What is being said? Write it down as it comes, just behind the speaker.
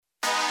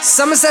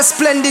Some say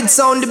splendid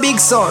sound, the big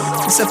sound.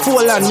 I say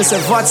Poland, I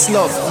say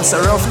Vatslov, I say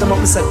rough them up,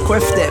 I say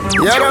quiff them.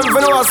 Yeah, them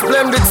for know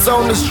splendid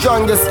sound, the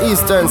strongest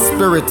eastern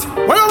spirit.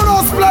 Well, you know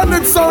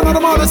splendid sound, and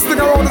the maddest thing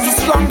around is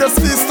the strongest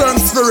eastern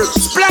spirit.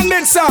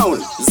 Splendid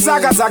sound,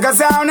 zaga zaga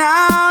sound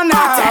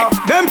now.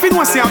 Them fin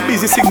was a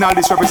busy signal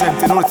this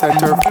representing North Side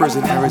Turf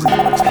Prison.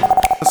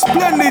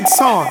 Splendid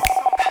sound.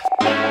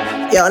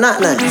 Yo,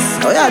 not nice.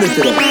 Oh, yeah, do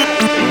today.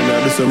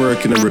 Yeah, this some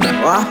work in every day.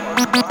 What?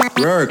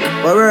 Work.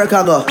 Where work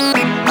I go?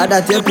 I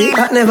that you pick,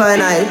 that never a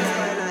night.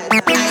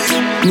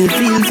 Me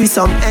feel for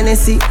some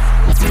NSC.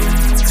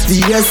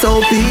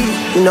 VSOP,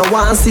 you know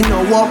want see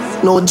no walk,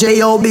 no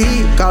J.O.B.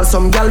 Call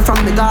some girl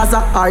from the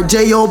Gaza or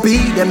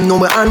J.O.B. Them know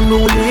me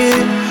unruly,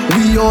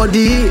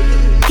 V.O.D.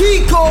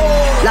 Kiko,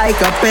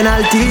 like a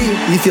penalty.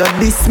 If you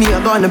diss me,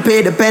 you're gonna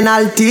pay the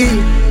penalty.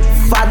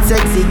 Fat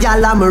sexy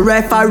gal, I'm a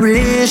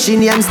referee. She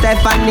named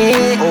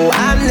Stephanie. Oh,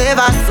 I'm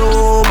never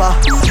sober.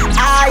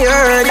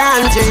 Higher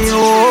than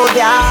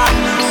Jehovah.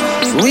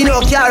 We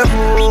no care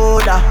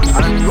border.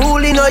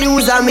 Unruly no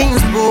use a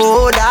means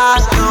border.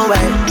 No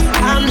way.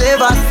 I'm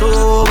never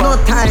sober. No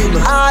time.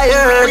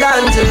 Higher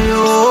than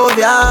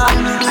Jehovah.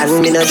 And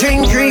me no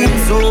drink green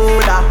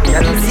soda.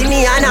 You don't see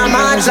me and I'm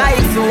a dry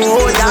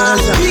soda.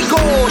 We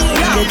go.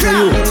 Get to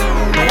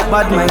you.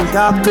 Bad mind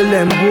talk to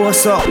them,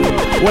 what's up?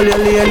 While you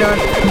laying on,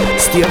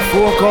 stay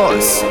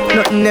focused.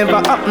 Nothing never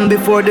happened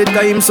before the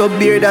time, so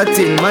bear that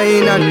in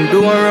mind and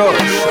don't rush.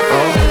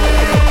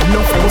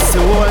 Enough pussy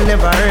wall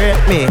never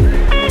hurt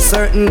me.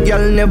 Certain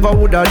girl never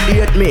woulda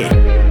date me.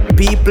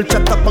 People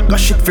chat up a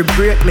shit for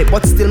break me,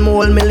 but still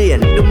more million.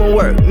 Do my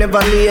work, never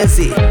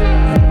lazy.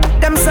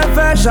 Them say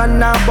version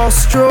now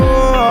bust through.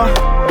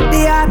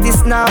 The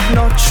artist now have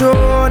no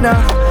throne.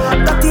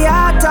 Got the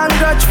heart and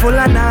grudgeful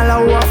and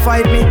all who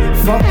fight me,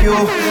 fuck you.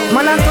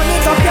 Man, I turn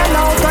it up ya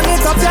now, turn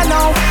it up ya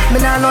now.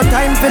 Me nah no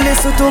time for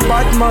listen to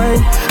bad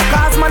mind.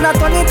 Cause man, I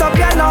turn it up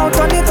ya now,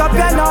 turn it up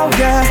ya now,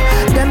 yeah.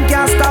 Them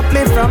can't stop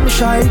me from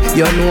shine.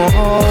 You know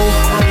how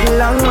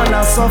long man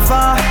I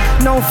suffer.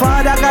 Now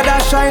Father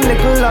gotta shine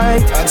little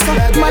light. So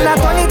man, I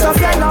turn it up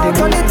ya now,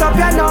 turn it up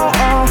ya now,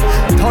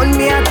 turn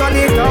me and turn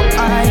it up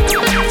high.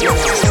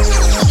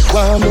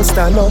 While me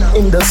stand up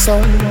in the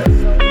sun,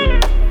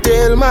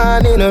 till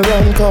man in a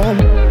run come,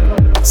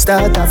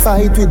 start a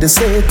fight with the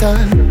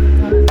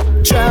Satan,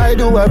 try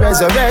do a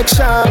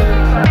resurrection.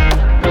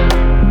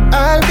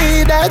 I'll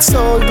be that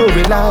soul to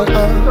rely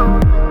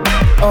on.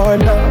 Our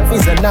love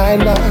is a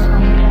 9-9.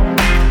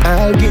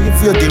 I'll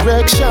give you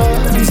direction.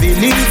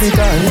 Believe it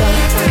or not.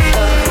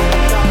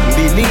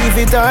 Believe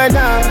it or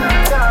not.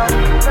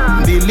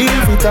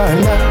 Believe it or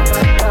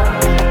not.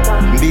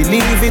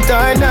 Believe it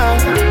or not,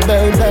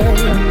 baby.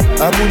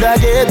 I coulda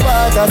get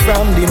water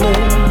from the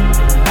moon.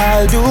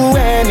 I'll do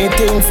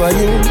anything for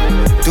you.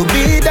 To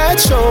be that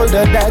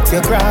shoulder that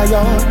you cry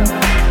on.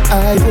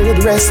 I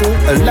would wrestle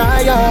a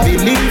lion.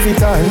 Believe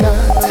it or not.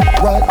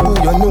 What do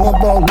you know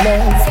about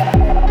love?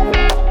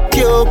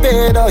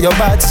 Cupid or your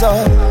bad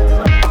soul.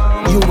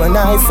 You and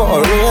I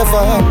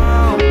forever.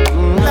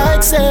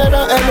 Like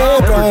Sarah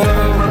and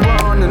Abraham.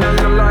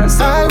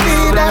 I'll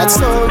be that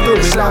soul to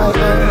rely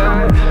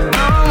on.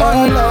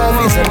 All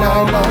love is a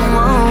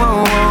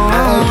lifeline.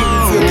 I'll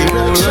give you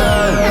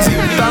direction.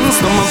 Thanks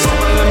to my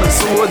soul and my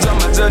soldier,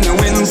 my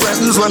genuine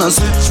friends. When I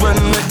switch, when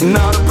making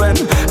out a pen,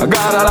 I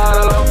got a lot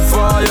of love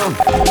for you.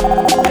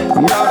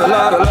 Got a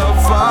lot of love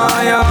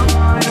for you.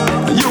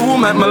 You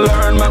make me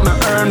learn, make me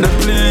earn the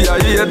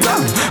creator.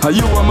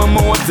 You are my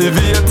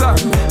motivator.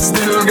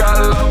 Still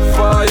got love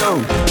for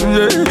you.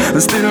 Yeah,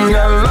 still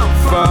got love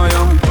for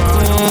you.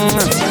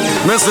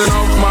 Messing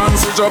up man,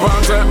 switch up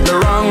and take the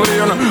wrong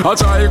lane. I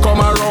try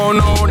come around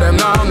now, them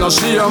now no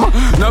shame.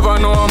 Never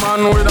know a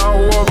man without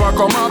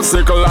overcome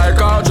obstacle like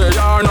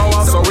RJR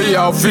now, so we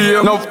have fear.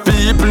 Enough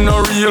people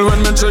no real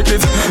when me check it.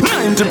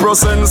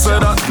 90% say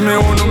that me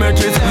wanna make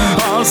it.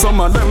 All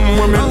some of them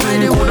when me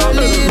think could have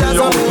helped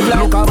me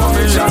out. Look for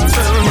me and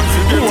tell me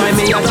to get why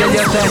me I tell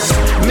you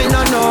that? Me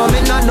no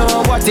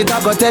know what it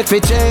a go take fi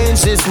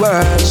change this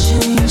world.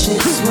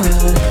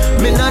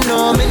 Me no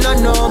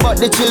know, but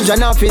the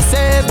children have to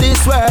save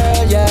this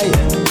world, yeah.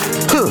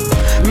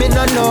 Me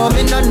no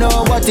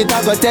know what it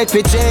a go take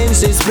to change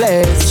this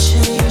place.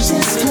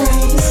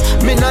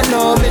 Me no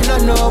know,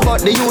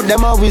 but the youth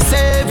them always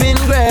saving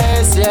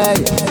grace, yeah.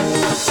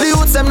 The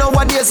youths them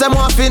nowadays them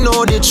want to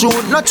know the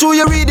truth. Not true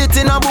you read it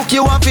in a book,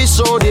 you want to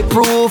show the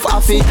proof.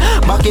 I feel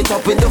back it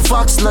up with the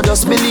facts, not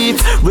just believe.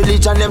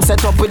 Religion them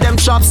set up with them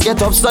traps, get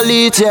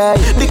obsolete, yeah.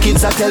 The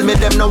kids that tell me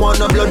them no want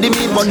no bloody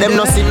meat, but them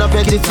no see no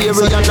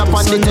vegetarian up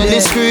on the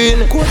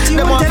telescreen.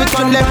 Them want to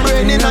turn them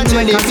brain in a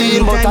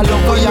genetic, but I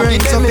love how you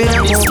get them in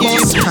the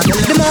scheme.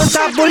 The amount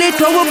of bullet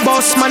we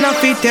bust, man, I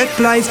fit take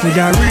life with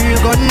a real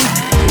gun.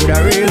 With a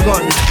real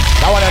gun.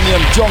 That one I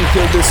name Junk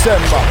till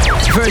December.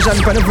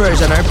 Version for the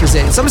version I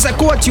represent. Some say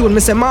Quote Tune, me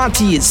say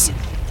Marty's,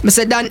 me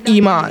say Dan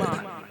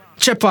Emal,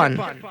 Chepan,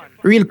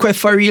 real quick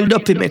for real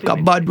dopey make a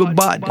bad with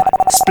bad.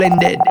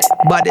 Splendid,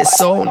 baddest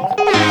sound.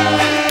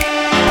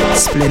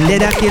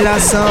 Splendid a killer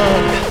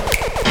sound.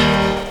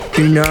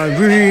 In a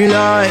real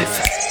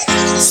life.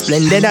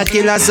 Splendid a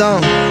killer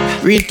song,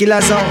 real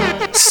killer song.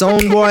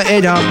 Sound boy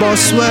head a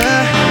boss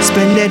where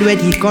splendid where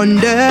he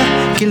conde.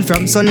 Kill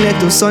from Sunday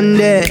to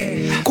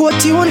Sunday.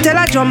 Quote you won't tell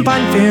a jump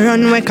and fear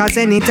run way. Cause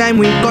anytime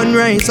we gun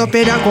rise up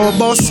head a go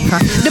bust.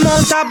 The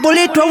mount a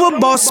bullet where we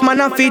bust. Man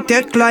a fit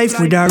take life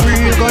with a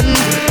real gun.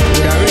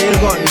 With a real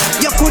gun.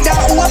 You coulda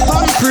hope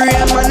and pray.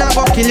 Man a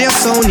go kill your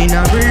sound in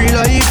a real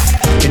life.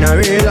 In a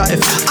real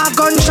life. A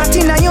gunshot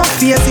in your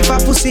face. If a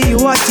pussy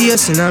you a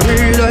taste in a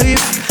real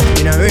life.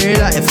 In a real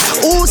life.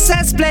 Who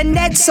says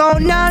splendid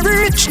sound not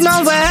rich?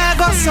 Nowhere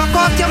go suck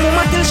up your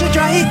mama till she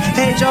dry.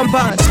 Hey jump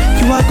on.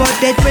 You a got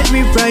dead when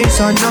we rise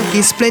on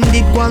knocky.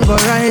 Splendid one go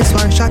rise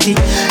one shotty.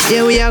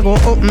 Here we a go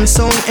open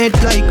sound head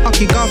like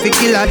hockey coffee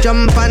killer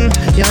jump on.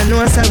 You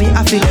know so we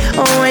happy.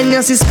 Oh when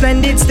you see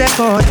splendid step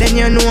out, then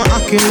you know a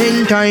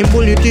killing time.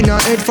 Bullet in a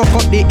head fuck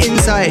up the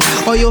inside.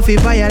 Or you fi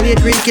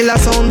violate real killer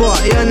sound boy.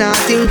 You not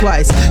think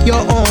twice. You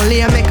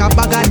only make a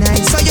bag of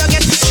nice. So you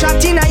get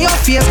shot in your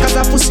face cause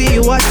a pussy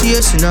you a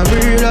taste in a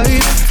real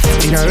life.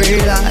 In a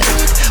real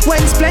life.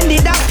 When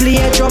splendid a play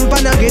jump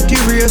and a get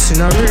erased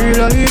in a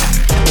real life.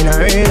 In a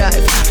real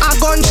life. A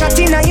gunshot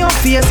in your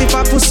face if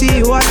a pussy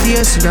you a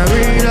taste in a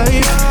real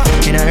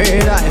life. In a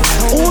real life.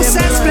 Who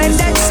says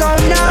splendid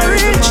sound not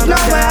rich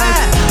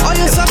nowhere? Oh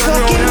you so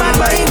fucking my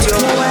mind.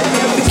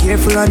 Be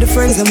careful of the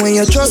friends and when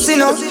you're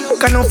trusting up.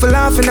 Can not for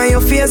laughing at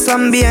your face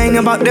and behind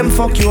your back them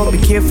fuck you up. Be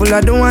careful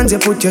of the ones you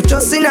put your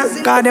trust in.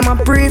 Cause them a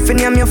pray for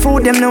them your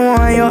food them no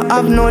want you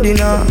have no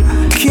dinner.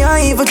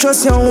 Can't even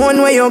trust your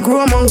own way you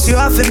grow amongst you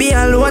have to be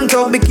alone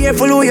talk. Be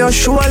careful who you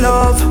show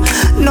love.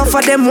 Enough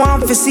of them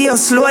want to see you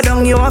slow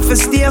down. You have to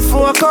stay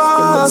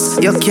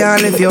focused. You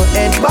can't lift your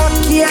head back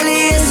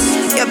careless.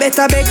 You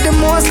better beg the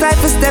most life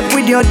to step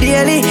with your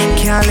daily.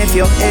 Can't lift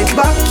your head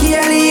back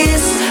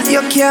careless.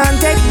 You can't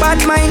take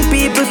bad mind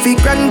people for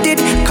granted.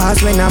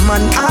 Cause when a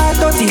man heart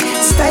dirty,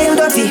 style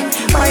dirty,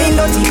 mind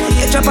dirty,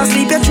 you drop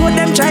asleep, you throw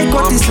them try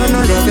cut this. So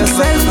no leave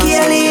yourself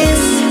careless.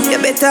 You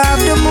better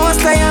have the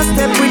most I and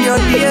step with your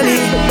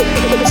daily.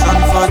 It's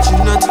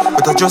unfortunate,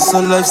 but I just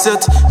a life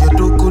set. You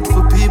do good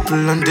for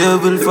people and they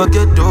will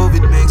forget. Oh,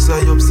 it makes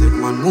I upset.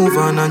 Man, move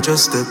on and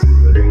just step.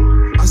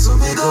 And so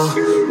we go,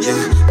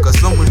 yeah. Cause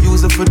some will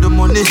use it for the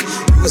money,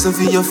 use it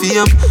for your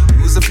fame,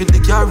 use it for the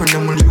car, and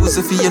them will use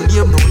it for your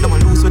name. No, them will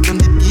lose what them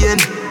did gain.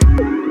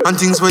 And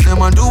things where them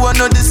will do are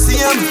not the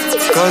same.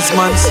 Cause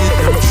man see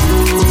them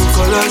true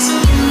colors.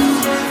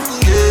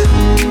 Yeah.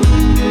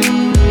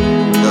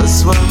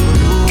 That's why we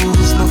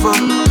lose never.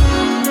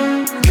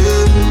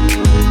 Yeah.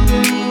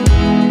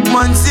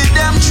 Man see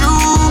them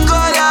true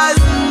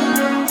colors.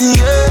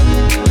 Yeah.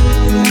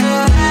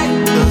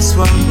 That's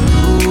why we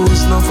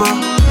lose never.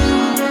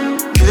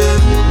 Yeah.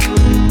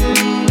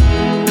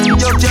 You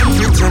can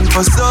pretend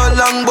for so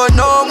long but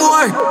no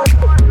more.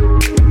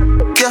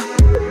 Yeah.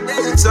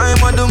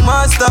 Time on the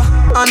master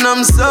and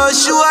I'm so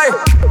sure.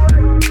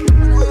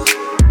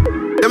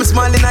 Them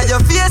smiling at your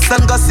face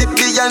and gossip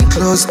behind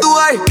closed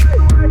door.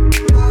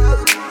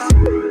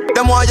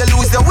 Them want you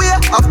lose your way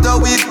after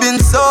we've been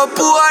so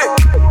poor.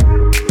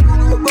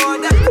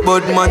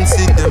 But man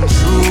see them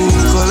true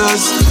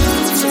colors.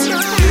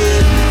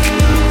 Yeah.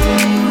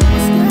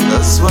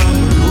 That's why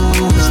we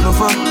lose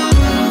never.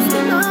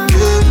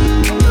 Yeah.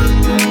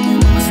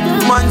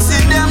 Man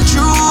see them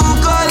true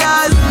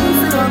colors.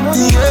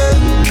 Yeah.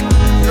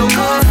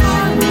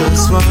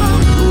 That's why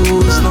we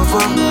lose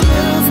never.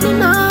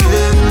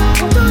 Yeah.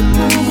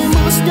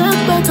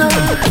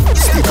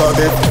 Stick a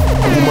bit,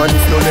 woman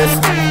if you left,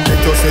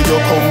 let you say you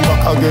come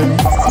back again.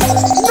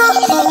 No,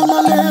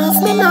 leave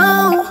me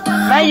now.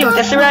 My youth,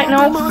 you see right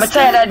now, I'm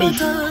tired of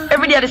this.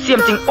 Every day the same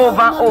thing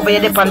over and over. You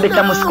depend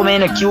better must come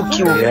in a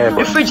QQ. Yeah,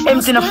 the fridge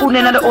empty, no food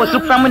in the house.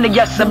 Look from when the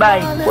gas to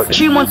buy.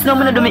 3 months now,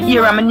 I do my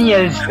ear and my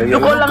nails.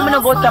 Look how long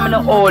I go to my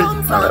old.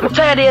 I'm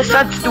tired of your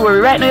sad story.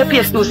 Right now your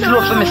pace too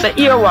slow for me. Say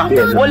ear one.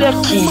 Hold your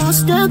key.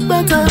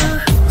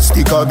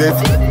 Stick a bit,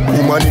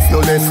 woman if you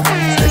left,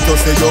 let you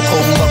say you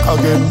come back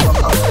again.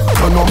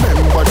 You no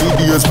remember the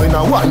days when I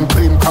one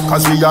cream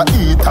crackers we a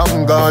eat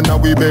and gone a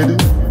we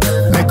bed.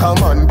 Make a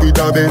man with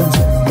a Benz,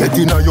 get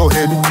in your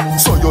head,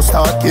 so you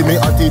start give me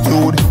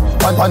attitude.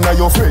 And one of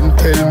your friend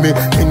tell me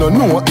no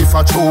know if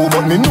I true,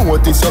 but me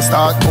notice you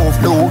start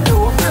move low.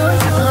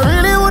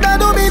 Really woulda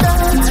do me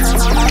that?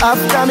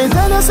 After me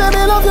tell you say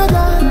me love you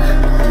God.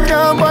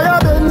 Can't buy a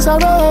Benz or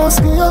a house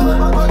for you,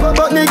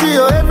 but me give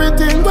you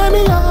everything when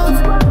me have.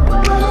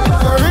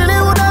 You really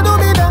woulda do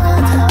me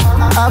that?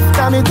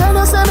 After me tell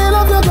you say me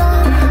love you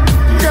God.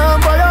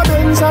 Can't buy a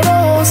Benz or a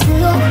house for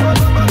you,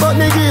 but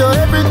me give you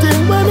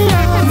everything when me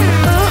have.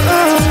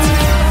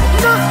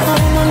 No,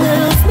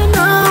 leave me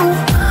now.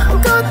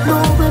 God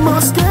know we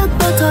must get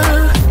better.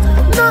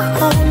 No,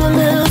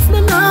 leave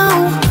me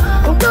now.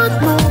 God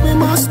know we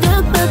must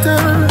get better.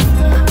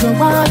 You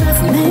wanna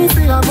leave me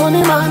for your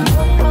money man.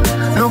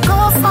 Look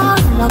how far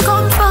I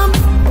come from.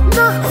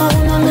 No,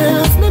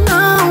 leave me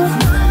now.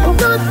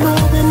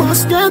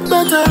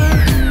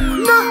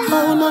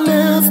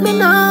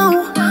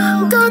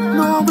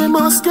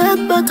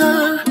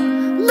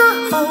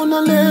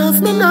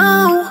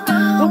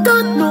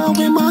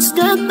 just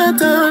get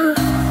better.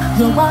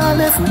 You want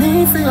left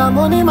me for your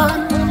money,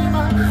 man.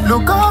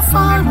 Look how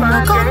far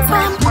we come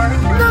from.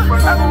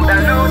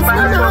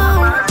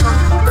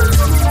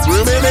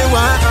 Baby,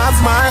 want have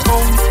my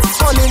own.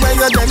 Only when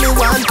you tell me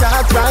want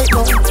that right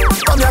now.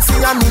 Come here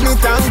for a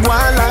minute and go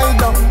and lie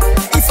down.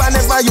 If I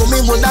never you,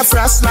 me woulda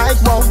frost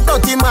like wow.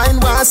 Dirty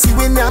mind want see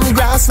when I'm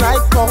grass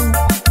like cow.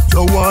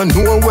 You want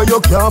know where you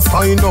can't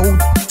find out.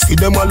 See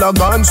them all a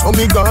gone, so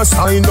me gon'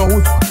 sign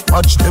out.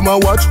 Watch them a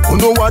watch, who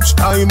no watch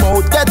time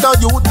out. Get a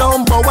youth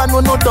down, but one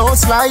who no don't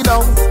slide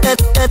out.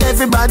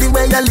 Everybody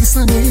where you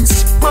listen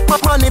this.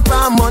 Money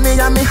for money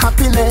and me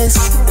happiness.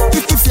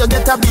 If you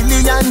get $1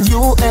 billion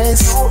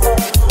US,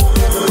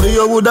 what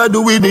you woulda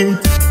do with it?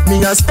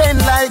 Me a spend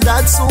like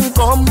that soon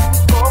come.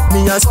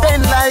 Me a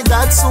spend like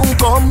that soon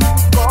come.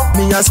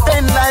 Me a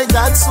spend like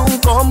that soon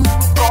come.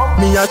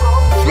 Me a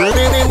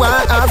really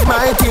want have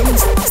my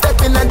things.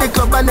 Stepping at the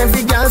club and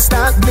every girl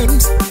start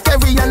blinks.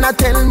 Carrie Anna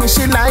tell me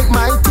she like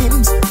my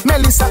things.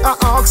 Melissa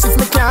asks if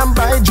me can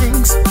buy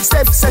drinks.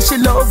 Steph says she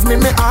love me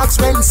asks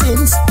when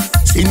since.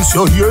 Since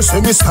you're here, say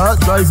me start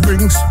drive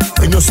rings.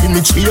 When you see me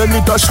chain,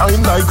 it a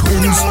shine like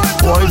wings.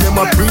 Boy, them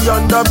a pre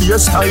and a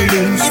beer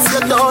stylings. If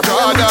you don't,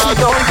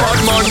 bad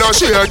man no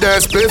share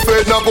this. Play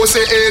with no pussy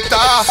eater.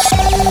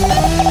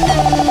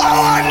 I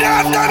want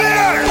that down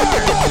here.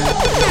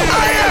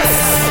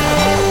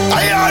 I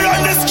are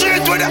on the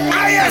street with the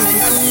highest.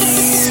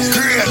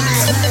 Great.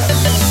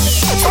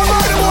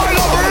 Somebody want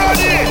to run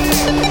it.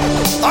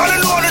 I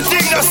don't know the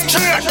thing that's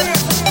straight.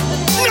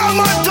 No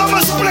man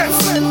Thomas Bliss.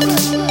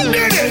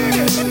 Did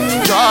it.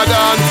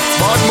 Jordan,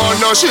 bad man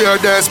no share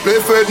this. Play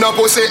with no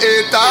pussy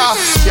eater.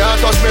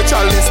 Can't touch me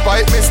chalice,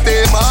 pipe me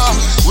steamer.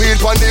 Weed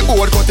on the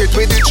board, cut it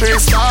with the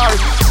 3-star.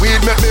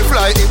 Weed make me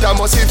fly, it a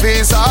musty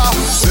visa.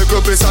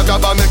 Little piece of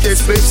gaba make it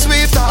split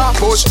sweeter.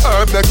 Push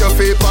herb make your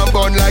feet and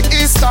burn like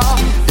Easter.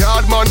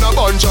 Yard man a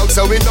bun jug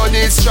so we no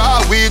need straw.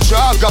 We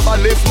drag gaba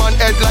lift man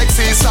head like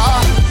Caesar.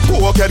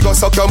 Poke head go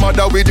suck your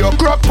mother with your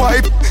crack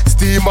pipe.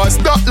 Steamers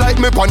that like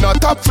me on a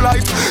top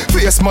flight.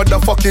 Face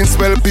motherfucking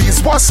smell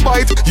bees was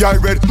fight. Yeah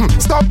red,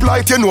 stop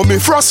light, you know me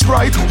frost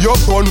right. Your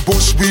gun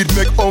bush weed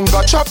make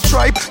hunger chop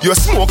tripe. You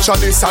smoke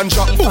chalice and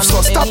drop boost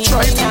so stop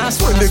tripe.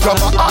 When they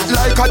grab a hot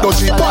like a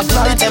dodgy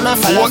spotlight.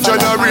 What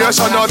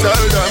generation I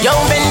tell them? Yo,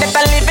 been it,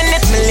 I living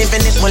it, me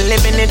living it, we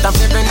living it, I'm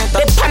living it.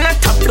 They pan a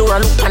top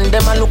floor, look and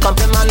them a look up,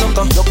 them a look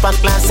up. Look back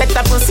class, set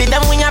up and see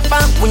them we a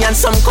pop. We and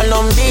some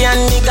Colombian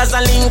niggas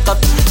a link up.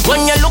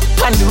 When you look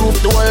on the roof,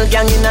 the whole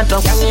gang in a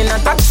top.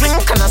 Back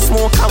drink and a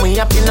smoke and we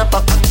up in a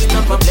pop.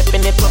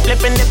 Flipping it, we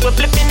flipping it, we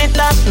flipping it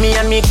up. Me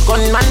and me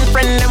gunman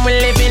friend, them we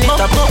living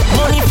it up.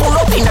 Money full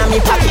up in a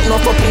me pocket, no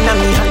up in a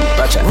me hand.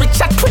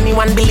 Rich at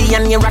 21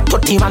 billion, you're at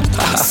 31.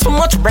 So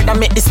much bread I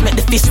make this make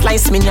the fish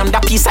slice me on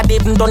that piece I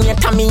didn't done yet.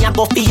 Me a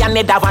go fi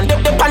another one.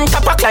 The pan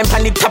top a climb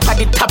pan the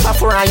top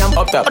of where I am.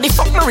 But the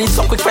fuck me read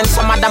so quick when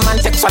some other man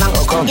take so long.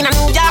 In a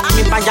New York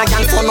me buy a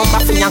girl phone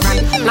number for your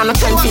grand. Now no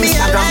time for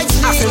Instagram.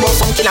 Ask me about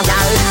some killer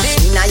girl.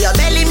 Inna your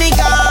belly me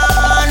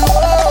gone,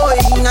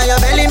 boy. Inna your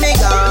belly me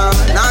gone.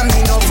 Now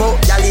me no fuck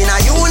girl inna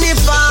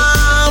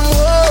uniform,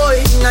 boy.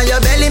 Inna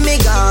your belly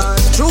me gone.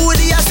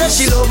 Trudy I say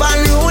she love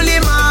unruly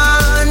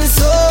man.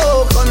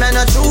 So come and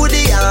through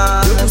the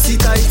yard. You pussy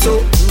tight so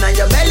inna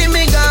your belly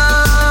me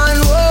gone,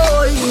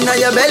 boy. Inna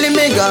your belly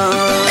me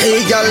gone.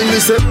 Hey girl, me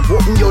say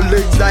open your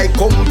legs like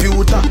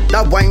computer.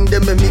 That wine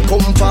them make me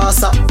come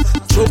faster.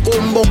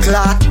 Chocombo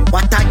clock,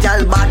 what a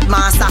girl bad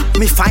master.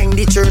 Me find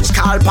the church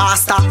call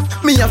pastor.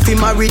 Me a fi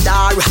marry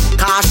her,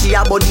 cause she a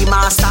body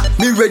master.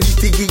 Me ready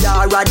fi give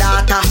her a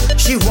daughter.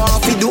 She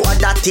want fi do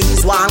other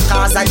things, want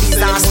cause a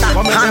disaster.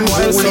 And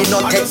only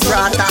not take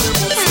prata.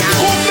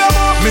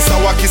 Mr.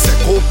 Wacky say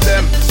cope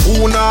them.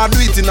 Who nah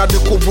do it inna the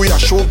coop we a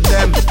shoot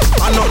them.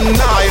 And nothing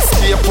nah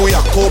escape we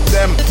a cope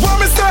them. What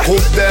me say?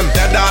 Cope them,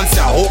 they dance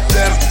ya hope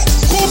them.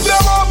 Coop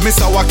them up.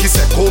 Mr. Wacky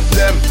say coop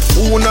them.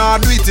 Who nah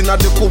do it inna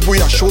the coop we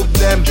a shoot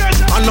them.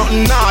 And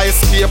nothing nah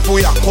escape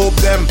we a cope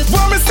them.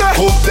 What me say?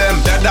 Coop them,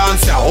 they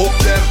dance ya hope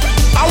them.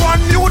 I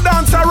want new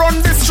dancer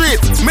run the street.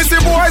 Missy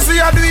boys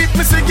here do it,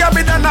 Missy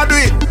Gabby then I do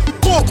it.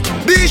 Cook,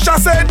 the Isha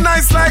said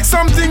nice like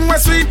something we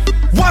sweet.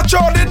 Watch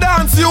how the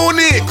dance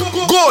unique.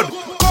 Good,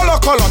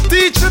 color,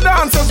 teach the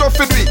dancers what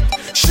to do it.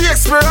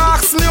 Shakespeare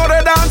asks me how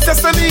the dancers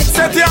to me.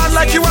 Set your hand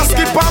like you a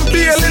skip and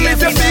barely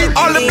lift your feet.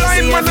 All the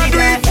blind men a do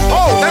it.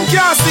 Oh, them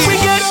can't see.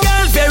 We get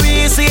girls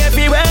very easy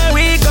everywhere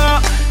we go.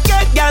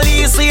 Get girl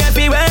easy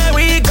everywhere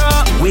we go.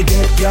 We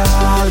get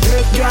girl.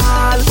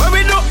 What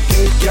we do?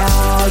 Get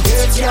girl.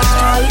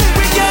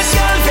 We get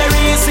girl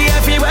very easy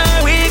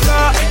everywhere we go.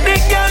 The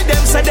girl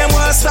them say them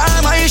want star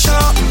my show.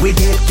 We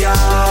get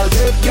girl.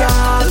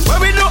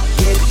 What we do?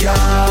 Get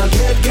girl.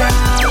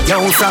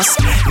 Yo Frost,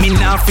 me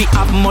nah fi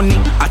have money.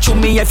 I chew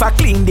me if I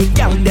clean the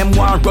girl them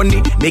want run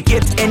it. Me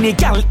get any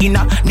girl in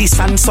a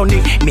Nissan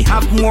Sunny. Me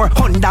have more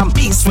Honda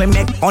beats we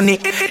make honey.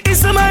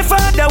 It's my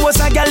father was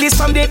a gallist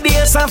from the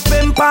days of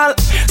Pempal.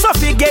 So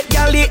fi get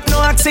girl it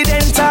no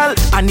accidental.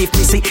 And if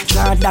me see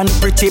Jordan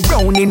pretty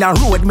brown in a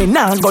road, me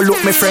nah go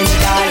look me friend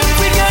die.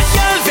 We get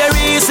girl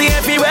very easy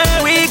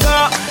everywhere we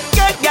go.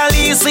 Get girl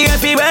easy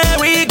everywhere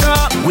we go.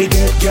 We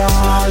get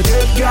girl.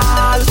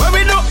 Where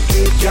we do?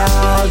 Get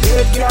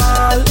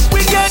girl.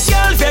 We get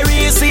girl very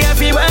easy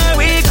everywhere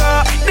we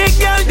go. The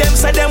girl them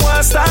say them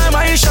want star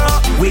my show.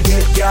 We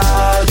get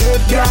girl.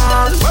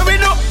 Where we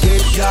do?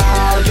 Get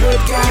girl.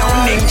 Young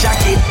ninja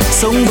kid.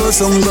 Some go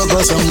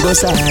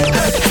side.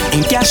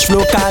 In cash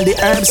flow call the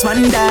herbs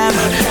man damn.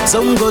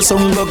 Some go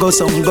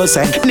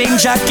side.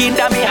 Ninja kid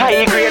that me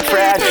high grade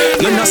friend.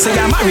 You know say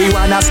a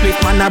marijuana split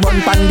man a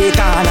bun pan the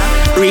corner.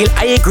 Real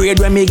high grade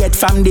when me get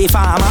from the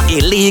farmer.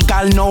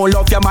 Illegal no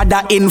love your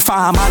mother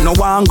informer. No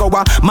one go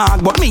a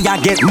mag but me a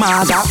get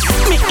maga.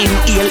 Me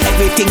inhale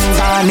everything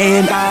gone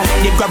in.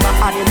 You grab a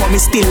hand but me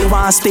still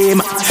want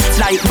steam.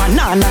 Like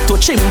banana to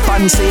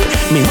chimpanzee.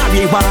 Me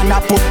marijuana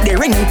put the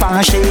ring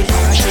pan shade.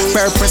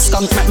 Purpose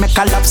skunk make me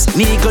collapse.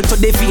 Niggle to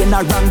the vein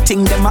a wrong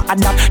thing them a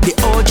adapt. The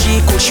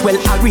OG kush well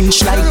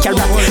arranged like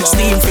carrot.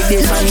 Steam for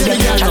the man them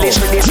challenge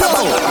for the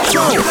sabbat.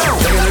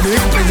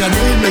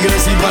 Make it a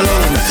sleep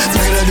alone.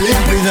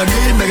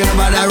 Make it a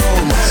bad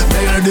room.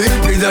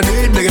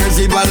 Make it a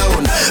sleep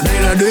alone.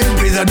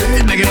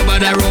 Make it a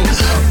bad room.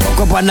 Fuck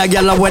up on a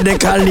girl when they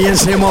call me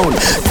Simone.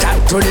 Chat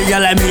to the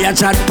girl and me a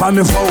chat on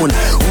my phone.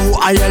 Who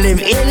are you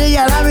live in the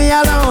girl and me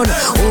alone?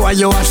 Who are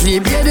you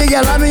asleep in the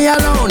girl and me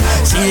alone?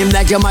 Seem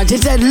like your man, she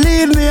said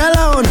leave me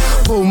alone.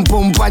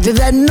 Boom party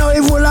said no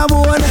he full of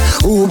bone.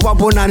 Who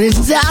pop on and it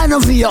say I know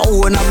for your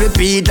own. I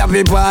repeat of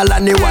the ball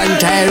and the one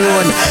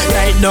Tyrone.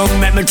 Right now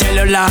make me tell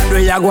you Lord where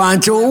you going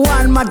to.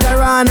 One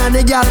Mataran and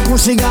the girl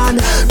pussy gone.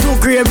 Two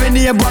craving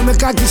here but me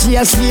cocky she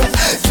a sweet.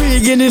 3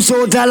 Guinness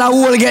so tell a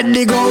whole get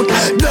dig out.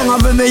 Don't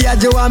have me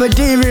yet you want me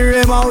TV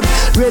remote.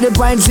 Ready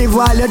pint see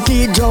while your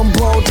teeth jump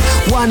out.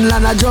 One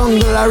land a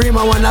jungle a rim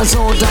and one a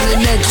south. And the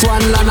next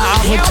one land a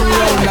half a 2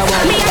 round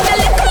about. Me and the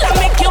little and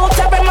me cute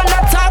every man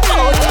a talk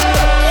out.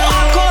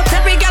 Walk out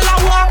every girl a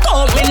walk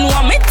out. Me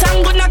know me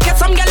tongue good not get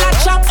some girl a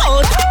chop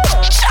out.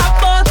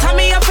 Chop out and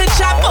me have to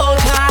chop out.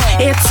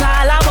 It's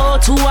all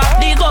about who have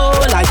the goal.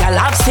 A girl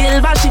have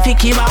silver she fi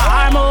keep her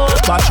arm out.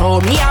 But show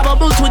me a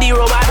bubble to the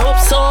rubber hope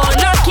so.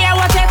 Not care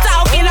what you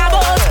talking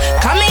about.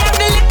 Come me have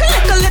the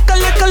little.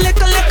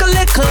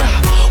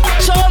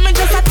 Show me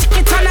just a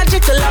ticket and a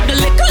jiggle of the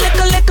little.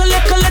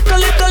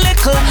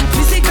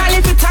 Physically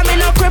fit and me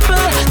no cripple.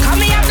 Come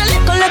me have the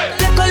little.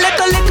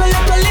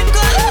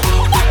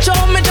 Show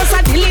me just a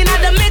deal in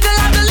the middle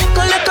of the little.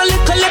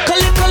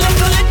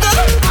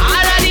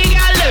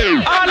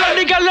 All of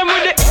the girl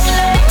with the.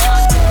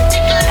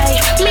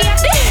 Me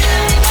have the.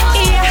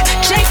 Yeah,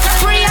 shake the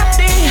free up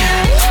the.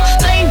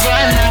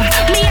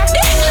 Me have the.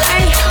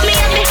 Me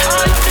have the.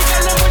 All of the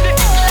girl with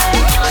the.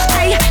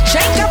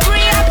 Shake the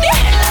free up the.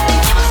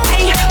 Me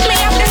have the.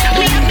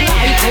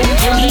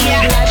 Yeah, me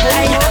have the.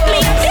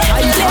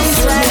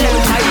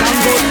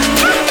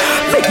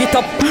 Big it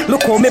up,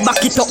 look how me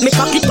back it up, me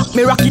cock it up,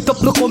 me rock it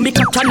up, look how me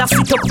catch and I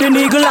sit up. The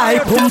niggle eye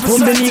pum,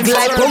 the niggle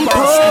eye pum.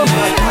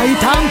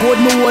 Tight and good,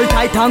 me hold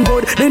tight and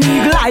good. The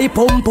niggle eye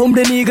pum,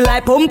 the niggle eye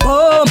pum.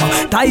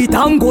 Tight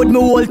and good, me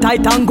hold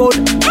tight and good.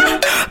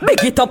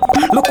 Big it up,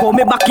 look how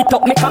me back it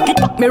up, me cock it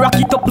up, me rock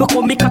it up, look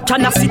how me catch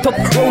and I sit up.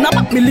 Round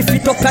about me lift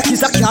it up like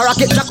it's a car, I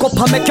get jack up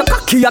and make your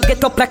cocky, I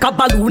get up like a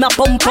balloon, I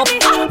pump up.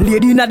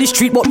 Lady inna the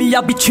street, but me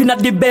a bitch inna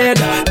the bed.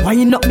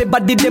 Wind up me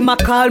body, them a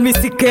call me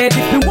sick head.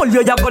 If me hold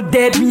you, you go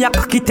dead, me a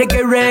cocky take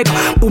a reg.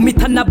 Boom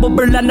it and a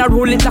bubble and a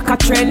roll it like a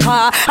trend.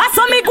 I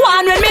saw me go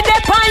on when me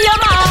dip on your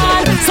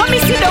man. So me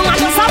sit down and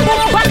just a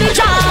boom on the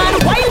jam.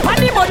 Wine pan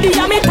the body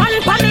and me tan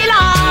pan the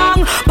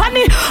long.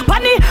 Panny.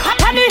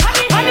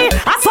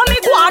 I saw me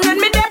go on when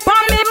me dip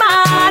on me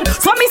man.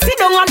 So me sit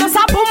down and just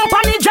a boom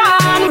pan the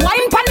jam.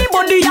 Wine pan the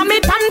body and me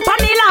tan pan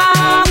the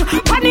long.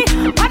 Panny.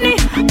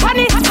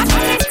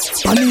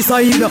 Panny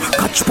side,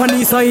 catch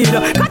panny side,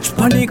 catch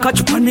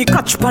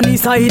panny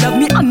side.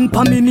 Me and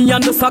Pamini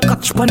and just a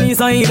catch panny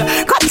side,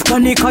 catch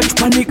panny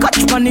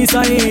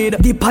side.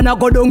 The panna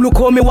go down, look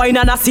how me wine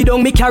and I sit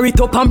down. Me carry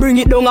it up and bring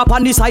it down up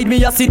on the side.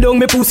 Me a sit down,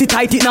 me pussy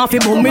tight it now fi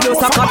bum. Me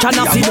just a catch and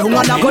I sit down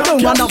and I go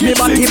down and have me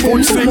body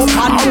bone.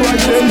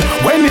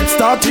 When it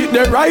started,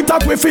 the right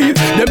up we feel.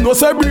 Them no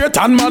celebrate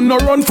and man no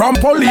run from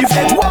police.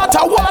 Get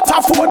water,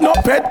 food, no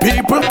pet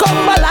people.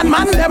 Come and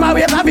man, them a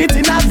wait a bit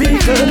in a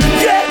vehicle.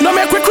 Yeah, no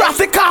make we cross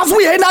the cars,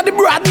 we ain't at the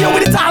brand new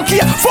with the tank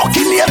here.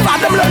 Fucking neighbor,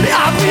 them learn the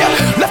hard way.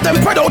 Left them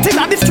spread out in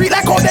the street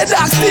like how they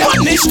dance there.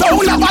 Punish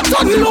down, have a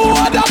gun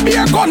load, a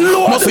beer gun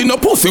load. No see no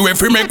pussy way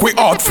fi make we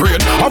out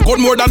afraid. I've got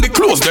more than the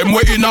clothes, them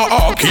way in a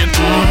arcade.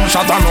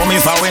 Shut on no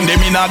miss when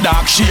them in a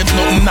dark shade,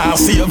 nothing now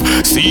save.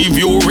 See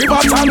view,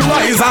 river and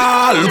rise,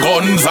 all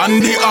guns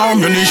and the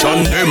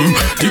ammunition them.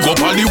 Dig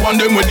up all the one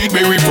them when it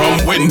bury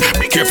from when.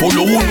 Be careful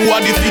who know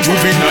this the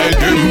juvenile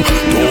them.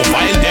 Don't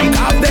file them,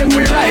 cause them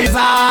we rise,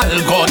 all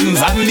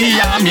guns and the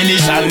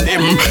ammunition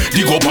them.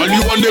 Dig up all the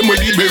one them when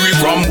it bury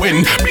from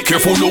when. Be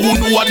careful who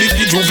know this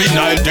the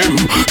juvenile them.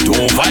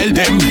 Don't file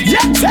them.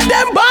 Yeah, say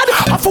them bad.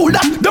 A fool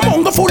that, the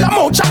mongo full of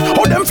mouth. about chat.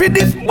 How them feed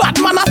this bad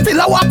man I still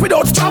a walk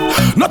without strap.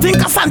 Nothing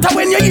can Santa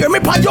when you hear me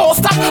pan your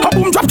stop. A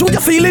boom drop to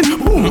your ceiling,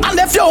 boom, and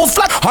the fuse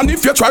flat. And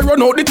if you try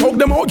run out the talk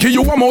them out, give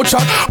you one more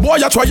chat. Boy,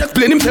 you try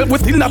explain himself, we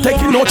still not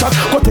taking no chat.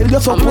 Go tell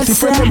your some pussy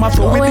friend them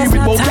so we leave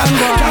it both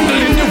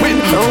candle in the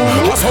wind.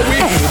 That's how we.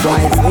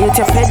 Boy, wait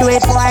your feed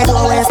wait, boy,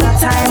 don't waste no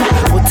time.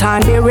 Put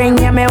on the ring,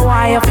 yeah, me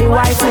why if you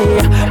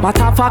wifey.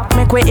 Matter of fact,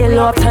 make we ill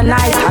up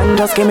tonight and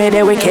just give me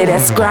the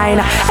wickedest grind.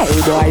 Hey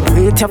boy,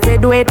 wait your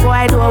feed wait,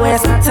 boy, don't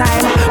waste no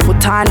time.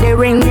 Put on the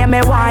ring, yeah, me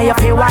why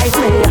if you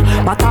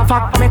wifey. Matter of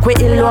fact, make we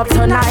ill up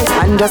tonight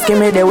and just give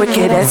me the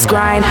wickedest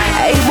grind.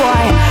 Hey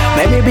boy,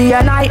 maybe be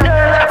a night.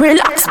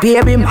 Relax,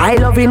 baby, my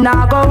loving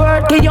now go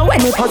work. Give you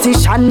any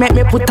position, make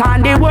me put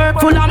on the work.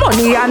 Full of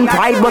money and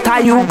pride, but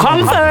are you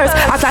come first?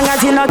 As long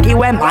as you not give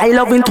my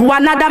loving to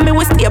another, me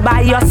will stay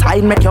by your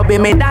side, make you be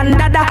me dan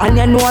dada. And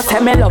you know,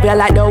 tell me love you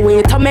like the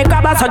way to make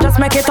grabber, so just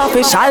make it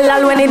official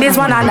all when it is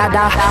one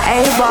another.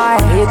 Hey boy,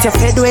 hate your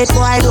feed wait,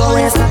 boy, don't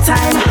waste no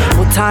time.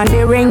 Put on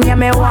the ring, yeah,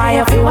 me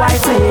why if you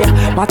wifey.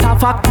 Matter of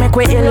fact, make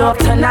we ill up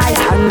tonight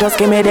and just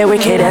give me the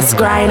wickedest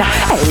grind.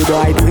 Hey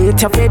boy,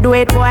 wait your feed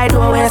wait, boy,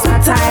 don't waste no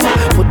time.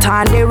 Put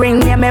on the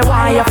ring, yeah, me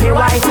why if you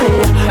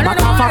wifey.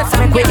 Matter of fact,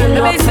 make we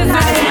ill up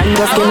tonight and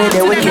just give me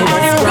the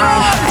wickedest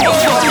grind.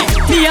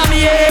 Me and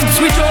me ex,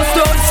 we just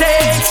don't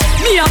sex.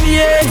 Me and me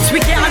ex, we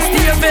can't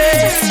stay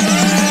vexed.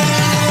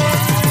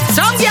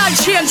 Some girls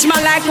change my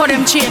life for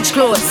them change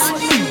clothes.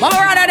 But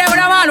rather than what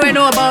I want to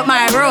know about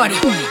my road.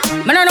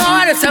 I don't know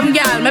how to some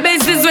girl, my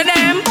business with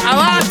them. I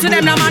walk to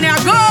them, the money are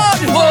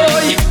good.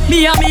 Boy,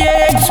 me and me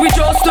ex, we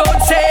just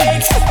don't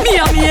sex. Me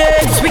and me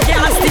ex, we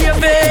can't stay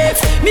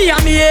vexed. Me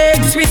and me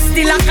ex, we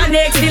still a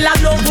connect, still a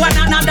love one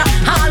another,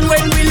 all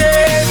when we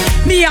live.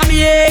 Me and me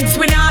ex,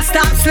 we not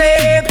stop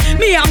sleep.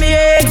 Me and me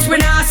ex, we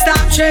not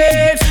stop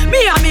chase.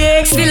 Me and me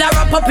ex, still a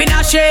wrap up in a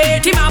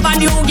shade. Him have a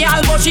new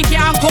girl, but she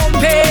can't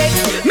compete.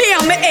 Me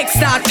and me ex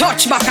start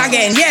touch back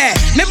again, yeah.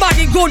 Me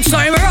body good, so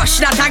him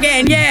rush that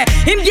again, yeah.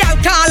 Him girl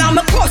call and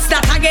me cuss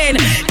that again.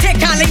 Take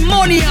all him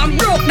money and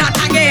broke that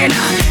again.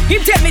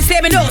 Him tell me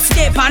say me no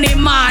step on him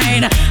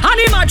mind. And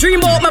him a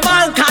dream about my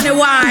balcony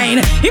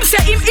wine. Him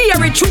say him hear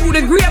it through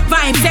the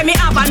grapevine. Say me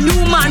have a new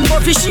man,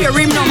 but fi share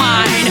him no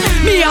mind.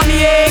 Me and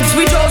me ex,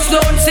 we just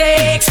don't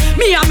sex.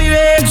 Me and me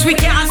ex, we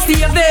can't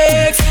stay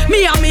vexed.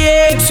 Me and me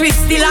ex, we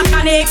still a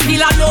connect,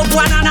 still a love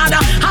one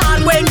another, all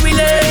when we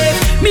live.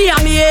 Me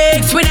and me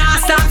ex, we not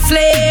stop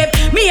sleep.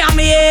 Me and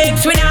me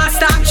ex, we not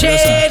stop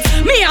chase.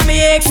 Me and me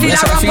ex, still a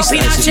wrap up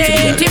in a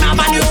chain. Him have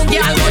a new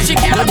girl, but she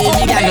can't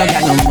compete. No girl, no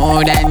got no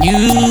more than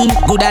you.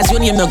 Good as your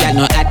name, no got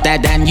no hotter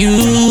than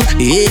you.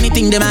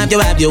 Anything them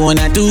have, you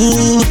wanna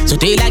do. So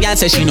tell a girl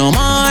say she no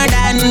more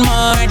than.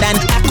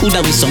 I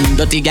coulda with some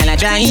dirty girl a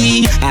try.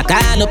 I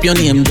call up your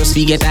name just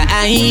to get a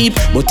hype.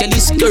 But tell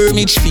this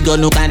skirmish figure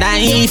look a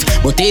knife.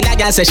 But tell a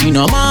girl say she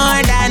no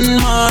more than.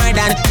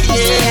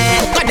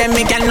 Yeah, cause them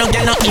me girl no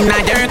in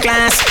a their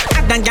class.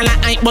 That girl a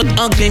hype but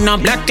ugly no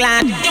blood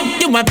clot.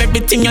 You have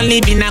everything you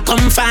live in a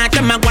comfort.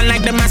 Them a go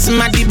like them a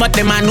smarty but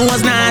them a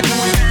knows not.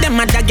 Them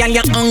a that girl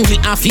you hungry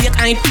a fake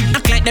hype.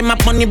 Act like them a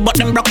funny but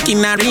them broke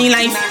in a real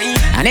life.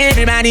 And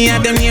everybody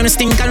have them name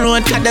stink a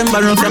road. Cause them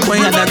borrow from boy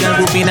other girl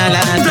group in a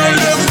last time.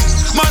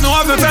 Man, no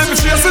have no time for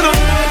chasing up.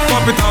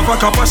 Pop it off a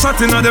cup of shot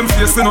in a them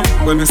facing up.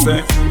 When me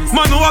say,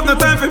 man, no have no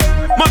time for.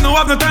 Man, no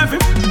have no time for.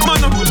 Man,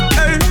 no,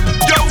 hey,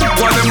 yo,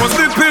 while them was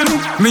sleeping,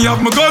 me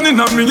have my gun in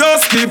and me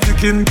just keep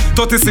ticking.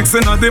 36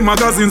 in a the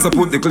magazines I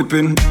put the clip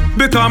in.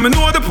 Because me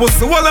know the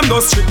pussy while them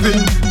just stripping.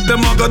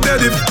 Them a go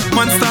dead if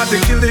man start the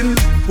killing.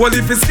 Well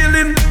if it's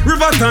killing,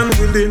 Riverton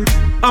willing.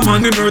 I'm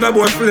on the murder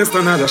boy place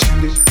another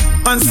shilling.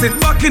 And sit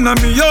back in a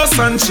me house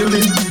and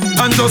chilling.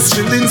 And just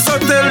chilling, so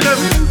tell them,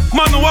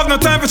 man, no have no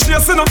time for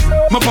chasing up.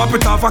 Me pop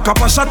it off a cup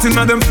of shot in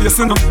a them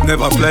facing up.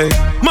 Never play.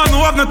 Man,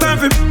 no have no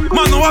time for.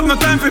 Man, no have no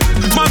time for.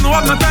 Man, no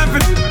have no time for.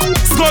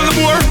 Skull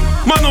boar.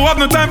 Man, no have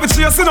no time for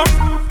chasing up.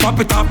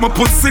 Pop it off, me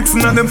put 6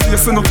 in a them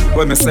facing up.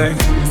 What me say?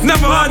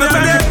 Never have no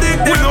time for.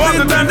 We no have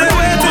no time for.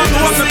 Man,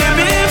 no have no time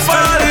for.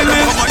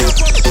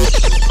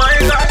 My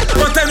God,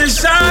 but any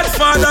shot,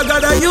 Father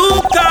God, are you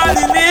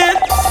calling it?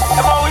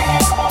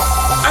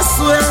 I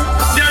swear,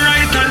 the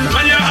right hand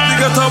on your arm. You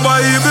get a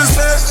Bible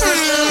say,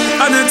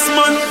 an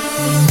ex-man.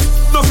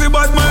 Nothing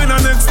bad mind,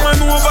 an ex-man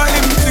over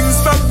him. Things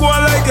stop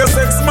going like a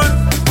sex man.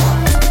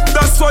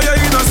 That's why you're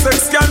in a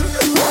sex scan.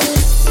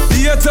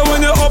 Later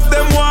when you up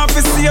them want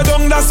to see you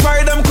down. That's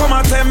why them come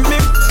and tempt me.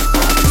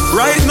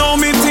 Right now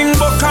me think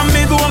but can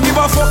me don't give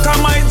a fuck. I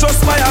might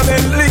just buy a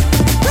Bentley.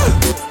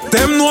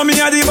 Them know me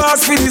a the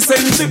boss for the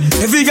century.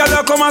 Every girl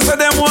that come and say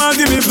them want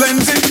give me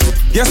plenty.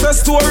 Yes, a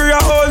story a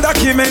whole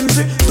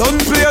documentary.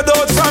 Don't play it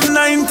out from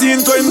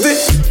 1920.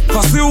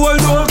 Cause the world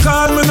don't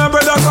call me no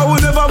brother, cause we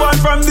never want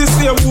from the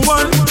same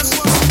woman.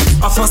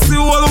 I first the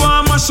world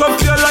want mash up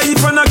your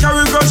life and I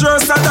carry grudge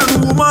worse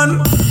than woman.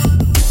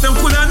 Them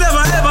coulda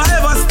never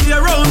ever stay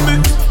around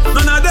me.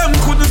 None of them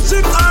could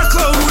chick or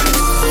clown with.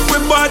 We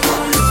bad,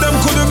 them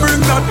couldn't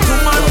bring that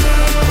woman.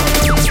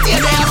 They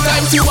have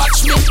time to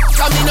watch me,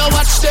 cause me no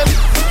watch them.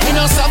 Me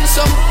no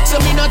Samsung, so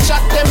me no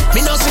chat them.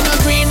 Me no see no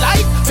green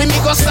light,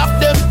 go stop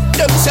them.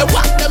 Them say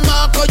whack them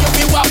Marco, you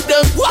fi whack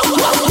them.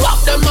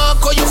 Whack them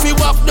Marco, you fi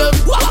whack them.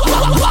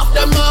 Whack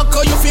them Marco,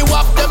 you fi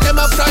whack them. Them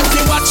have time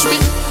to watch me,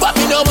 but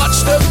me no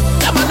watch them.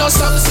 Them a no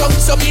Samsung,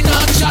 so me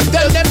not chat.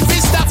 Tell them fi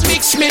stop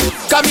mix me.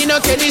 Come me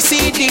no Kenny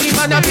CD,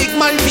 man a big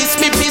man piss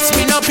me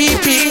no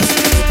PP.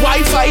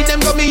 Wi-Fi them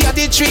go me at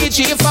the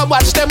 3G. If I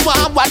watch them,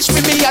 watch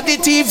me at the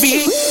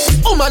TV.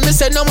 Woman me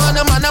say no man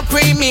a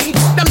pre me.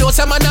 Them know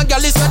some man a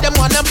girl is so them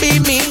wanna be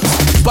me.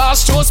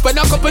 Pass through, spend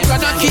a couple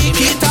grand and keep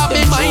it up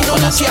in mind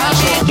on a cash.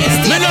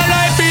 Me no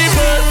like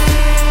people.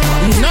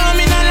 No,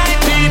 me no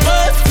like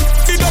people.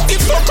 The dirty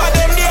fucker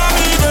them they are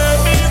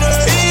evil.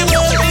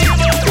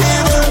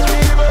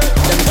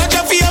 Them got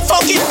you for your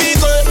fucking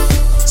people.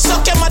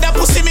 Suck your mother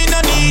pussy, me no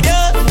need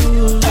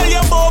you. Tell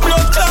your boy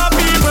blood clot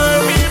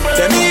people.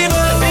 Them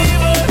evil.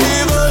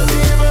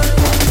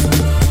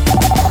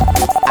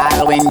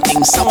 All when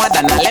things sour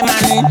than a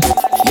lemon.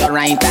 You're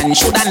right and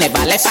shoulda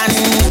never left hand.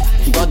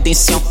 Got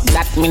this yo,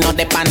 that me no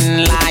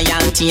depend.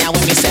 Loyalty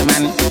when me say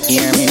man.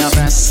 Hear me no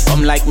cross.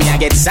 Come like me I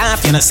get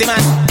soft, you know see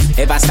man.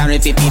 Ever sorry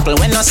for people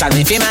when no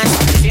sorry for man.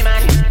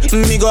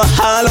 Me go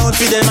all out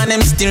for them and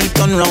them still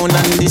turn round.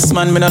 And this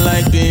man me no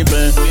like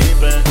people.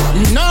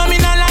 No, me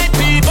no like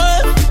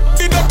people.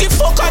 The dirty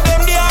fucker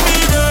them they are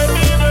evil.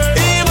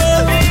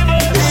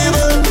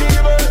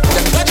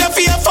 Them got you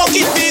for your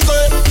fucking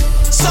people.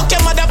 Suck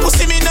your mother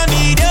pussy, me no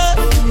need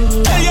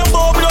you. Tell your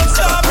boy blood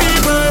clot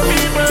people.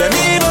 Them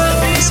evil.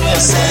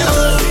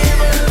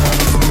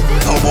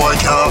 No boy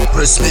can't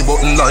press me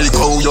button like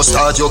how you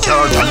start your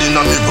car. Girl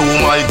inna me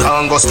room, I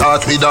can't go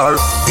start with her.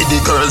 With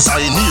the girls I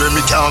near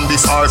me can't be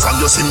far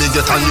from. You see me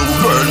get a new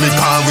girl, me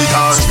can't with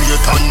her.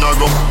 Straight and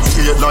narrow,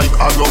 straight like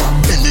arrow.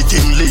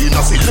 Anything lean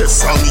off it left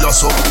from your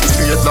soul.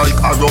 Straight like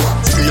arrow,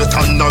 straight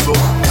and narrow.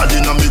 Girl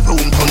inna me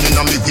room, turn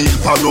inna me wheel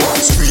parrow.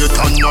 Straight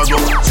and narrow,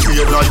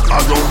 straight like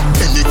arrow.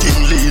 Anything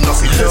lean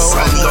off it left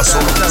from your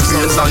soul.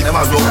 Straight like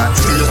arrow,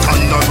 straight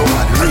and narrow.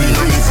 Girl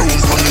inna me room,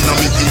 turn inna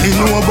me wheel parrow. You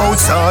know about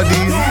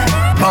sardine,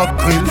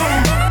 mackerel,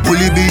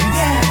 bully beef,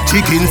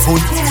 chicken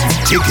foot,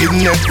 chicken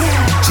neck,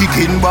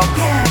 chicken back.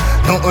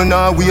 Nothing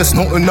a waste,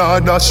 nothing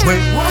a dash way.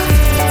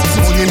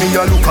 Money me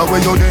a look away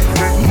you there.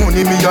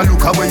 Money me a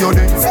look away you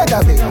there.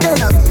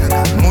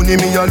 Money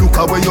me a look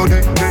away you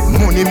there.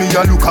 Money me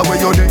a look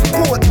away you there.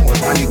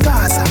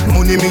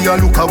 Money me a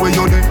look away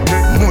you there.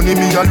 Money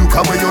me a look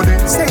away you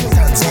there.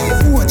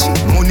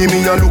 Money me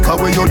a look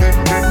away you there.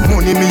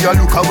 Money me a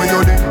look away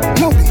you there.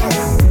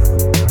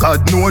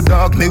 God no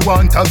dog, me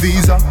want a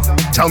visa.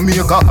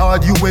 Jamaica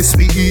hard, US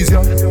be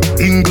easier.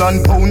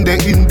 England pound they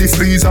in the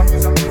freezer.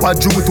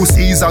 What due to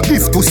Caesar,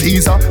 gift to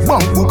Caesar.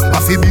 Bank book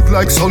half a big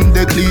like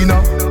Sunday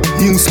cleaner.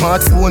 New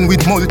smartphone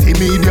with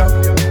multimedia.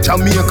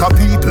 Jamaica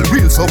people,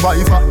 real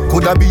survivor.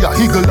 Coulda be a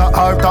higgler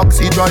or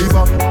taxi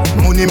driver.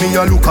 Money me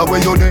a look away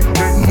you there.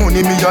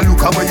 Money me a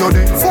look away you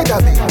there.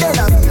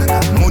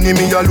 Money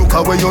me a look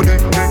away you there.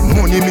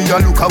 Money me a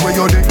look away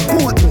you there.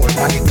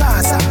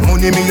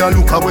 Money me a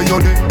look away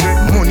you there.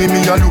 Money me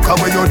a look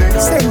away you there.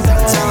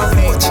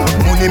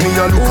 Money me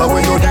a look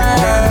away you there.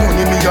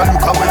 Money me a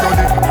look away you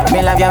there. Me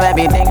love you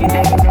everything.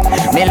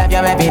 Me love you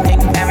everything.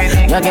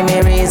 You give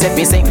me reason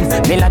to sing.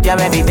 Me love you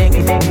everything.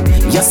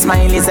 Your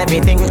smile is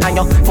everything, and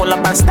you full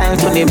up and style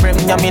to the brim.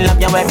 You me love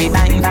you every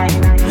time.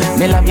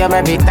 Me love you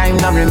every time.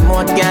 No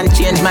remote can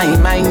change my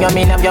mind. You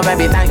me love you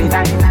every time.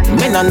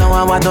 Me no know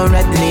how to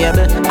red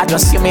label. I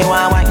just see me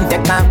one wine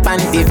take my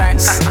panty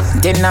verse.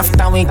 Then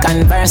after we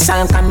converse,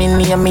 I'll come in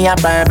near me a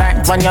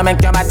pervert. When you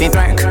make your body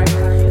twerk,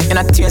 you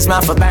not tears me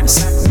for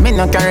verse. Me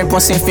no carry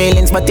pussy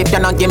feelings, but if you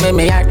not give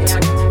me heart,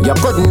 you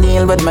couldn't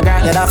deal with my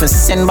girl. You'd have to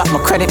send back my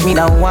credit. Me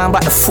don't want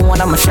back the phone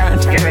on my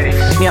shirt.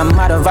 Me a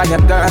mad over your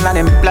girl and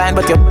I'm blind,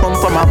 but you pump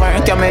for my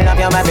work. You me love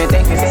you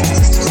everything.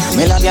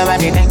 Me love you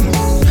everything.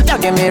 You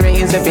give me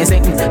reason to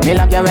sing. Me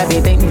love you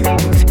everything.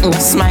 Your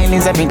smile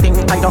is everything.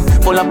 I don't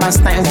pull up and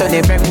stand to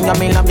the brim. You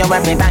me love you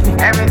every time.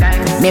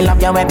 Me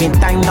love you every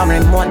time. No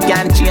remote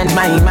can change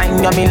my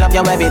mind. You me love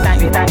you every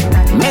time.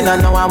 Me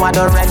don't know how I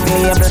do red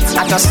label.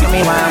 I just give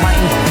me one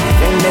wine.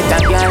 Then let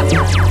that girl.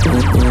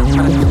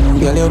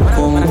 Girl, you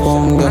pum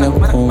pum, girl, you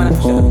pum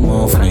pum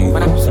off me.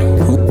 Girl,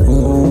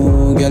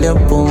 you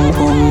pum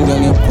pum,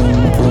 girl, you pum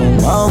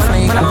pum off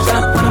me.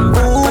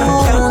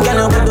 Girl,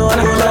 you put down,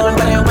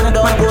 girl, you put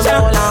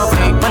down off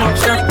me.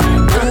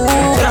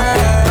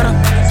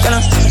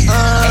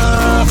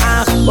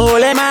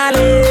 Ole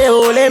male,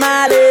 ole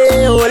male,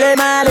 ole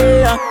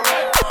male.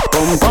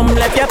 Pum pum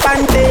left your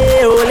panty.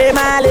 Ole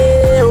male,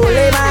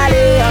 ole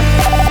male.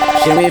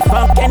 She will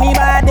fuck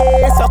anybody,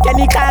 suck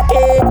any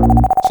cocky.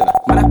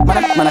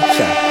 Mana,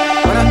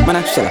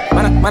 shut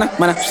up.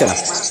 Mana,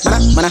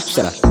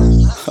 shut up.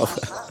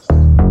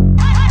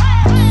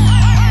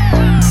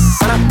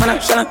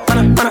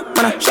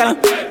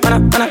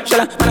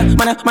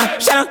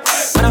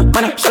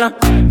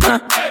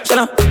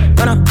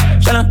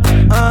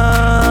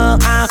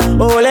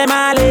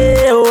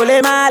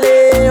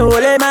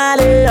 Ole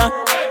male.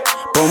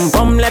 Pum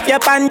pum left your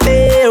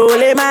panty.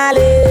 Ole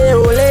male.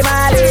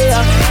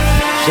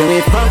 She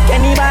will fuck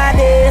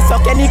anybody,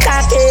 suck any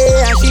cocky,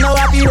 and she know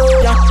what you do,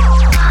 yeah.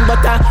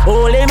 But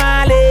holy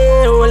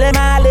Mali, holy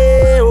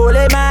Mali,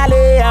 holy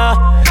Mali,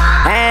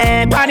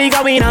 hey, party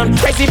going on,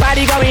 crazy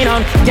party going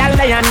on. Y'all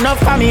lay enough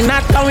for me,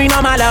 not going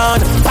on alone.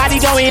 Party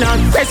going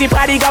on, crazy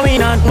party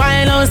going on.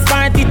 Violence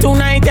party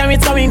tonight, yeah,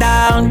 it's going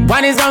down.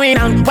 What is going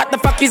on? What the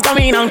fuck is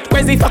going on?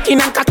 Crazy fucking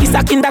and cocky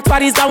sucking, that's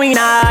what is going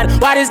on.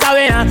 What is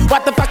going on?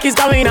 What the fuck is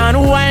going on?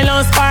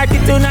 Violence party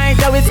tonight,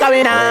 yeah, it's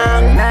going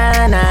on.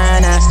 Nah, nah,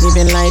 nah,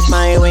 living life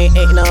my way,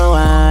 ain't no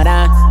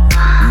other.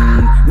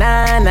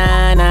 Nah,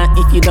 nah, nah,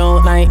 if you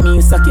don't like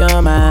me, suck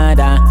your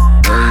mother.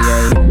 Hey,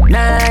 hey.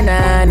 Nah,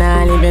 nah,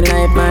 nah, living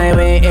life my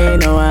way,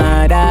 ain't no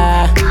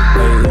other.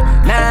 Hey.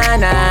 Nah,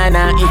 nah,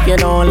 nah, if you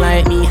don't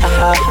like me, ha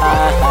ha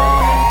ha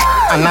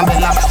ha.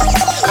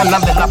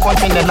 Annabella,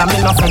 Punchinella, me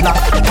no fella.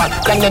 What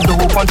can you do,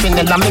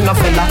 Punchinella, me no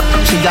fella?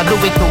 She a do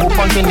it too,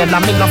 Punchinella,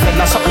 me no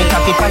fella. Suck me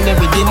cocky pan the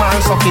rhythm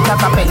and suck it a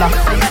cappella.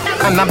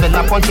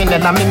 Annabella,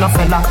 Punchinella, me no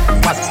fella.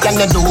 What can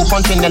you do,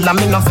 Punchinella,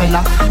 me no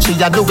fella? She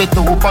a do it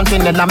too,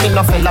 Punchinella, me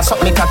no fella. Suck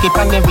me cocky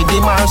pan the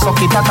rhythm and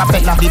suck it a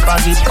cappella.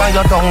 Deposit by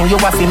your tongue,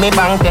 you a fi me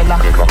bank teller.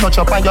 Touch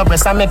up on your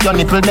breast and make your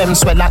nipple them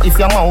swella. If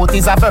your mouth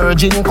is a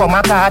virgin, come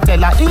a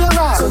cartella.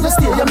 So you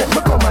stay, you make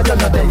me come and you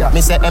no there.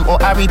 Me say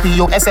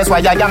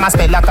MOREPUSSY, I am a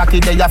speller. Cocky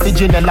there,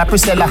 Figinella,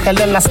 Priscilla,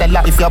 Helena,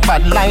 Stella. If you're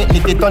bad like me,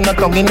 it on your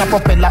tongue in a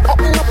propeller.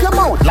 Open up your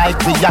mouth like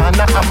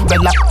Rihanna,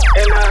 Umbrella.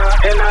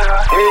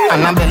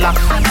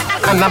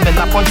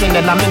 Annabella,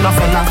 Punchinella, me no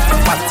fella.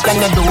 What can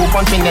you do,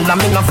 Punchinella,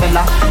 me no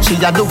fella? She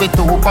a do it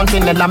too,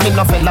 Punchinella, me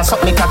no fella.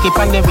 Suck me cocky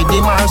pan the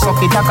rhythm and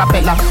suck it a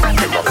cappella.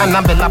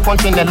 Annabella,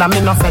 Punchinella,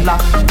 me no fella.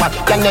 What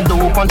can you do,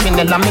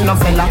 Punchinella, me no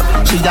fella?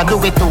 She a do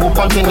it too,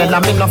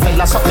 Punchinella, me no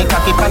fella. Suck me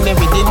cocky pan the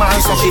rhythm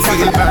and suck it a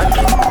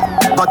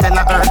cappella. Go tell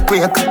a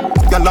earthquake,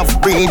 your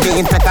love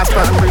breathing, take a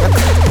sperm break.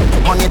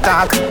 Money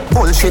talk,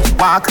 bullshit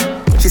walk.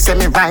 She say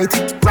me right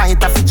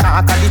off the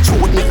chalk. And the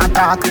truth me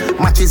attack,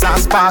 matches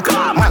and spark.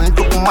 Man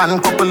to man,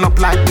 couple up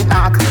like the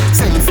ark.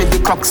 Send for the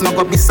crooks, no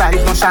go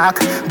beside no shark.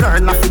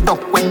 Girl off the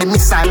duck when the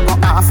missile go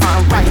off.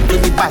 And right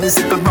in the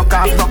bicycle, rock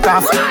off.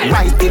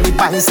 Right in the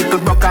bicycle,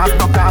 rock off.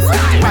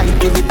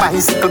 Right in the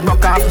bicycle,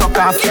 rock off.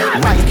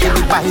 Right in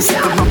the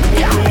bicycle, rock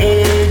off.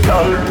 Hey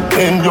girl,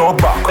 in your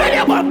back,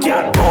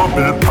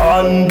 double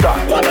panda.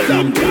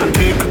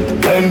 Kick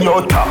in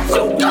your top,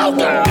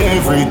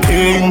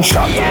 everything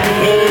shot.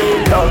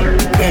 Hey girl,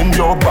 in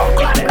your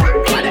back,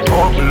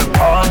 double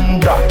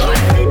panda.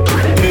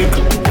 Kick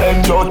in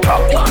your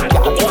top,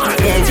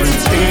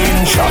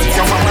 everything shot.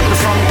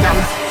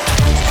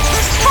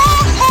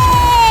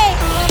 Hey,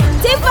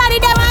 Tiffany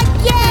them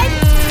again.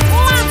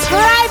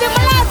 Subscribe in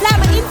my life like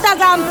my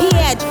Instagram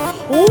page.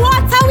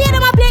 What a way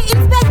them a play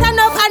Inspector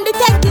Nuff and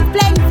Detective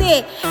Plenty.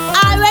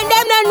 And when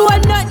them don't know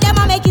nothing, them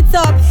a make it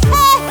up.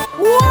 Hey,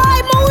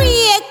 why my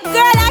weak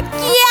girl I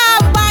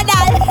can't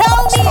bother.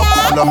 Help me out.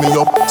 Follow me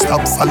up,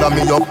 stop follow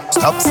me up,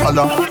 stop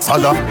follow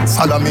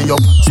me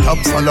up, stop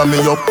follow me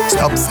up,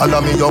 stop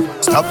follow me up,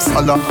 stop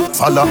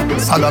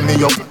follow me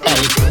up.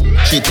 Hey,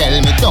 she tell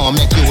me don't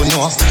make you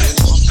know,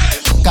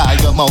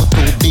 'cause your mouth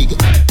too big,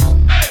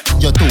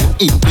 you're too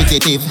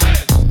inquisitive.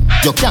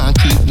 You can't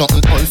keep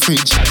nothing all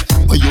fridge.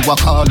 Where you a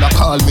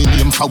call me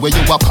name for where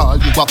you a call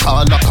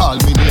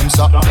me name,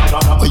 sir.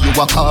 Where you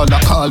a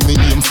call me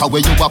name for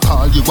where you a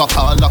call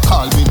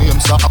me name,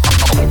 sir.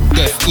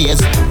 Deaf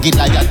ears, get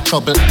like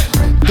trouble.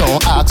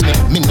 Don't ask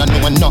me no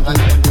know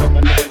nothing.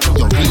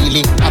 You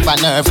really have a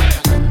nerve,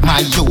 my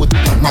youth,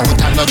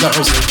 mouth and no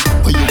yours.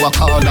 Where you a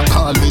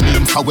call me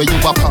name for where you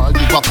a call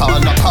me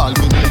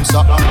name,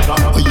 sir.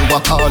 Where you a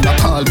call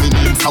me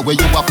name for where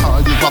you a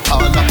call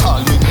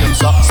me name,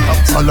 sir. Stop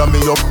follow me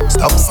up,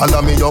 stop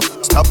follow me up,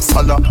 stop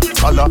follow me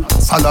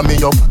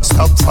up,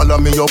 stop follow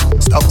me up,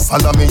 stop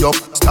follow me up,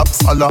 stop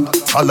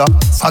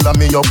follow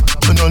me up.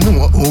 You don't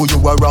know who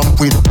you are ramp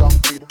with.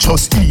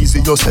 Just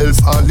easy yourself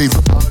and live.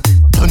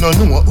 You don't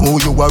know who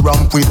you are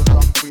ramp with.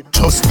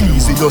 Just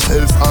easy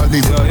yourself and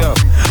live.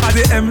 At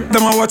the M,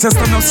 them a watch us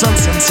stand up strong.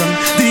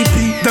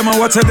 DP, them a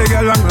watch a the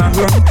girl long.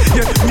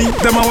 Yeah, me,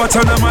 them a watch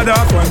on them a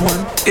dark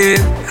one. Eh,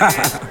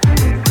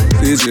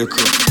 DJ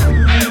Crew.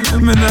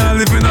 Me nah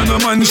living on a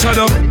man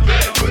shadow.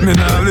 Me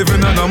nah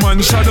living on a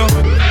man shadow.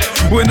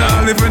 We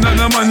nah living on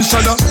a man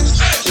shadow.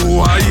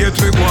 Why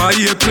hate we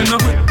now?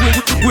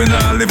 We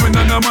nah living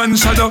on a man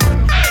shadow.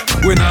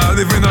 We nah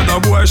living on a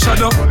boy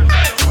shadow.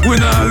 We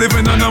nah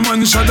living on a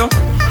man shadow.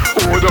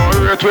 Oh, don't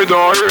rate we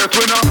now.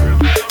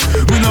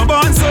 We no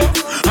born so,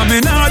 and me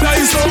nah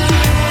die so.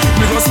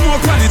 Me go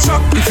smoke on the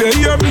truck. If you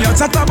hear me a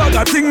chat about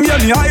that thing, yeah,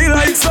 me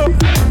highlight so.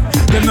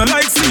 Them no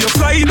like see you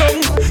fly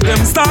down.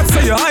 Them start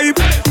say you hype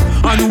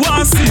and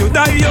want see you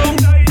die young.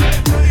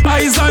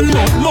 Eyes and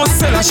mouth must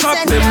sell a shop.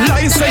 Them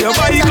lies say you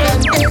buy gun.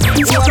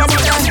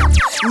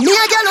 Me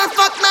a girl a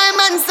fuck my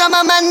man, so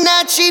my man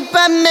not cheap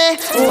on me.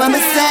 Who am I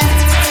say?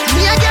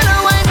 Me a girl a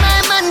wine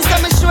my man, so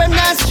me sure him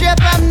not straight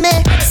on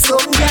me.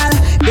 Some girl,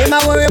 them a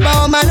worry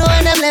about man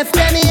when them left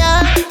them here.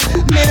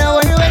 Me no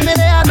worry when me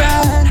there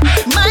abroad.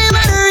 My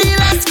man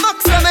real as fuck,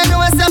 so me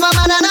know some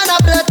man and a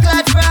blood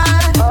clot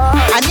fraud.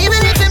 And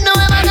even if him know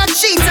him a not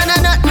cheat and a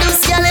not do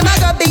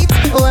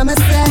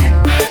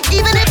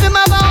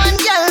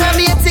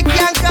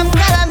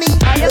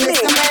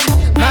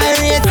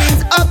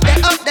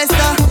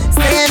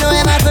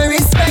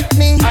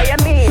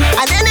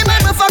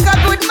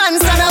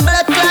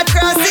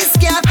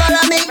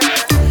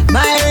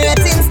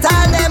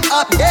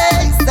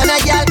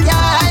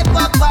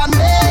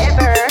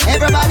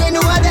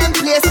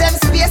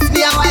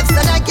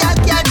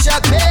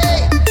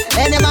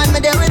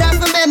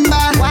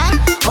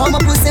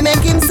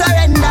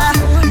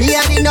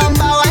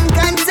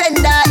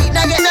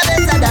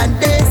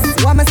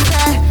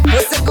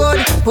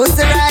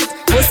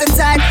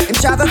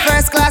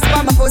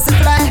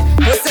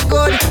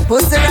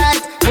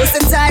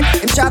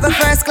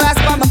class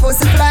for my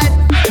pussy flight.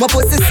 My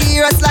pussy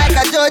serious like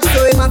a judge,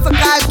 so him have to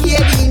call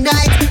KD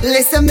night.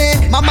 Listen me,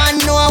 my man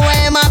know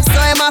where him up,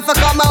 so him have to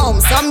come home.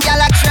 Some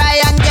gal a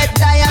try and get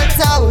dial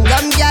town.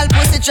 Some gal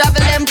pussy travel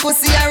them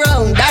pussy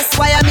around. That's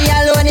why I'm me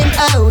alone him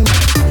own.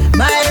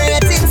 My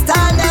ratings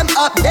turn them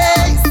up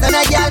days, and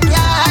a gal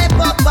can't hype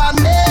up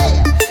on me.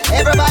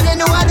 Everybody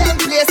know how them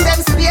place them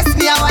space.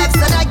 Me a wife,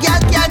 so a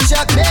gal can't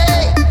chuck me.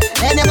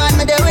 Any man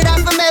me there with a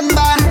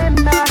member.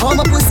 How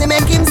my pussy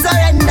make him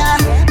surrender.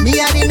 Me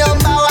a the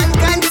number one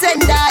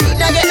contender. It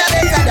don't get no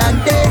better than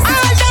this.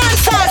 All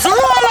dancers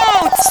roll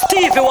out.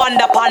 Stevie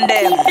Wonder pon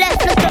them.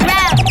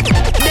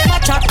 Them a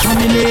chat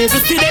come in every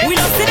city. We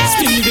don't see them.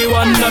 Stevie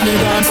Wonder me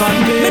gone pon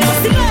them. Me don't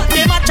see them.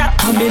 Them a chat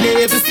come in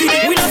every city.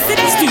 We don't see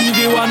them.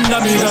 Stevie Wonder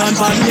me gone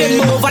pon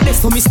them. Over there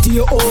so me stay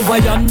over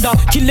yonder.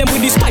 Kill them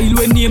with the style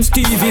when name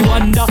Stevie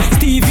Wonder.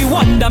 Stevie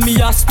Wonder me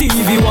a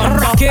Stevie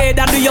Wonder. Okay,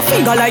 that do your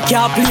finger like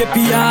you play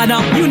piano.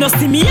 You know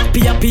see me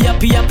happy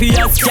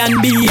as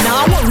can be.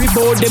 Now worry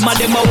about them and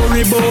them a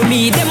worry about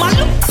me. Them a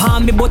look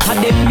pon me but a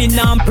them me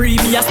non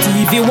previous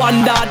Stevie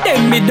Wonder.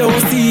 Them me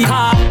don't see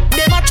her.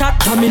 Them a chat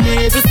come in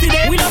every city.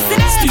 We don't see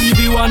them.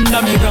 Stevie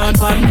Wonder me gone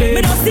pon them.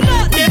 Me don't see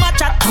them. Them a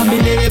chat come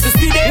in every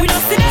city. We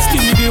don't see them.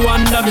 Stevie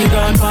Wonder me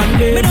gone pon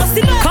them. Me don't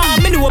see them.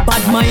 Come me know a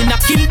bad mind a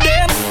kill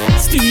them.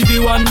 Stevie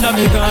Wonder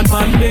me gone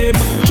pon them.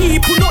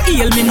 Keep who no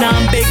heal me nah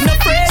beg no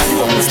friend.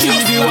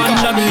 Stevie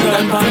Wonder me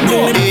gone pon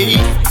them. Hey,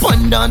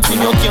 fun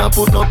dancing you can't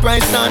put no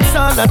price. Dance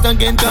all that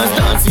again cause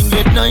dancing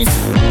get nice.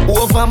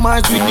 Over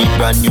Mars we need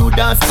brand new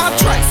dance. I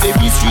try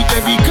every street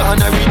every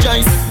corner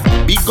rejoice.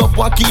 Big up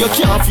Wacky you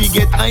can't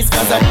forget ice.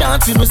 Cause a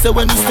dancing we say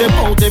when we step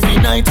out every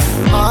night.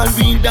 All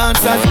real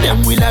dancers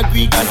them will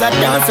agree. Cause a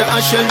dancer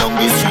I shell down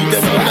the street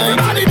every night.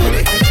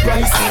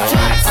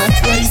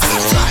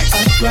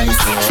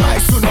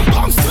 Twice, so no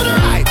bounce to the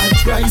right.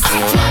 Twice, so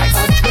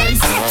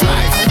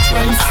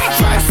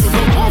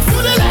no bounce to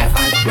the left.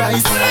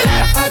 Twice, to the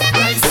left.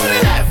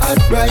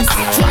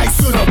 Twice,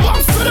 so no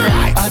bounce to the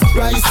right.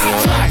 Twice.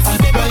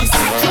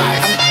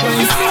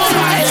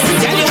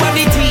 Tell you what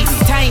the teeny,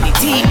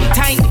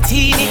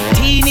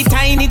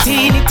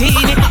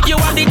 teeny. You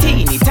want the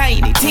teeny,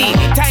 teeny.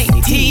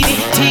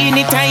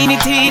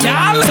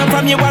 So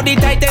from you want the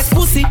tightest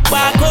pussy,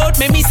 walk out,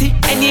 me missy.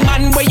 Any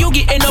man where you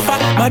get up a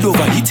mad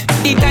over hit.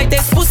 The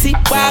tightest pussy,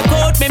 walk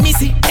out, me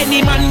missy.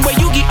 Any man where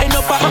you get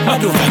up a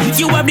mad over hit.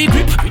 You have the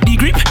grip.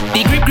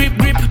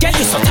 Get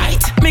you so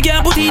tight. Me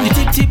can't put in the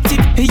tip.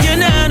 You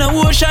know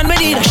no ocean, me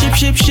need a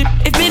ship.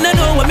 If me no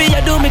know what me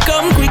a do, me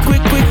come quick.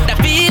 The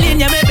feeling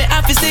you make me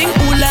have to sing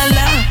ooh la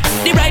la.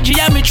 The right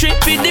geometry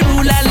with the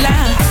ooh la la.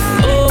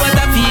 Oh what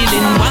a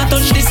feeling, want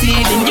touch the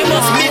ceiling. You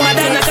must be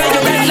Madonna 'cause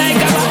you got like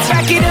a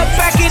back it up,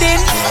 back it in.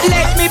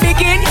 Let me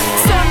begin.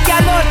 Some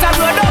gal out a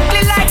road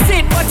ugly like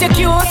sin, but you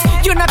cute.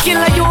 You not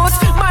kill a youth.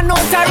 Man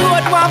out a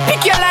road want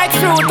pick you like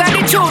fruit. And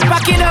the truth,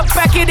 back it up,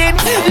 back it in.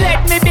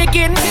 Let me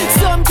begin.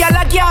 Some gal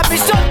a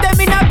garbage, shut them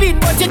in a bin,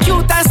 but you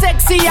cute and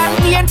sexy and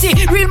dainty.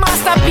 Real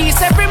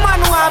masterpiece, every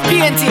man want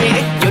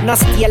painty. You not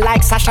stay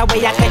like Sasha where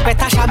you take with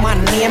Tasha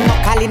man. Name no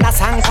calling a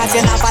song 'cause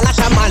you have a lot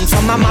of man.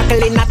 Some a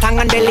muckle in a tongue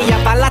and belly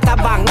have a lot of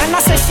bang. And I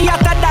say she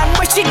hotter than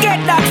where she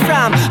get that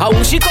from. How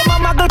she come a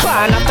muggle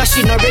pan after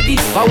she not ready?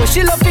 How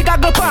she love to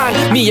gaggle pan?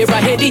 Me ever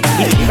heady.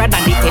 It's clearer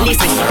than the telly,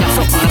 so she got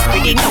so fast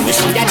ready. Now we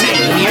see that night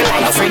near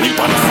like Freddy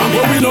Pan.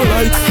 What we no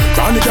like,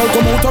 can the girl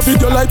come out of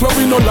video light what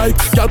we no like.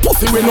 Girl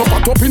pussy we no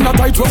fat up in a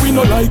tight what we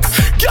no like.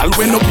 Girl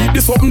we no keep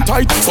this something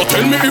tight. So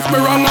tell me if me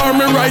wrong or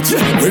me right.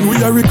 Yeah. When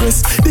we a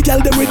request, the girl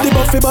them with the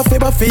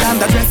buffy and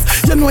the dress.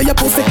 You know your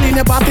pussy clean,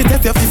 your body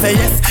test, your face say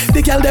yes.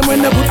 The girl them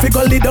when the good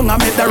figure lay down and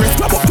make the rest.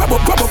 Grab up,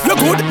 you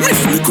good.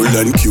 Miss little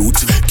and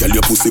cute. Girl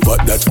your pussy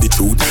fat, that's the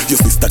truth. Your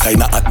sister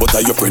kinda hot, but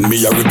your friend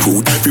me a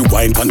recruit. Fi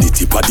wine pan the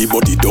tip of the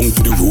body down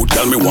to the root.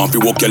 Girl me want fi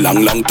walk a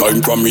long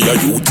time from me a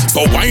youth.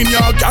 So wine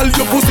your girl,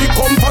 your pussy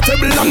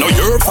comfortable. I know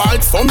your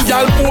fault, some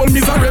girl all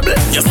miserable.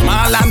 You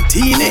small and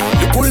teeny,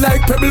 you pull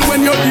like pebble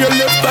when you're here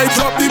left side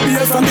drop the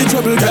bass and the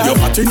treble. Girl you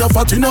fat in a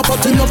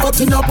panty. You fat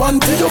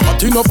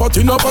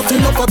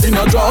in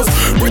a jaws.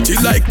 Pretty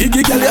like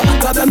Iggy, girl you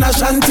hotter than a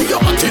shanty. You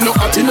fat in a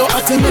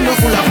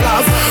full of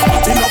flaws.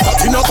 Fat in a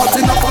panty. You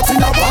fat in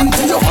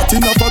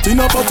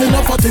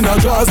a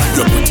jaws.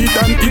 You pretty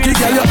than Iggy,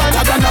 girl you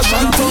hotter than a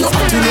shanty. You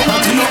fat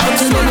in a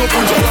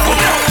full of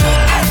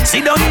flaws.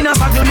 Sit down in a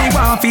circle, me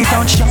want fi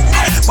touch you.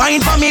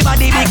 Wine for me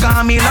body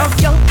because me love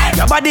you.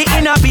 Your body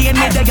in a pain,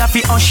 me beg you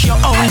fi hush you.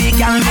 Only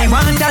girl me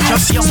want to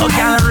trust you. So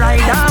girl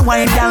ride and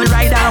wine,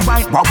 ride and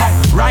wine, wop wop.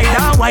 Ride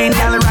and wine,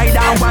 girl ride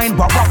and wine,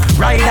 wop wop.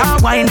 Ride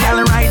and wine,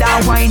 girl ride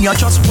and wine. You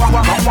just wop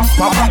wop wop wop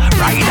wop.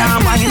 Ride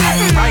and wine,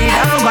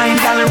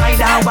 girl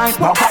ride and wine,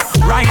 wop wop.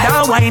 Ride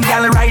and wine,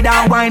 girl, ride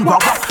and wine.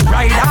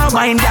 Ride and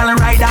wine, girl,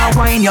 ride and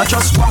wine. You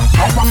just Jump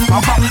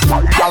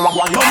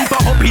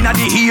up inna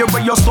the ear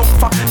where you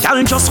suffer.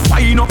 Girl, just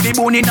wind up the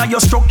bone inna your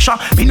structure.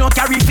 Me no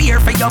carry fear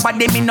for your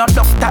body, me no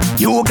doctor.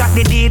 You got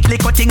the date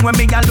little thing when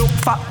me a look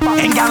for.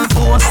 And girl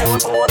pose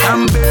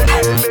and bend.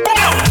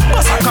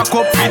 Bust a cock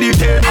up for the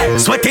tail.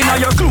 Sweating on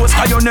your clothes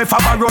 'cause you never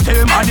borrow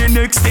them. And the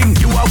next thing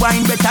you a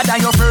wine better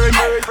than your friend.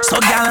 So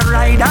girl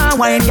ride and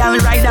wine, girl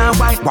ride and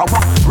wine.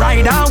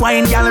 Ride and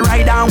wine, girl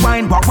ride and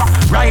wine.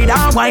 Ride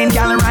and wine,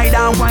 girl ride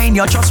and wine.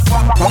 You just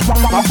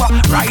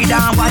ride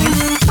and wine.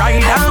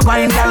 Ride and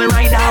wine, girl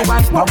ride and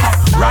wine.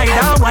 Ride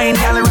and wine,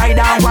 girl ride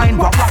and wine.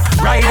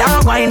 Ride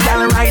and wine,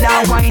 girl ride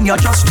and wine. You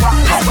just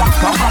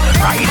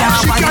ride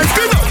and wine.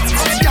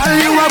 Girl,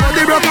 you a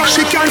body broker,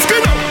 she can't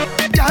spin up.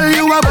 Girl,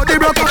 you a body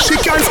broker, she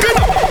can't spin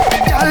up.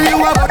 Girl,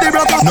 you a body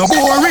broker. No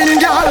boring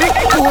girl,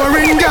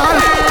 boring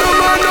girl. No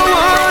man no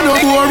want no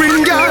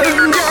boring girl.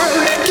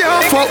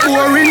 Can't fuck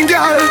boring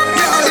girl.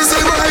 This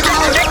is my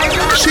girl.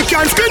 She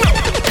can't spin up.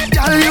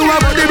 Girl, you a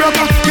body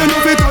broker. You know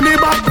fi turn it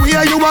back.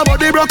 Where you a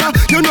body broker.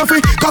 You know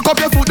fi cock up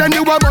your foot then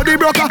you a body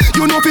broker.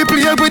 You know fi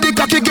play with the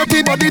cocky get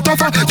the body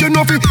tougher. You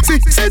know fi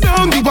sit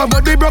down you a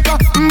body broker.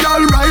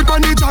 Girl right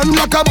on the chan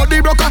like a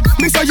body broker.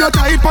 Me say you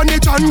tight on the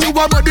chan you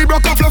a body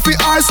broker. Fluffy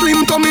or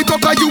slim tummy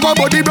tucker you a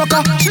body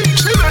broker. She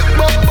make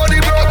body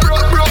broke.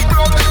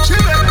 She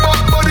make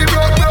body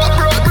broke.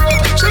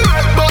 She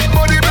make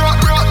body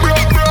broke.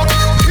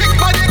 Kick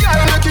body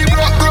girl make it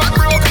broke.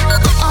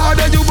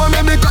 Harder you want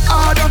me go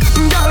harder.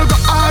 Girl go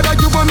harder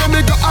you want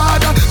me go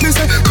harder. Me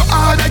say go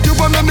harder you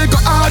want me go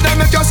harder.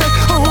 Make you say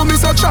oh me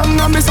so strong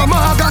and me so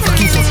maga.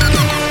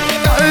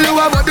 Girl you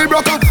a body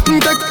broker.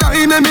 Take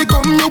time and me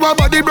come you a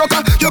body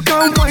broker. You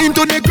can't wine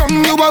to the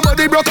ground you a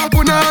body broker.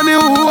 Punani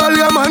who all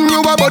your man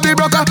you a body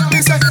broker.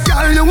 Me say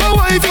girl you a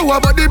wife you a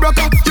body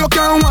broker. You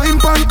can't wine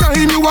pan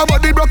time you a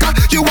body broker.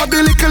 You a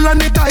the little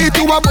and the tight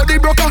you a body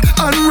broker.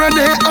 And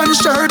Renee and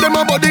Cher them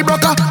a body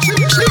broker. She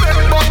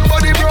make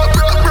body broke.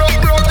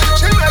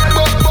 She make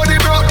body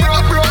broke.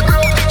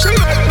 She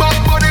make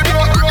body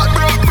broke.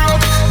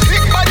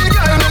 Kick body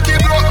girl make it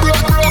broke.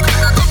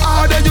 Go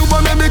harder you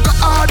want me go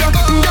harder.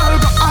 Girl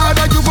go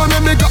harder you want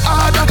me go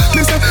harder.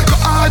 Me say go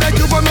harder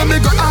you want me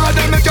go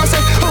harder. Make you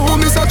say oh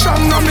me so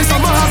strong and me so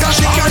maga.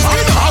 She can't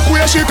up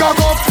where she cock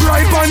up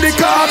right on the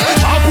cock.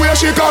 Up where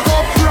she cock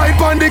up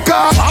right on the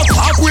cock.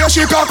 Up where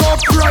she cock up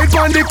right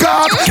on the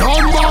cock.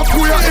 Turn back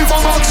where if a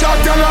back shot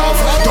you love.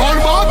 Turn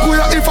back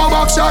where if a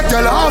back shot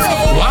you love.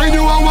 Wine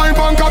you a wine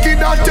pan cocky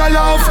that you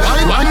love.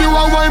 Wine you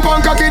a wine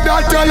pan cocky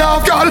that you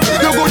love. Girl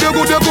you good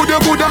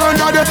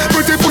under there.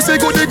 Pretty pussy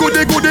good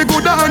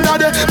under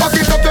there. Back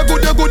it up you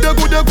good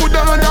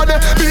under there.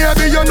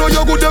 Baby you know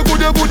you good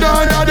under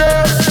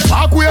there.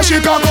 Back where she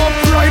cock up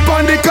right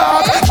on the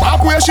cock.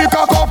 Back where she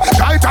cock up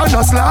tight and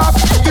no slap.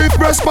 Deep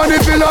breast pan the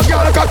pillow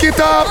girl cock it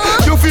up.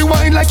 You feel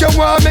wine like you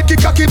want make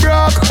it cocky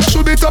broke.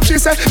 Shoot it up she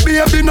say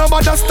baby no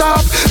bother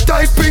stop.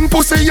 Tight pink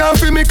pussy and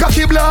feel me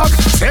cocky block.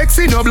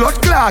 Sexy no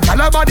blood clot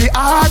all about the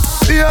heart.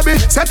 Baby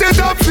set it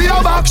up for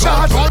your back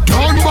shot.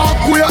 Turn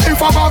back where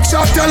if a back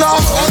shot tell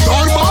off.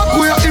 Turn back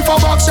where if a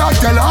back shot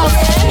tell off.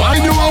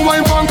 Wine you a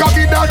wine pan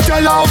cocky that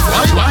tell off.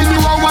 Wine you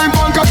a wine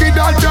pan cocky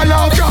that tell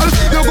off. Girl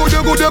you good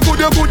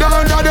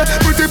under there.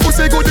 Pretty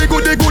pussy good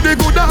under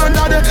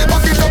there.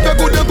 Back it up you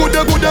good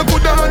under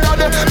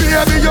there.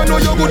 Baby you know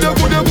you good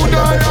under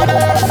there.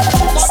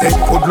 Set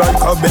good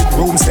like a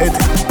bedroom set.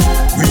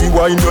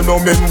 Rewind you no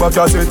member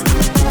cassette.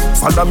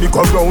 Follow me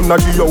come round at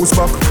the house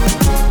back.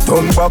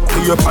 Turn back to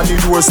your panny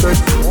doorstep.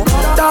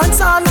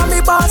 Dance on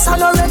me bass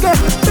and a reggae.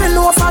 Bill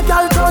over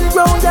girl turn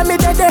round yeah me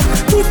dead.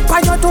 Tip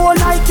by your door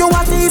like you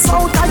a thief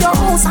out of your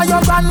house and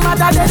your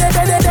grandmother dead.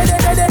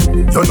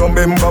 You no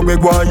member we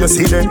go and you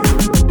see them.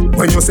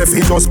 When you say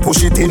fi just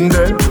push it in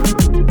there.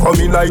 Come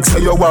in like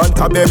say you want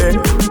a baby.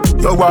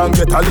 You want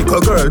get a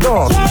little girl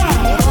no.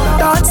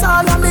 Dance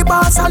on me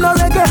bass and a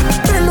reggae.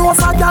 Bill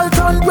over girl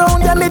turn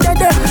round yeah me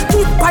dead.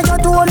 Tip by your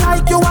door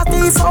like you a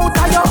thief out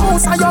of your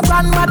house and your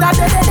grandmother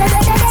dead.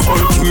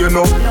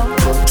 Volcano,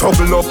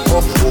 trouble up,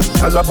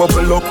 tala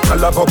bubble up,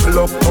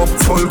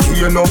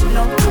 volcano,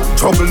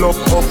 trouble up,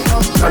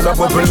 tala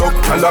bubble up,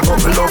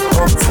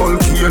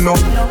 volcano,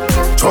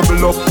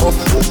 trouble up,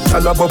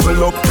 tala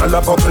bubble up,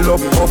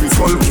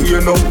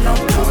 volcano,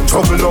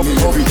 trouble up,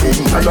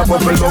 tala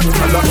bubble up.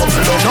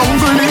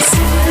 Jungle is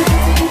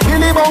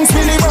Billy Bounce,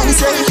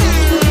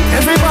 yeah.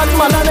 Every bad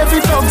man and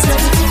every dog, yeah.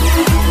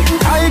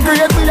 I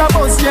agree with your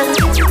boss, yeah.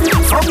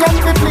 Fuck up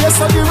the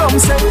place of the rum,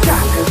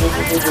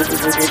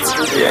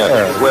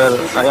 yeah, well,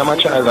 I am a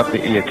child of the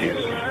 80s.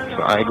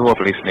 So I grew up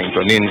listening to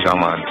Ninja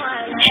Man,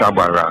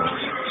 Shabba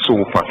Ranks,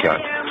 Super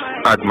Cat,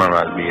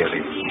 Admiral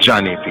Bailey,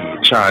 Johnny P,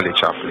 Charlie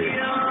Chaplin,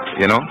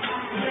 you know.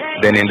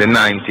 Then in the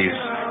 90s,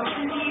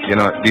 you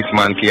know, this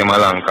man came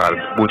along called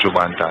Buju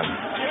Banton.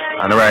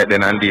 And right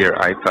then and there,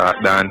 I thought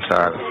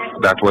dancehall,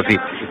 that was it.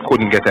 It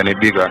couldn't get any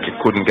bigger, it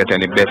couldn't get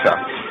any better,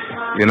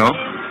 you know.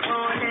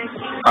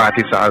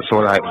 Artists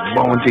also like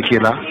Bounty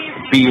Killer,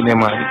 Beanie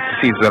Man,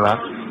 Sizzler,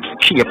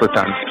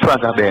 Capleton,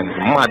 Praga Ben,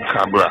 Mad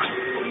Cabra,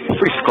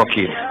 Frisco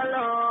kid,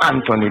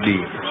 Anthony D.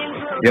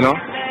 You know?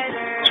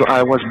 So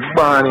I was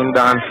born in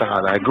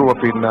dancehall, I grew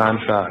up in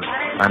dancehall,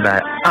 and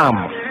I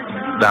am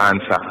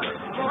dancehall.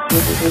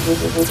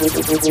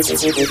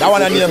 That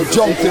one I name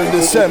Jump Till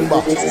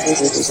December.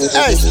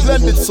 Hey,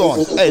 splendid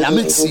son. Hey, I'm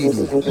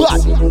exceeding.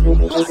 But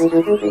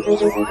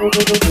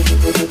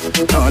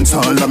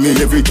dancehall me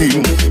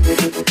everything.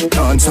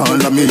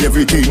 Dancehall me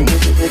everything.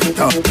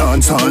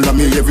 Dancehall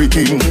me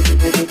everything.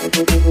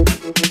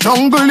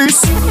 Jungle is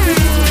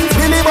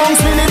Billy Bounce,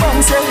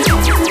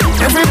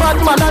 yeah. Every bad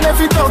man and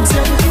every dog,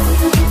 yeah.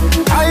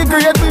 I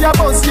agree with your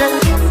boss, yeah.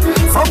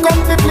 Fuck up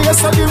the place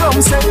so the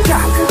rum say,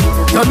 yeah.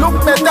 You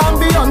look better than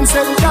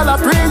Beyonce. Y'all a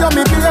pray you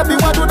me baby,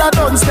 what do that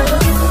done say?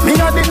 Me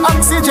a the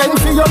oxygen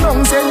for your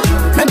lungs, say.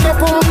 Make your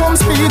pum pum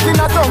speak in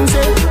a tongue,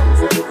 say.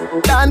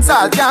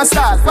 Dancehall can't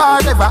start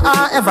forever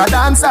and ever.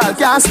 Dancehall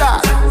can't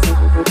start.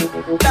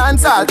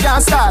 Dancehall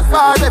can't start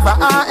forever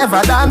and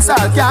ever.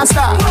 Dancehall can't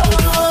start.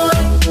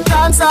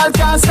 Dancehall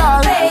can't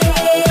start.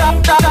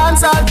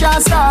 Dancehall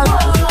can't start.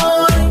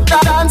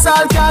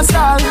 Dancehall can't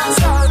start.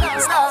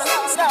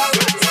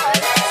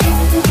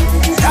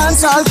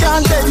 Dancehall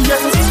can't dead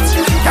yet.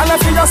 Can I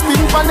feel your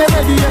spin on the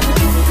ready yet?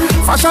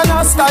 Fashion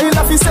and style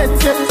of his set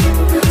yet.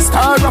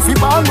 Star of the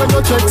band when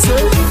you check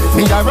say.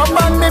 Me a rub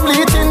and me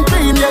bleaching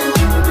cream yet.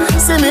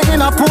 See me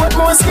in a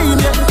Portmore scheme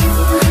yet.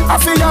 I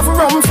feel have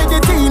rum for the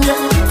team yet.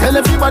 Tell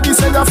everybody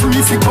say you're free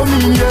if you come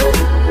in yet.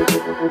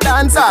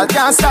 Dancehall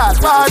can't start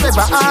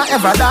forever and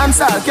ever.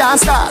 Dancehall can't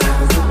start.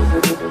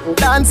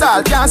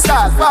 Dancehall can't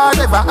start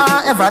forever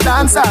and ever.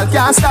 Dancehall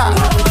can't start.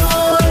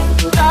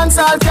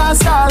 Dancehall can't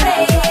start.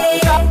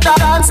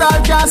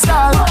 Dancehall can't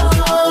start.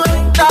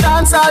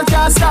 Dancehall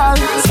can't start.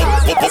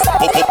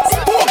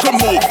 Bogle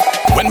move.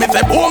 When me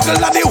say bogle,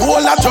 la the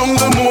whole a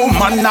jungle move.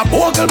 Man a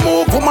bogle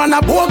move, woman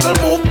a bogle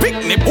move.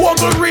 Picnic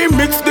bogle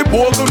remix the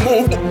bogle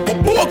move.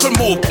 Bogle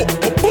move,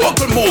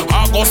 bogle move.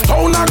 August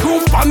town a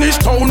groove, Spanish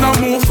town a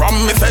move. From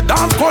me say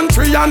dance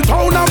country and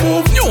town a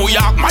move. New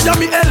York,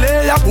 Miami,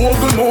 LA a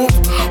bogle move.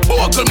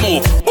 Bogle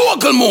move,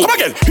 bogle move. Come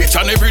again, each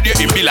and every day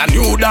in Bill a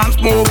new dance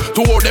move.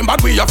 To all them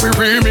bad we have to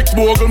remix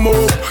bogle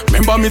move.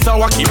 Remember Mr.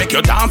 Wacky make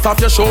you dance off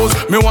your shows.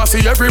 Me want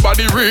see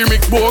everybody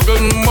remix bogle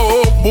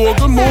move.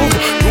 Bogle move,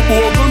 do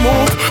bogle move.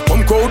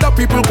 Come crowd of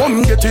people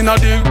come get in a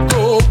dig.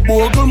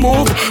 Bogle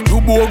move,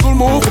 do bogle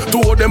move. To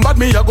all them bad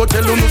me I go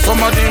tell you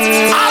somebody.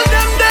 All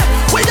them there,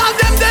 we all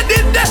them there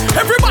did there.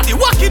 Everybody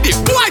Wacky did,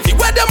 boy see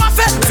where them a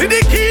say. See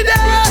the key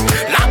there,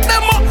 lock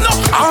them up now.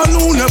 I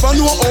know never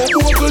know how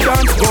bogle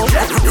dance go.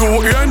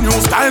 New ear, new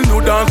style,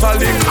 new dance a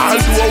lick. I'll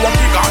do a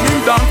Wacky got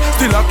him dance,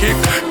 still a kick.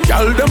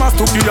 Y'all them a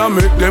stooky and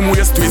make them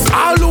waist twist.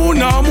 All who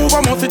now move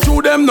a must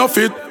to them no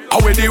fit.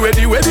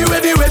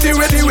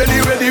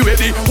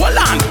 Ready. Hold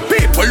on,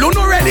 people who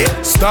no ready.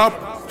 Stop.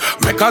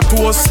 Make a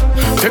toast,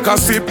 take a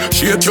sip,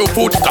 shake your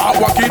foot, start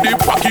wacky dip.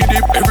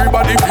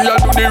 Everybody here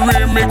do the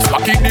remix,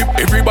 wacky dip.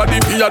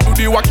 Everybody here do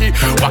the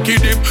wacky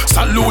dip.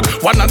 Salute,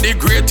 one of the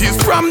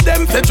greatest from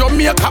them. Say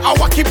Jamaica, a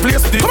wacky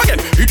place dip. Come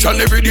again, each and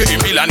every day in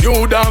Milan,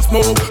 new dance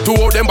move. To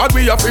all them bad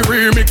we have to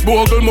remix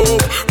bogle move.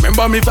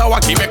 Remember Mr.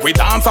 Wacky make we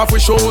dance off we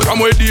shows. From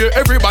where there,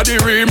 everybody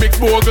remix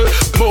bogle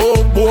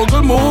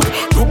move,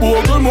 do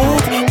bogle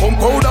move. Come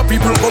crowd of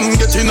people come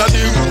get in a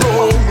deep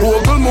road.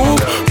 Bogle move,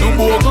 do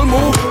bogle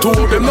move. To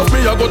all them not me,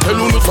 I go tell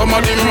you some of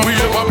them we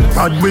ever.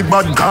 Bad we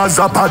bad,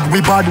 Gaza, bad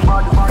we bad.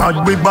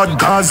 Bad we bad,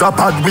 Gaza,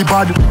 bad we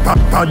bad.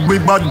 Bad we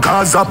bad,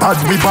 Gaza, bad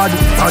we bad.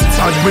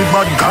 Bad we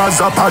bad,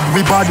 Gaza, bad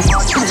we bad.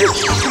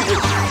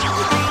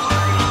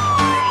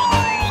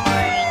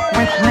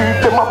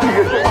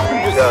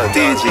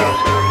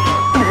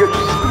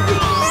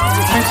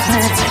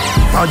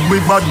 Bad we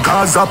bad,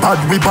 Gaza, bad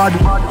we bad.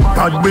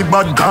 Bad we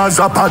bad,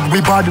 Gaza, bad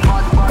we bad.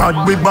 Bad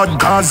we bad,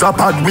 Gaza,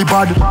 bad we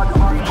bad.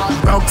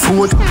 Back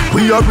foot,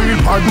 we a real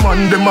bad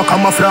man, them a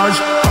camouflage.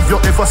 Have you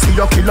ever seen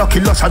a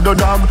killer shadow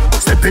dog?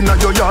 Step in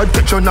your yard,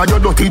 picture in your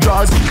dirty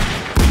jaws.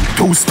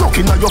 Too stuck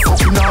in your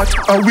fucking heart.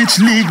 And which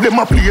league them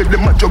a play,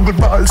 them a juggle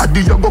balls. I do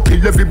you go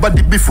kill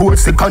everybody before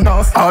second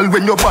half. All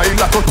when you buy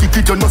like a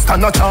ticket, you no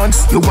stand a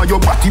chance. You and your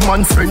batty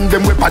man friend,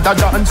 them we pada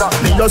dance.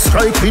 Me a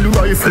strike with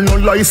rifle, no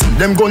license.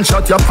 Them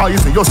gunshot your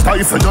poison, you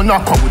stifle, you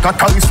knock out a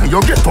Tyson.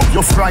 You get up,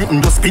 you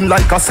frightened, you spin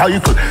like a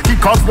cycle.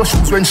 Kick off your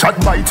shoes when shot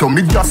bite you.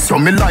 Me gas you,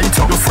 me light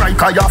you. You fry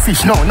your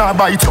fish, now nah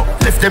bite you.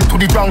 Left them to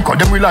the drunk, or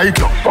them we like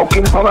you.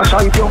 Fucking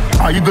parasite you.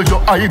 Idle, you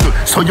idle.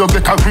 So you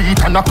get a read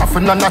and a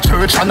coffin and a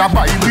church and a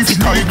Bible. Which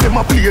league them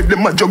a play,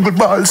 them a juggle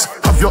balls.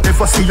 Have you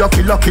ever seen a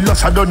killer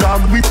shadow dog?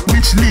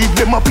 Which league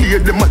them a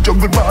play, them a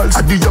juggle balls.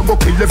 I do you go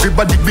kill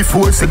everybody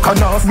before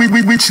second half?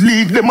 Which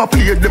league them a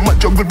play, them a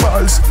juggle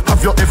balls.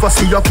 Have you ever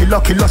seen a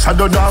killer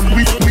shadow dog?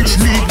 Which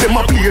league them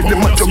a play,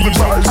 them a juggle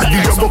balls. I do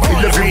you go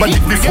kill everybody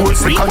before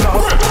second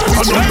half?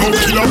 I don't know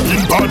killer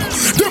been bad.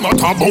 Them a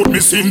talk about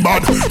me sin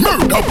bad.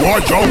 Murder boy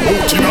jump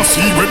out in a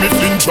sea when me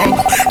fling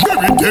drunk.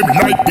 Bury them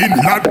like bin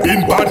lad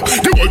bin bad.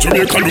 The whole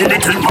Jamaica know me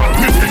think bad,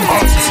 me think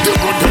bad. They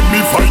run them me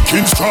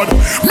Vikings trod.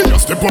 Me a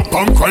step up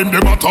and crime,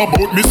 them a talk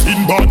about me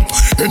sin bad.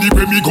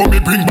 Anyway me go, me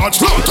bring bad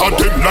slaughter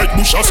them like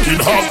bush a skin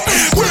hog.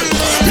 Well,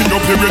 me no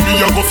play when me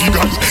a go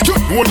figure. You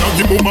know now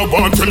the mama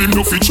want tell him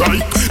no fi try.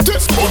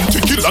 This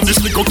bounty killer, this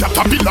little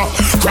caterpillar.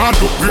 Crowd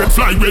up great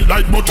fly red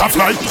like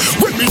butterfly.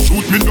 When me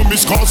shoot me no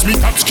miss cause me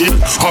that skill.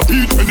 I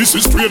beat when this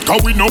is straight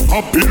cause we no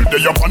pop pill.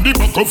 They up on the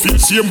back of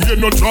field same way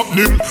no drop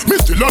nil. Me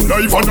still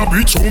alive and a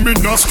breach home in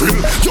nostril.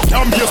 You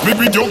can't miss me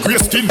with your grey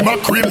skin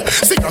mackerel.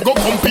 Sing I go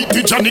compete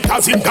with Johnny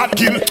cause him got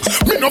kill.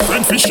 Me no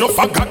friend fish you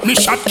forgot me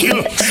shot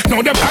kill. Now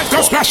them guys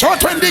just splash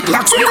out when the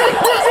Glocks kill.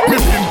 Me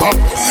pin back.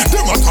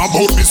 Them a talk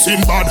about me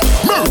sin bad.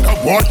 Murder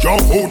what you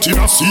out in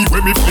a sea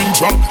where me fling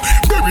drop.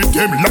 Bury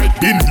them like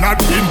bin lad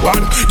bin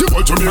bad. The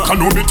whole Jamaica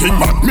know me thing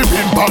bad. Me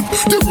bin bad.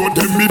 The road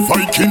them me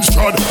Vikings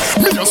trod.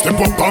 Me a step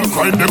up and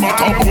crime them a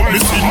talk about me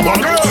sin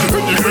bad.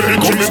 Anyway they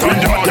come me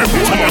bring out them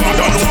to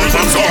another noise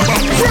and so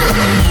bad.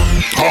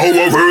 Our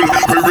world,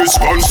 we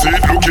respond to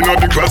it. Looking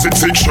at the closet,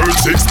 6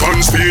 shirts, 6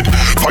 pants feet.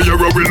 Fire,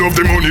 we love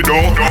the money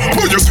though.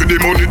 But you see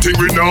the money thing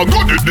we now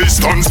got the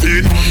distance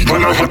feet. Man,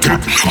 I hot it,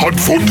 hot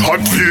foot,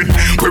 hot feet.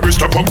 Where we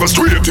stop up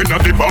straight in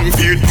at the bank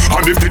feet.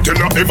 And if the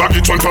teller ever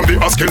get one from the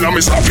Askell,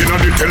 me stopping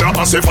at the teller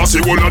as if I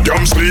see one of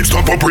them sleep.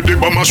 Stop up with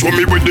the bomber, show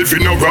me with the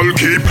funeral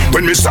keep.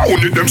 When me sound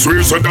it, them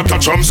swear so that a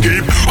chum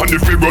skip. And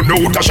if we run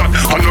out a shot,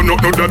 and no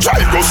the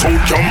drive go so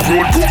Camp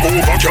Road, go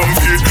over Camp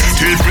Feet.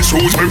 Keep me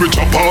shoes, me we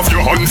chop off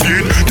your hand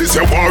feet. This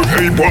a war,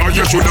 hey boy,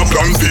 you should have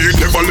planned it.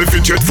 Never left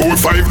it yet,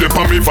 4-5, they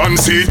pa me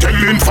fancy.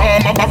 Telling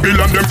farmer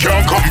Babylon, them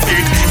can't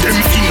compete. Them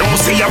finno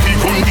say ya we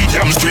run the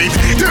damn street.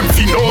 Them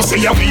finno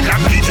say ya we lock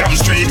the damn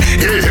street.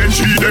 ANG,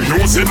 them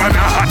know say man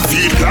a hot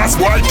feet.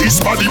 Last boy, this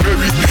body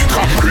very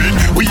concrete.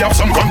 We have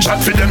some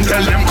gunshot for them,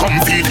 tell them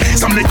come feed.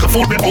 Some little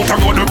food, they out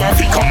and go to where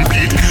we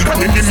compete.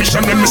 And in the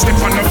mission, them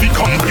step on a we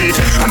complete.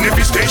 And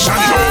every station,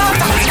 no,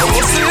 we go.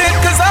 Hustling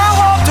cause I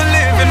hope to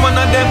live in one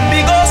of them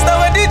big house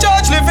now where the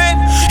judge live in.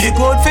 He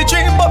good for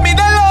dream, but me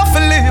the love for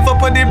live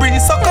up on the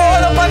breeze, so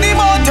cold up on the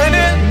mountain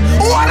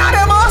hill. One of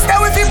them house that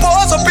we fi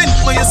pose up in,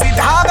 when you see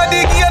dog at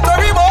the gate or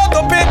remote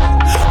up in.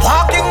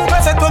 Walking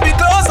present will be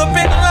close up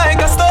in, like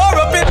a store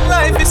up in.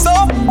 Life is so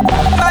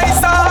nice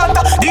and hot.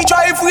 The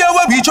driveway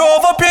where we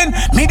drove up in,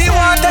 me the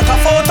one take a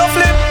photo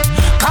flip.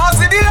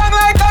 Cause it long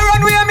like a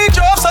runway me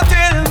drove so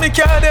till me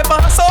carry the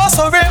pass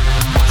so rim.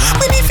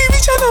 We need fi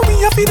reach and we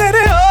have fi dead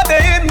all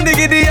day in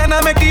diggity and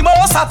I make the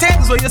most of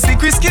things. Where you see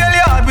Chris Kelly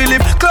hard, we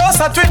live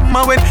closer to him.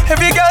 And when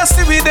every girl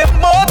see we them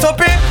mouth up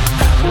in.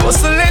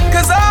 Hustling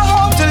cause I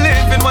hope to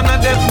live in one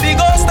of them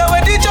big house now where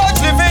the judge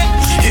live in.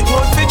 He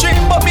good fi dream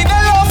but me the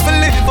love for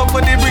live up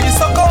on the breeze,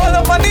 so cold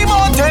up on the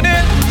mountain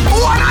in.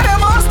 One of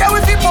them house that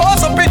we fi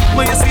pose up in,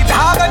 when you see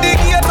dog at the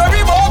gate or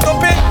remote up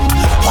in.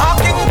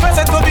 Walking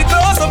present will be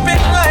close up in,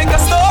 like a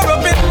store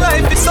up in.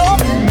 Life is so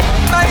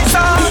nice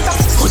and hot.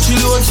 Cut you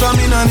load from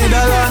in a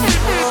Netherlands.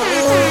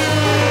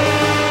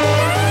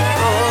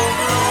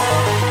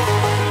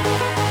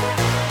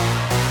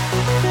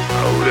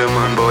 How them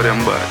man bow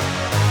them bad?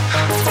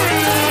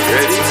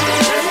 Ready?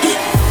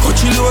 Cut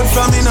you load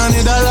from in a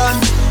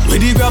Netherlands. Where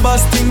the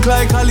grabbers think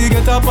like Ali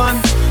get up on.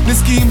 The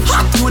scheme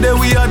hot today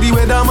we are the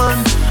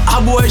weatherman.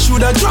 A boy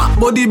shoulda drop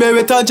but the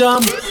beretta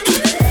jam.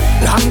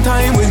 Long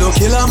time we no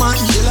kill a man.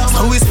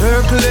 Now we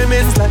circle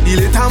lemons like the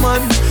little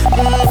man.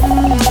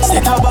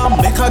 Set a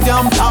bomb, make a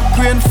damn black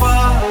rain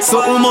fall.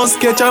 So we must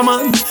catch a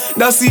man.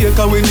 That's the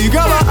echo when the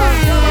grabber.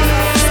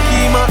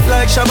 Scheme up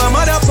like Shabba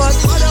Motherfuck.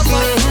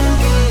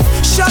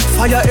 Shot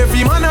fire,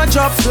 every man a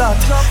drop flat.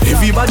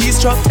 Everybody's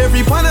trapped,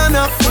 every pan a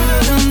nap.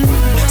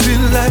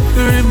 Still like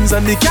the rims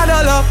and the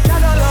Cadillac.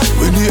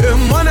 When the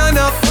M1 a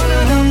nap.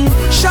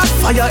 Shot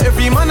fire,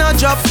 every man a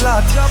drop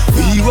flat.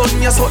 We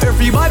run ya so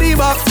everybody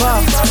back.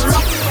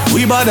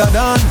 We badder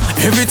than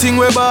everything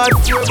we bad.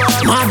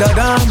 Madder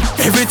than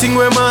everything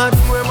we mad.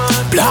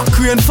 Black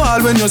rain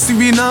fall when you see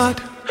we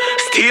not.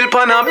 Steel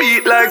pan a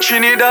beat like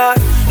Trinidad.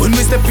 When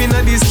we step in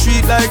the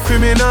street like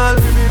criminal.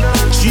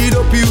 Cheat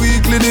up the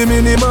weekly, the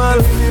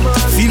minimal.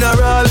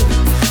 Funeral,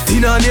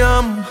 dinner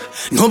yam.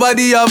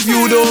 Nobody have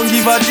you, don't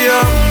give a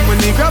damn. When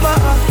they grab a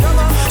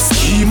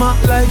schema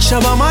like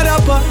Shabba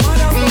Motherfuck.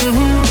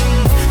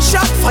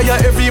 Shot fire,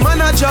 every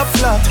man a drop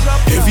flat.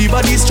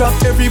 Everybody's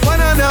trapped, every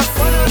banana.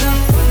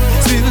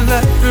 Still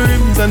like the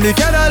rims and the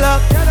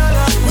Cadillac.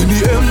 When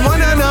the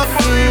M1 and up.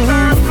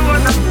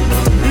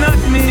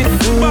 Not me,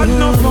 but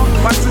no fuck,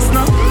 but it's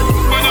not.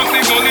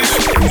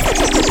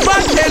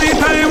 But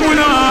anytime we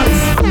not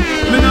ask,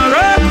 me no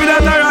rap with a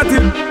tarot.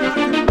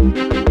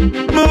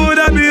 Me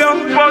woulda be a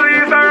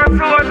police or a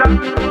soldier.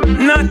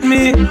 Not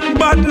me,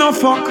 but no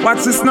fuck,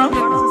 what's this now?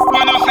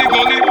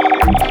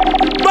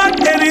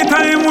 But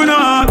anytime we no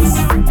ask,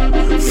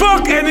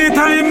 fuck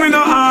anytime we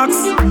no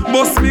ask.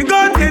 Bust me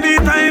gun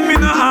anytime we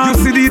no ask.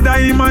 You see the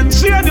diamond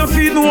chain, you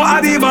feel no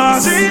are the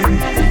boss.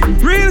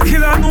 Real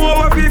killer know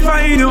what we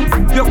find you.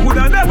 You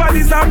coulda never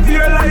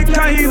disappear like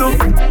Kaino.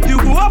 You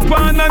go up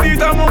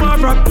underneath a mama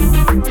rock.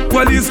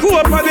 Well, you go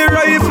up on the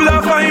rifle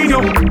and find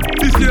you.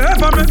 If you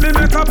ever make me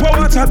make a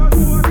power chat,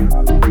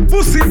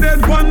 pussy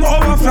dead 1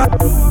 hour flat.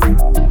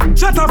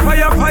 Shut a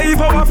fire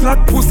 5 hour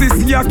flat pussy.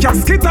 See a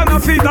casket and a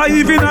feed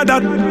dive in a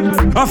that.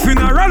 A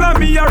funeral and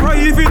me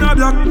arrive in a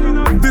black.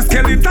 The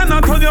skeleton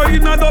and turn you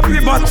in a dopey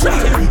bat.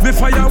 Me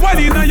fire one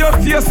in a your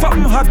face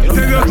something hot.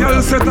 Tell your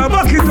girl set a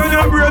bucket on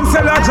your brain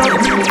sell a job.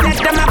 Dead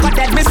them a go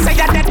dead, me say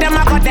ya dead them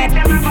a go dead.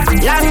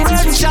 Long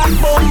gun shot,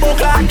 bombo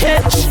clock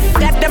catch.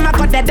 Dead them a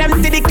go dead,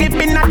 them see the clip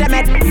in a them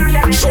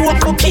head. Show a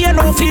cocaine,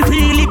 no feel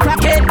really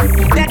crack it.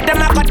 Dead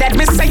them a go dead,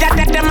 me say ya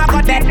dead them a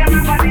go dead.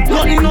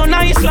 Nothing no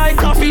nice like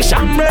coffee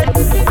and bread.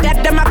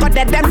 Dead them a go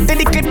dead, them see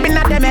the clip in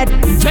a them head.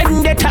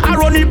 Vendetta a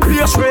run the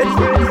place red.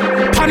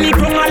 Panic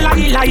run a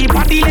lie,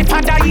 body left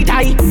a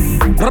die.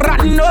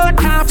 Rotten no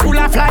time full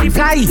of fly.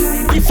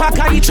 If a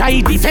guy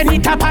try, defend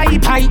it a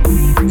pie.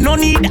 No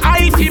need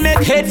eye fi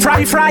make head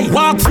fry.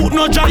 Walk foot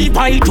no jive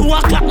by 2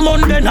 o'clock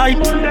Monday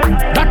night.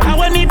 That how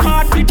when it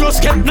part we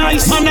just get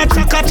nice. Man a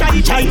chaka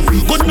chai.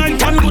 Good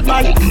night and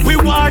goodbye. We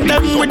want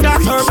them with a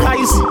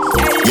surprise.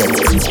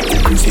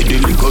 See the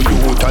little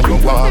youth and you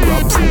want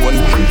rap phone.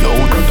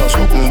 Now that a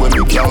something when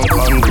you can't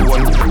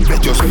condone.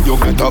 Bet you say you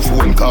get a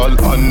phone call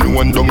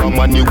unknown. Down a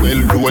money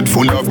well road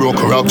full of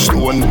broke rock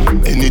stone.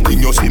 Anything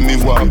you see me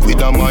walk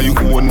with a my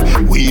own.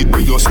 Weed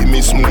where you see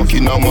me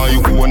smoking a my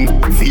own.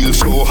 Feel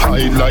so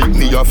high like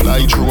me a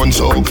fly drone.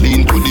 So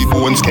clean to the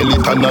bone,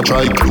 skeleton a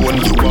try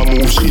clone. You a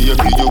move shaky,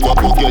 you a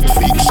go get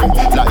fixed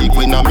up. Like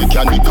when a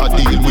mechanic a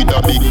deal with a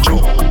big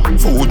job.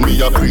 Food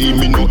me a pre,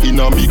 me no in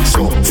a mix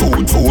up.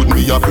 Food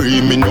me a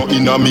pre, me no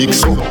in a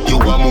mix up. You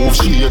a move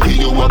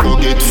shaky, you a go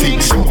get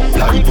fixed up.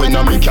 Like when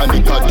a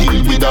mechanic a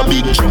deal with a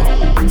big job.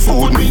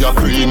 Food me a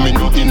pre, me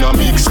no in a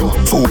mix up.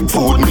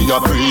 Food me a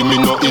pre, me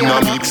no in a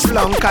mix up.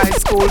 Long high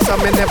school, so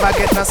me never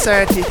get no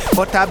 30.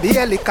 But I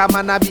barely come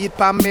and I beat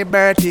pan me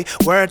Bertie.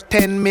 Worth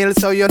 10 mil,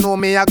 so you know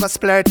me I go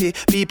splurty.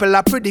 People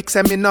a predict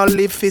say me no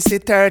live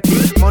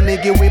 50-30. Money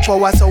give we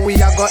power, so we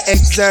a go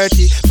exert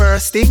it.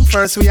 First thing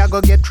first, we a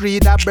go get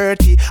rid of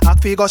Bertie.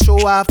 After we go show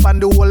off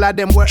and the whole of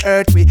them were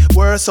hurt we.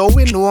 Worse so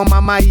we know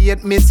mama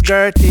hate Miss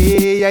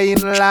Gertie. Yeah,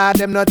 in law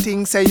them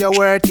nothing say you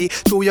worthy.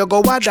 Two you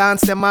go a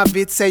dance, them a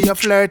bit say you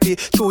flirty.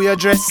 Two you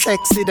dress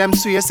sexy, them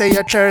swear say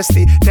you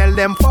thirsty. Tell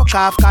them fuck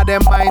off, cause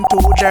them mind too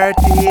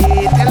dirty.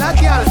 Tell a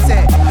girl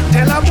say,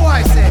 tell a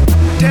boy say,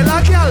 tell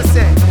a girl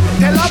say,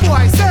 tell a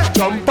boy say.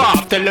 Jump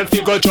off, tell them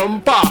fi go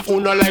jump off. Who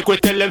no like we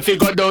tell them fi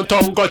go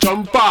downtown, go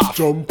jump off.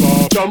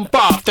 Jump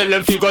off, tell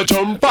them fi go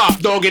jump off.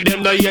 Don't give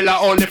them no yellow,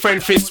 only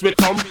friend fist with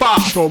thump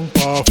off.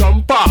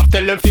 Jump off,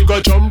 tell them fi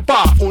go jump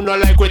off. Who no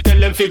like we tell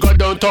them fi go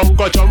downtown,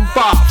 go jump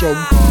off.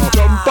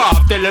 Jump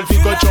off, tell them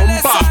fi go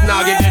jump off.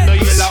 Now give them no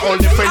yellow,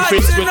 only friend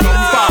fist with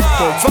thump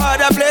off.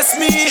 Father bless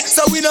me,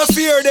 so we no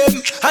fear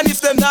them. And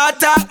if them not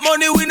talk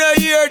money, we no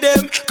hear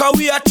them. Cause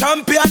we are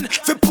champion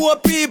for poor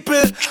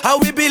people.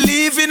 And we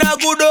believe in a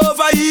good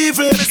over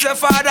evil. Say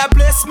Father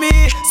bless me,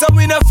 so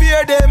we no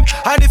fear them.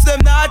 And if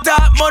them not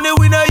talk money,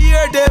 we no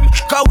hear them.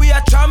 Cause we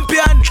are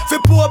champion for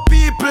poor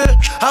people.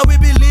 And we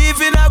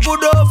believe in a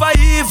good over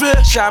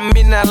evil. Sham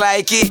me no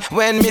like it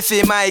when me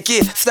see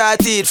Mikey.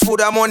 Start eat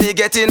food and money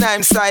getting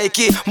I'm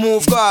psyche.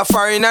 Move go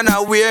foreign and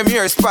I wear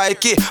me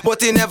spiky.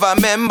 But he never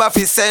remember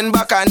fi send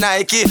back a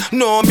Nike.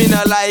 No me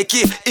no like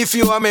it. If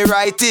you want me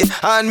write it.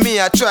 And me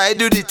I try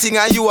do the thing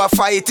and you a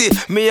fight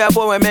it. Me a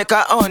boy make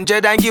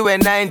 100 and give a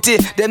 90.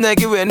 Them no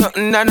give a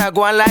nothing and I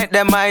go on like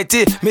them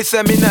mighty. Me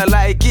say me no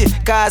like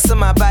it, cause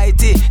some a bite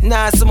it.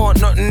 Nah smoke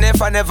nothing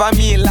if I never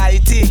me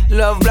light it.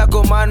 Love black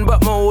woman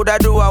but me woulda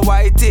do a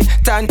whitey.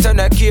 Tanta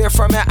no care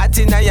for me at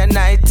in a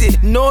nighty.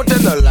 No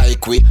they no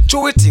like we,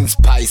 chew it thing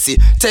spicy.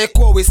 Take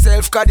what we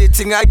self cause the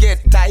thing I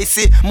get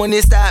dicey.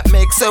 Money start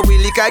make so we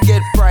lick I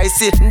get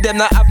pricey. Them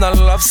not have no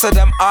love so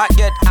them heart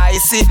get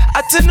icy.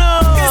 I to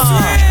know it's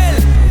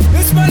real,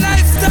 it's my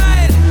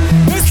lifestyle,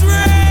 it's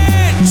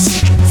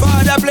rich.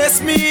 Father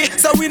bless me,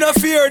 so we no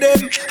fear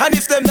them. And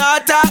if them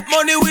not talk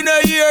money, we no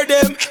hear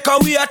them.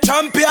 Cause we are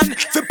champion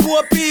for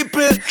poor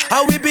people.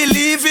 And we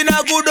believe in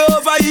a good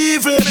over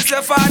evil.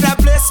 Say Father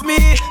bless me,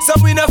 so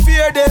we no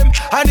fear them.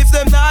 And if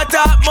them not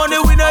talk money,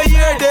 we no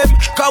hear them.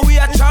 Cause we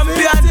are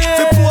champion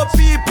for poor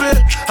people.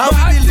 And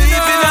we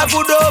believe in a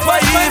good over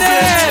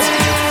evil.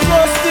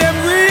 First name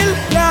real,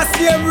 last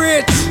name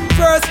rich.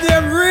 First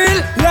name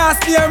real,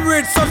 last name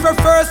rich. So for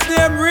first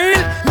name real,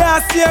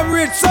 last name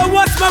rich. So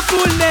what's my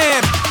full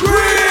name?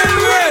 Real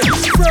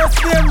rich.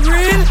 First name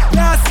real,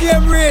 last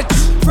name rich.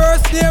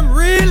 First name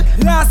real,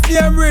 last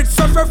name rich.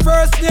 So for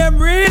first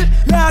name real,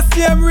 last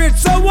name rich.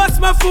 So what's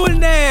my full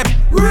name?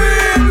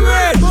 Real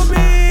rich.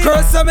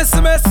 Girl, so me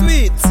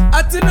sweet.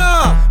 I don't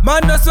know.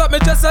 Man, that's what me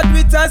just a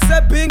tweet and say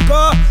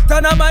bingo.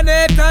 Turn a man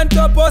head and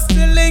to bust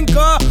the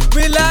linko.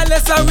 Real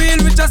less a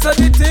real, we just a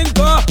the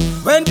tinko.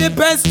 When the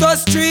Benz to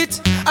street,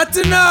 I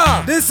don't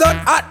know. The sun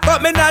hot,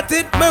 but me not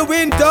in my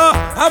window.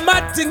 I'm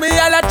mad thing, me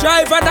all a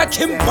drive and a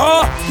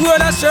Kimpo.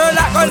 Roll a shirt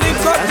like a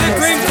link up the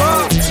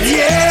gringo.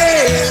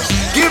 Yeah,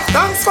 give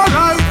thanks for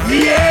life.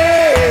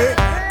 Yeah,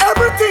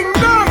 everything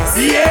nice.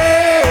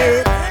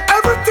 Yeah,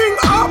 everything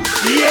up.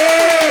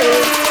 Yeah,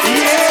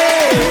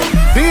 yeah.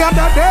 The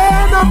other day,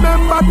 I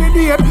remember the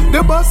date.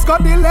 The bus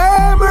got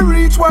delay, me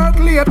reach work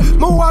late.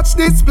 Me watch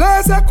this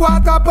place a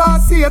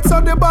 8:15.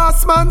 So the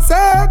boss man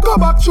say, go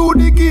back through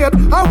the gate.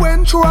 I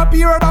went through a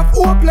period of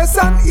hopeless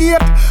and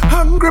hate.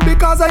 Hungry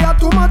because I had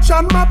too much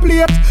on my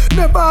plate.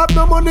 Never have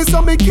no money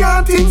so me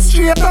can't think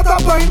straight. At a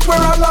point where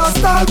I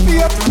lost all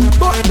faith.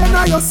 But then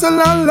I hustle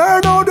and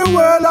learn how the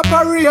world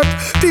operate.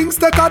 Things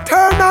take a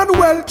turn and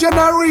wealth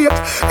generate.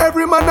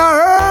 Every man a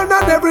earn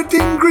and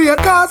everything great.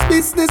 Cause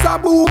business a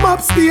boom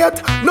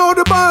upstate. Now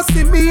the boss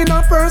see me in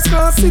a first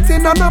class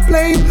sitting on a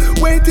plane.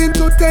 Waiting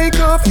to take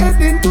off,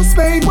 heading to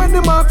Spain. When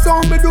the marks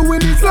on me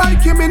doing it's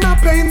like him in a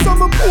plane. Some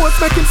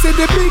post make him see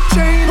the big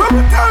chain. When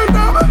we turn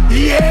them,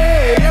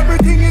 yeah,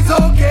 everything is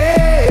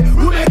okay.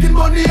 We making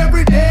money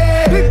every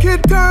day. The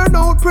kid turn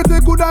out pretty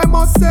good, I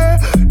must say.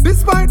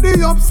 Despite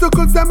the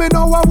obstacles them in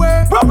our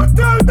way. When we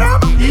tell them,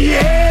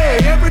 yeah,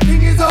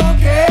 everything is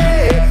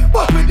okay.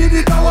 But we did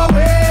it our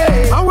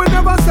way. And we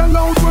never sell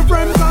out with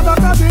friends. And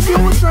that's the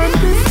new trend.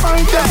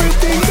 Despite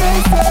everything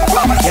they say.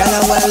 Y'all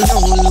are well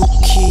known, look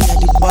key at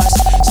the boss.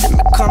 Say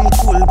me come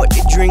cool, but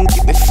the drink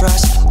keep me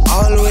fresh.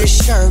 Always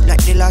sharp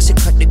like the last you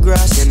cut the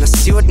grass. And I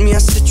see what me I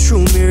see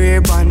through me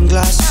rear band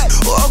glass.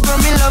 Oh girl,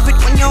 me love it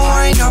when you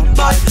wind up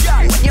bad.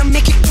 When you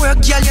make it work,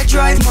 girl, you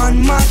drive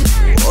man mad.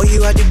 Oh,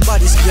 you are the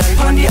baddest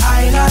girl on the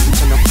island.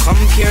 So now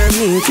compare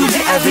me to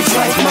the average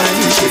white man.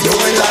 She do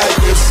it like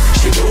this,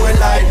 she do it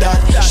like that.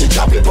 She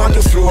drop it on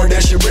the floor,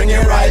 then she bring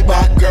it right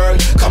back, girl.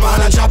 Come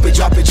on and drop it,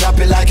 drop it, drop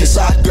it like it's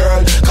hot,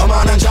 girl. Come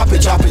on and drop it,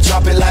 drop it,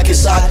 drop it like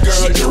it's hot, girl.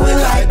 She do it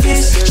like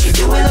this, she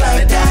do it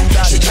like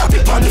that. She drop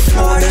it on the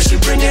floor, then she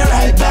bring it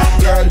right back,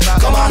 girl.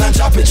 Come on and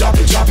drop it, drop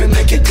it, drop it,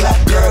 make it clap,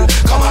 girl.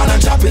 Come on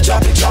and drop it,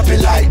 drop it, drop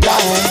it like that.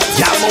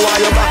 Yeah, me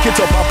while you back it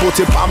up and put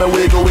it on me,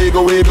 wiggle,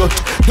 wiggle, wiggle.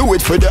 Do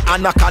it for the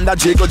anaconda,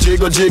 jiggle,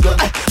 jiggle, jiggle.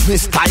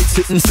 Miss tight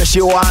sitting, say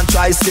she want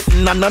try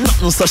sitting and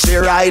nothing, so she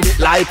ride it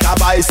like a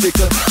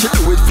bicycle. She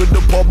do it for the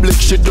public,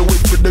 she do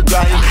it for the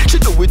grind. She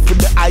do it for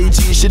the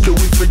IG, she do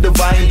it for the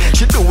Vine.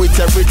 She do it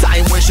every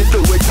time when she do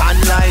it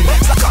online.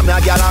 So come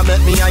here, girl, and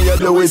make me and you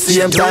do it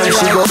same time.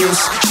 She go this,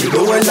 she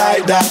do it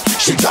like that.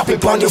 She drop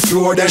it on the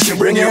floor, then she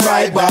bring it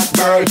right back,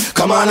 girl.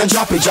 Come on and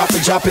drop it, drop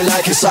it, drop it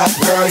like it's hot,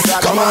 girl.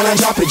 Come on and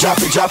drop it, drop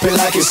it, drop it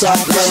like it's hot,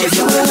 girl. She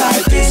do it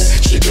like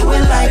this, she do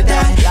it like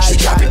that. She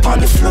drop it on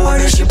the floor,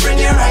 then she bring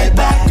it right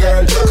back,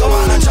 girl. Come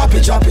on and drop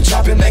it, drop it,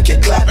 drop it, make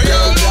it clap,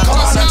 girl. Come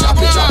on and drop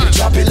it, drop it,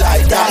 drop it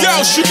like that.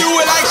 Yo, she do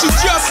it like she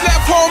just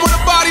left home with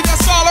a body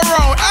that's all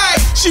around. Ay,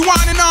 she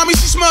whining on me,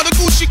 she smell the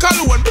Gucci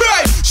cologne.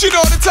 Hey, she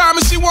know the time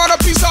and she want a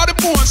piece of the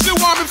bone. She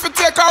want me for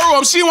take her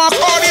home, she want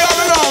party all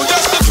alone.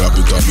 Just drop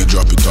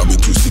it on me,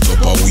 twist it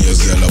up her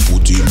waist, girl. I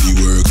put in the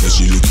work, cause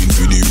she looking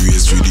for the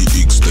race, for the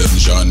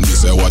extension. Me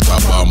say what a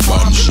bam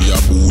bam, she a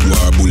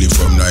boudoir bully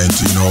from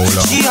 19 how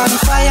long. She on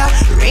fire,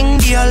 ring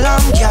the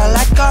alarm, girl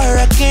like a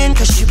hurricane,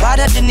 cause she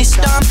better than the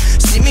storm.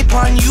 See me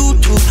on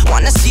YouTube,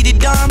 wanna see the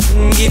dump.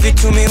 Give it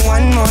to me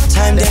one more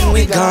time, then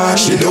we gone.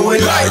 She do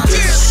it like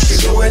this, she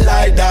do it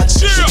like that.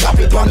 She drop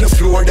it on the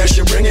floor, then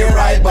she bring it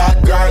right back,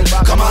 girl.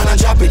 Come on and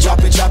drop it,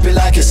 drop it, drop it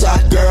like it's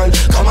hot, girl.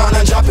 Come on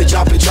and drop it,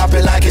 drop it, drop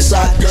it like it's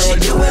hot, girl. She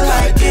do it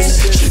like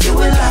this, she do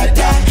it like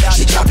that.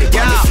 She drop it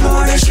on the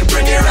floor, then she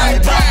bring it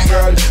right back,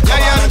 girl.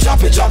 Come on and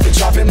drop it, drop it,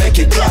 drop it, make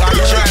it clap,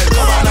 girl.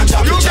 Come on and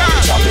drop it, drop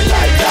it, drop it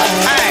like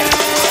that.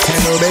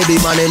 Hello baby,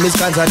 my name is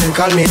Kansan and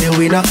call me the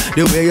winner.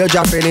 The way you're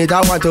dropping it,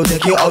 I want to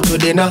take you out to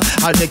dinner.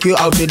 I'll take you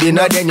out to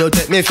dinner, then you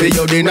take me for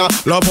your dinner.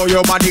 Love how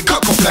your body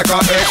cock up like a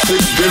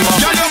X6 dimmer.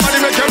 Yeah, your body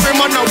make every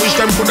man I wish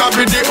them could have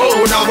been the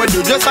owner. When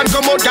you just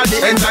come out, girl, the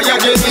entire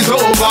game is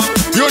over.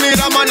 You need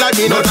a man like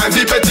me, no time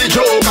for petty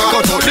joker.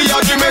 Cut out the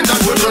argument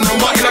and put your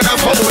number in the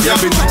phone. Yeah,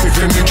 be drop it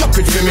for me, drop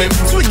it for me,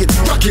 swing it,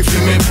 rock it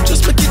for me.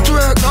 Just make it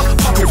work,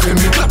 pop it for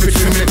me, clap it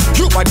for me.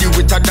 Your body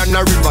wetter than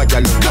a river,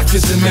 girl, clap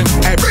it for me.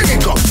 Hey, bring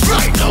it up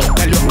right now.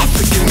 Tell you I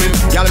forgive me.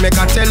 Y'all make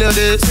I tell you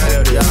this.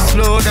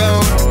 Slow down.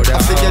 I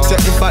forget you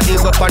if I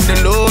ease up on the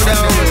low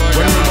down.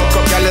 When we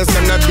walk up, y'all, it's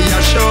gonna be a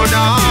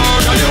showdown.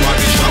 Tell you what,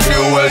 show the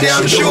whole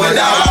damn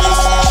showdown.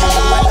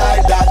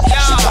 Like that.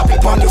 She drop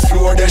it on the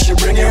floor, then she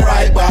bring it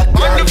right back,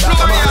 girl.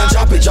 Come on and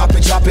drop it, drop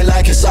it, drop it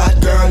like it's hot,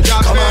 girl.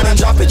 Come on and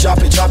drop it, drop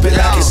it, drop it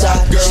like it's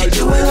hot, girl. She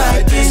do it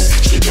like this,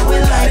 she do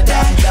it like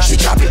that. She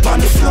drop it on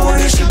the floor,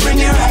 then she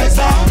bring it right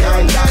back,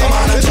 girl. Come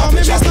on and drop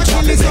it, drop it,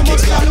 drop it, make it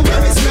clap,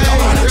 girl.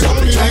 Come on and drop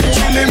it, drop it,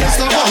 drop it like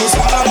that.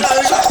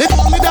 They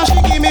call me Dash,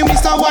 give me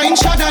Mr. Wine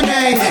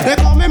Chardonnay. They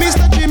call me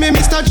Mr. Jimmy,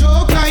 Mr.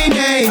 Joe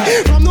Kleine.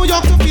 From New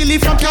York to Philly,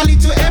 from Cali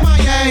to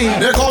MIA.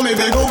 They call me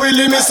Big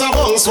Willie, Mr.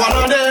 Bones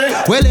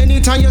Day. Well,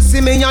 anytime you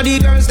see me and the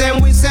girls,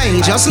 them we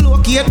say, just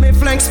locate me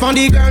flex from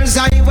the girls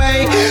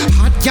highway.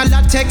 Hot gal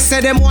a text,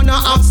 say them wanna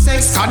have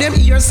sex. Cause them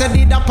ears say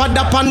the dapper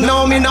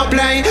now me no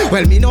play.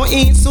 Well, me no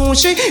eat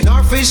sushi,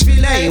 nor fish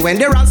fillet. When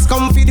the rats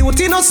come for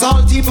duty, no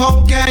salty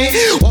poke.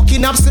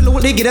 Walking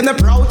absolutely, give them the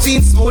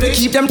protein smoothie.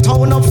 Keep them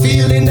tone up,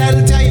 feeling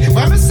healthy.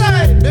 What me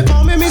say? They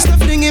call me Mr.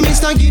 Flingy,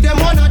 Mr. Give them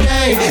one a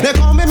day. They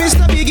call me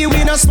Mr. Biggie,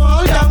 win a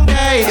small down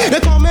day. They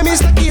call me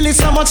Mr. Killy,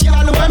 so much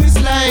y'all when me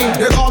slay.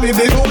 They call me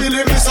Big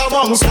Willie, Mr.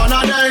 Bounce one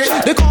a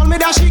day. They call me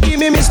Dashi, give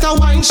me Mr.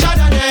 Wine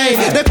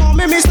Chardonnay. They call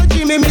me Mr.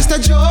 a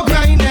joke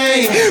right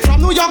now.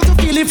 From New York to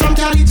Philly, from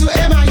Cali to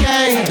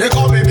MIA. They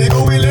call me Big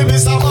Willie,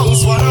 Mr.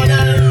 Bounce one of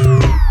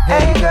them.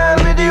 Hey girl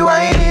with the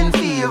whining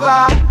fever,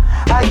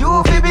 are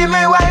you fi be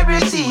my wide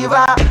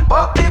receiver?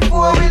 But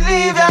before we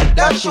leave ya,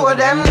 don't show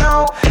them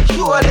now,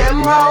 show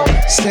them how.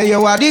 Say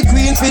you are the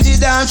queen for the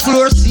dance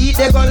floor seat,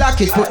 they gon' lock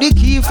it. Put the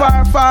key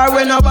far, far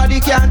where nobody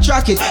can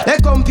track it. The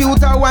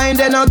computer wine,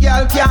 then no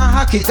girl can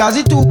hack it. Cause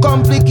it too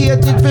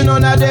complicated for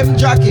none of them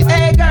jacket.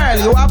 Hey girl,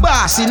 you a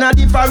boss in a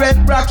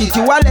different bracket.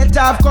 You a let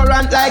off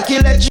current like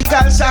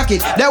electrical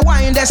socket. The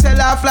wine they sell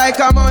off like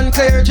a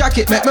Moncler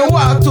jacket. Make me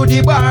walk to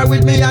the bar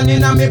with me and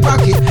in a me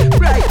pocket.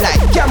 Bright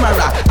light,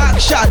 camera,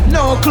 action,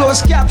 no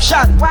close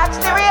caption. What's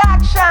the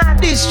reaction?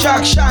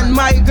 Distraction,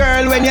 my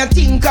girl, when you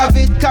think of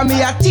it. Come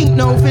here, think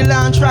now, feel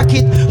and track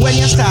it. When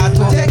you start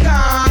to take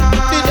on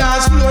the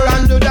dance floor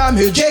and do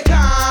damage. Take on,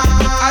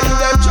 and you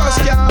them just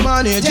can't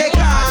manage. Take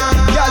on,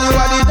 girl, you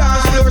are the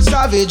dance floor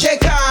savage.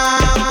 Take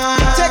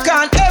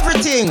on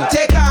everything.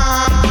 Take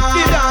on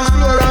the dance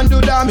floor and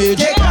do damage.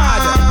 Take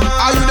on,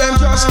 and you them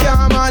just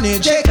can't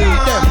manage. Take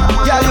on them,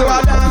 girl, you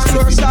are dance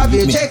floor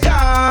savage. Take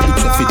on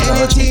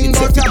anything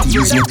but a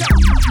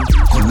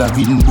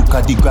coloring book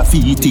of the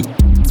graffiti.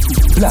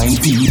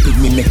 Blind people,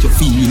 me make you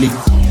feel it.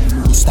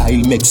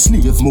 Style make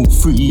slave move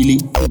freely.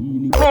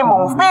 Me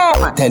move,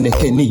 baby.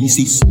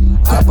 Telekinesis,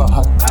 grab a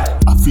hat,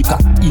 Africa,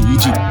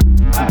 Egypt.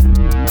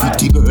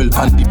 Pretty girl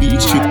on the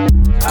beach trip.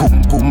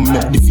 Boom boom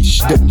make the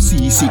fish them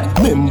seasick.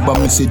 Remember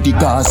me say the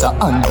Gaza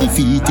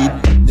undefeated.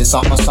 The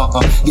something,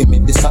 give me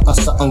the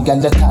something,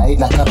 girl, you tight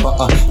like a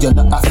button. You're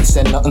not have to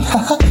say nothing,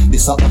 the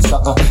something,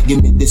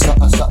 give me the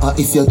something,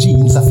 if your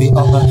jeans are fit,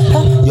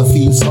 you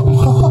feel something,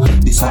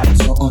 the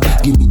something,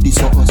 give me the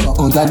something,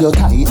 girl, you're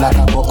tight like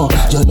a button.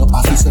 You're not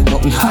have to say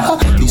nothing,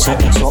 the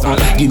something,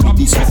 give me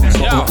the something,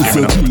 if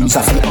your jeans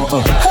are fit,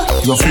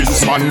 you feel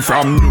this man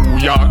from New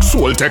York,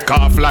 soul take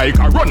off like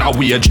a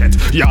runaway jet.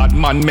 Yard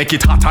man make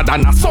it hotter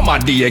than a summer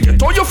day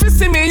get. Oh, you feel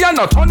see me, you're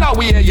not on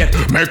away yet.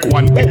 Make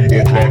one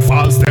bumbo club,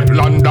 false step,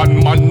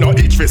 London man, no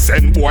itch fi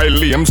send boy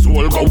lame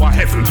soul go a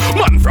heaven.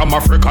 Man from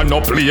Africa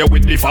no play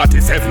with the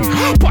 47.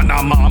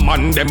 Panama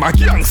man them a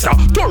gangster.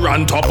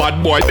 Toronto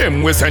bad boy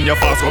them we send you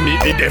fast go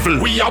meet the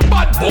devil. We a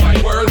bad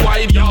boy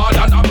worldwide, yard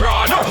and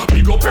abroad.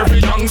 Big up every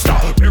youngster,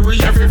 bury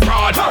every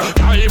fraud.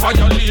 I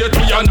violate,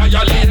 we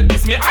annihilate.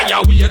 This me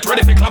higher weight,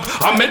 ready for clap.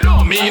 And me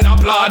no mean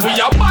applaud. We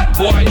a bad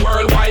boy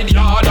worldwide,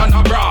 yard and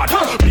abroad.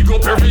 Big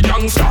up every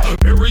youngster,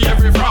 bury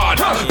every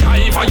fraud.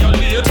 I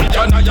violate, we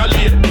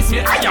annihilate. This me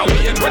higher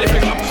weight, ready for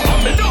clap.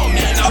 And me no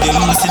mean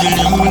applaud. See the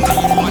link,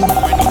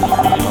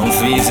 I'm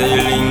facing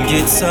the link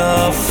it's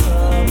off.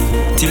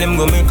 Till him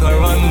go make a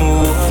run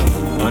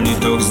move, and the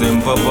thugs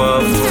them pop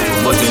off.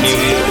 But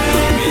anyway,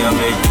 me a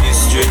make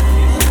history.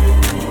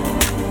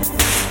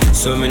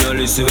 So me no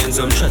listen when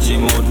some chatty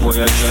mouth boy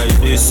a try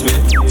this me.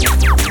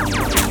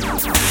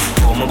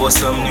 Come about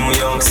some New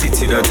York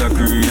City that a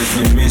create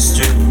the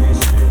mystery.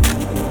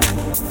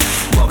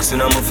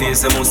 Boxing on my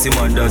face, I must see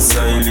my that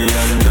silently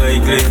and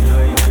likely.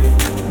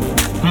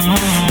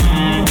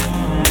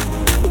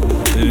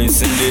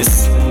 Listen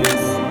this,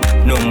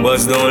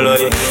 numbers don't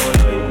lie.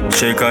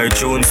 Check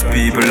iTunes,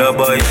 people are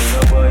buy.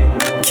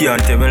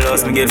 Can't tell me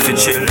last me get for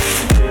chill.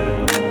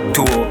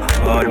 Too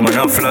hard man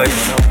a fly.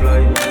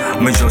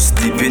 Me just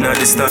deep in a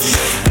the stash.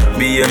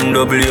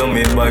 BMW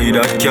me buy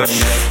that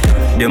cash.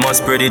 Them a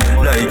spread it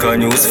like a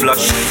news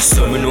flash.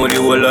 So me know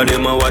the whole of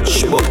them a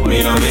watch, but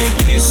me a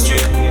make history.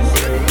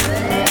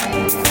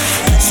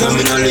 So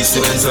me no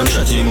listen when some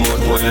chatty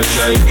mouth boy a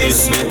try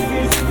this me.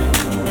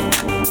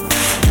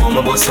 I'm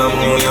about some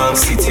New York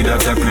City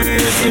that a create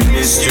a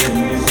mystery.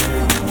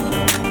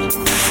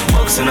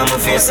 Boxing on my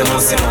face, I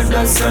must see my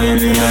dad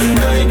silent and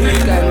likely.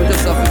 Guy, we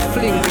just have to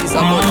fling these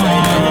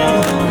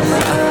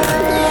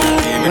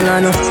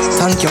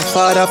thank your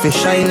father for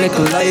shine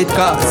little light.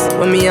 Cause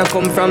when me a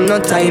come from no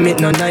time it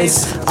no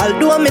nice.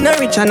 Although I'm in a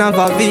rich and have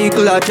a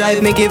vehicle I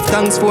drive, me give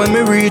thanks for when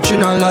me reach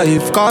in a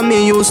life. Cause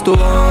me used to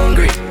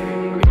hungry,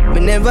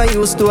 me never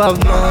used to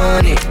have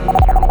money.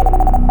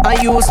 I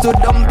used to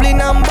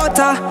dumpling and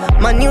butter.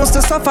 Man used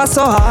to suffer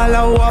so all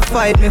I would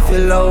fight me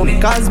feel low.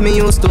 Cause me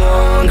used to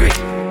hungry,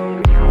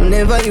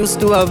 never used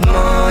to have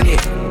money.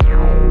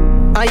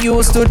 I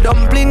used to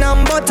dumpling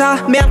and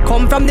butter. Me I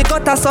come from the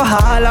gutter so all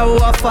I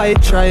would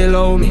fight try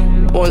low me.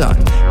 Hold on,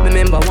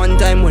 remember one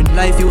time when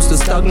life used to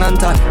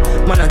stagnant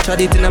and man I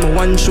tried it in my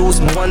one shoes,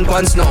 my one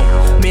pants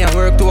now. Me I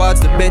work towards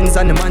the Benz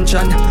and the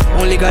mansion.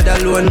 Only God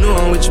alone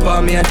know which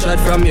part me I tried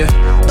from you.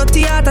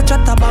 Dirty heart I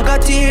chat about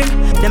a team.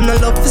 Them no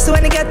love so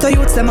when they get to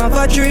youths them have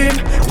a dream.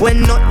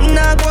 When nothing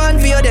I go on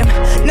for them,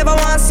 never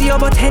want to see you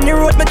but any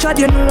road me tried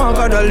you know I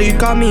got a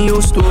leak and me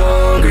used to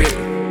hungry.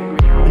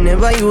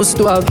 Never used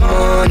to have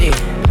money.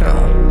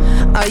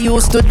 I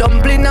used to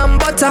dumpling and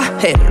butter.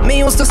 Hey, me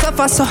used to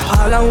suffer so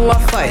all I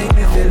would fight.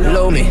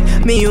 Low me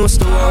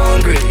used to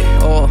hungry.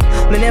 Oh,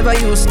 me never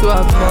used to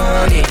have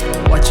money.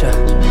 Watch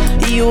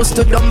out. He used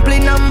to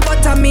dumpling and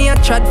butter. Me a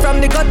trod from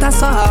the gutter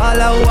so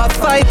all I would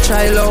fight.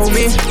 Try low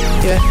me,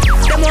 yeah.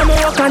 Them want me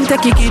walk and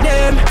take it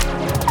them.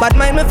 But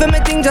mind me for me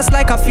thing just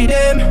like I feed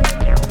them.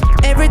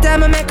 Every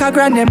time I make a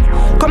grand them,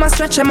 come and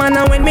stretch them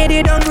and when me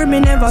they hungry, me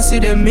never see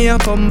them. Me I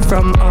come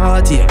from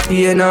heart, yeah,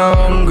 being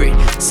hungry.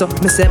 So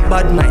me say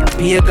bad mind,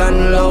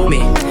 pagan love me.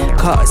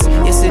 Cause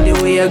you see the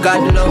way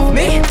God love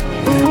me.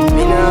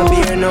 Me nah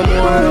be no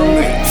more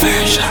hungry.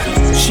 Version.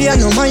 She a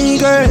no my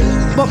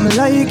girl, but me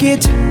like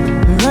it.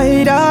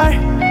 Me ride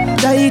her,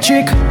 die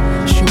trick.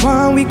 She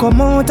want we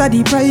come out of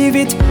the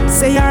private.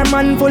 Say her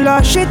man full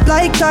of shit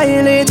like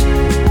toilet.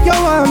 You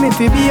want me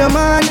to be a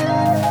man?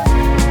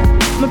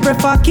 Me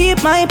prefer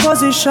keep my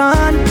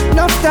position.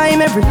 Enough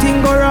time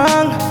everything go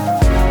wrong.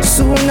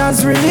 Soon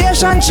as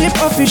relationship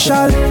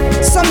official.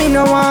 So me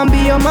no want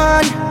be a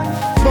man,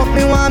 but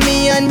me want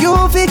me and you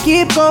fi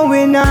keep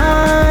going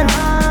on.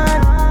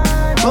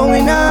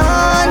 Going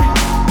on.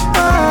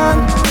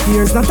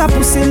 Here's not a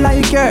pussy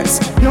like yours,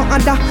 no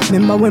other.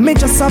 Remember when me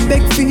just a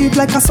beg feed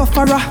like a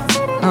sufferer.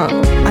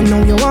 I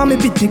know you want me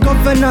be the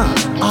governor.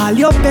 All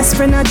your best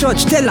friend a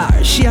judge, tell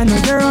her she a no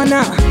your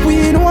honor.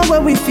 We know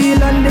what we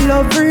feel and the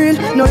love real.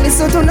 No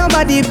listen to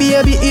nobody,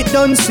 baby, it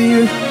done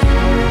seal.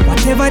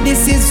 Whatever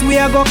this is, we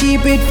are gonna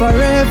keep it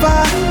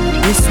forever.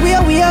 We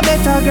swear we a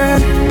better girl.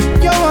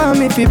 You want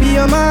me to be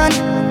a man?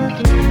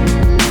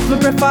 Me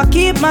prefer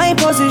keep my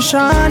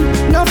position.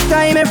 Enough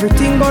time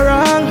everything go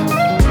wrong.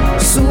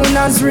 Soon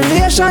as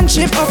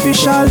relationship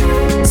official.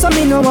 So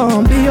me no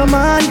want be your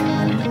man,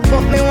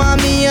 but me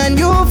want me and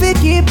you fi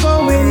keep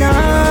going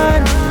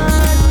on.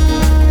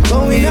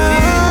 Going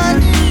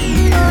on.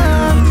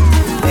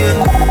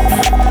 Yeah.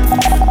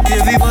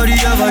 Everybody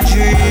have a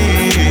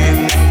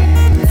dream.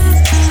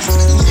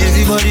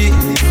 Everybody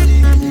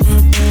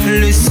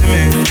listen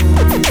me.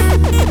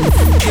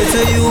 Get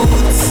a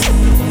youth.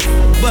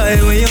 Buy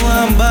where you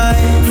want, buy.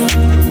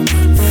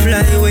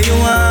 Fly where you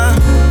want.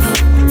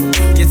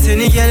 Get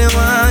any girl you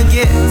want,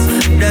 get.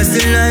 That's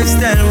the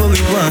lifestyle what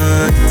we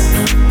want.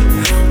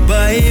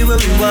 Buy where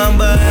we want,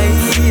 buy.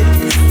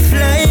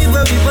 Fly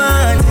where we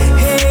want.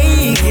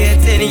 Hey,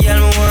 get any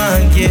girl we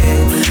want, get.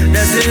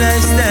 That's the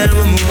lifestyle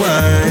what we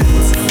want.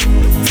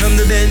 From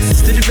the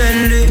Benz to the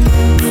Bentley,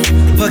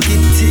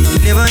 pocket tick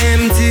never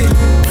empty.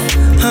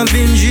 I've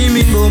been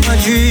dreaming about my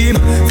dream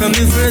from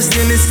the first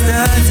day me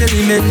start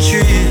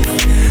elementary.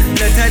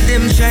 Lot of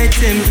them try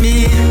tempt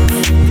me,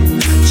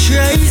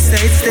 try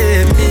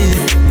sidestep me,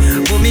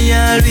 but me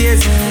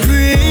always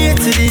pray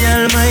to the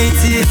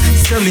Almighty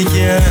so me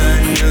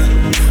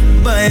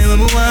can buy when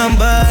me want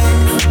buy,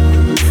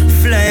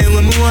 fly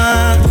when me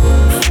want.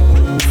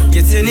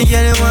 Get any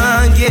girl you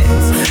want, get.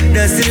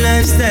 That's the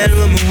lifestyle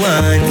when me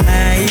want.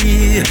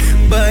 I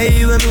buy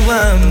when me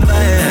want,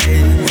 buy.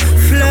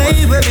 Fly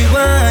when me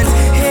want.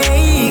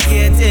 Hey,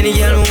 get any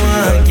girl you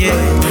want, get.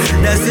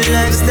 That's the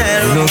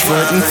lifestyle when me want. No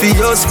fighting for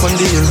your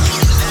spondil.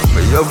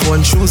 But you have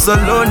one shoes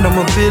alone, I'm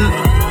a bill.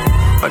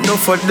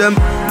 Enough of them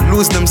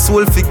lose them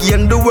soul for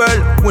gain the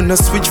world. When I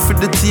switch for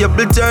the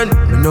table turn,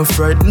 me no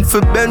frightened for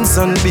Benz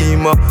and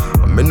Beamer.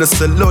 I'm in a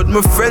sell out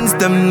my friends,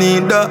 them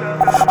neither.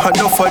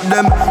 Enough of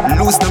them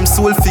lose them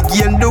soul for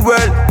gain the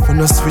world. When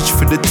I switch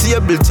for the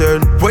table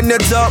turn. When you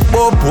talk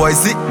about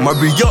boys, it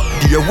marry up,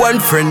 dear one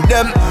friend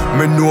them.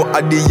 Me know I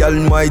the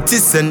Almighty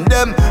send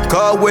them.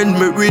 Cause when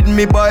me read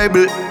me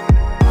Bible,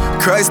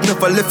 Christ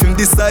never left him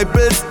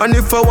disciples. And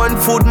if I want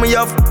food, me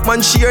have,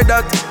 man share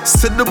that.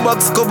 Set the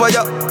box cover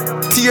ya,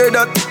 tear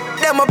that.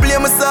 Them a play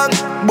my song,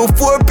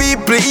 before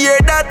people hear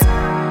that.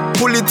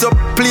 Pull it up,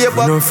 play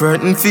back. No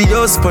frightened for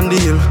your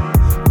spondil.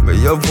 Me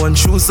have one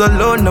shoes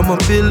alone, I'm a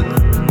bill.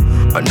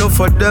 Enough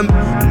of them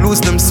lose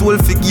them soul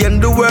for gain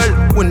the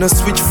world. When I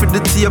switch for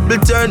the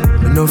table turn,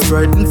 me no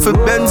frightened for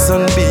Benz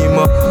and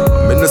Beamer.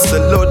 Me no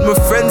sell out my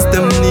friends,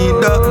 them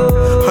neither.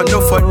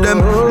 Enough of them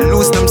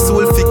lose them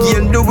soul for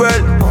gain the world.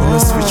 When I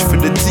switch for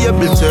the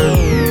table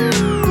turn.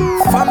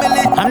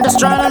 Family. I'm just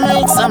trying to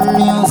make some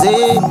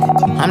music.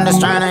 I'm just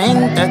trying to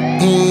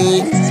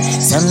entertain.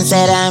 Some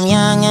said I'm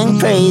young and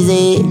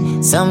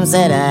crazy. Some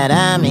said that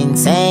I'm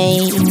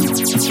insane.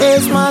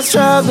 Face my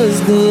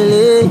struggles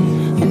daily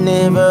and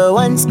never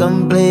once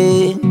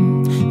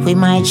complain. We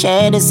might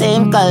share the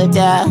same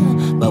culture,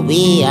 but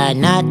we are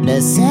not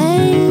the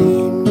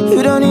same.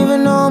 You don't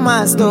even know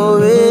my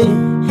story.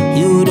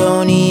 You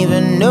don't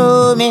even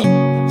know me.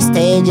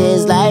 Stage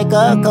is like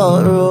a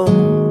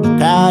courtroom. The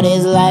crowd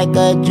is like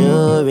a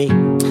jury.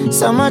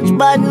 So much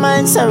bad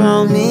minds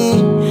surround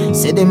me.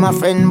 Say they my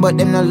friend, but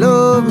them no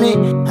love me.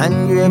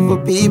 Ungrateful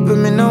people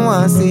me no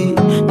want see.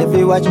 If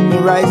you watch me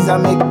rise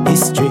and make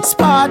history.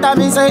 Sparta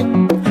me say,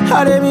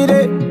 how they me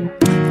there?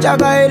 Jah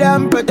guide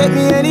and protect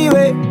me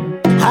anyway.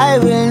 I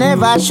will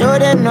never show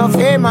them no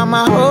fear.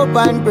 Mama hope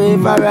and pray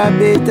for a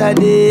better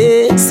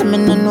day. So me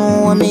no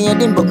know where me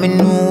heading, but me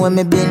know where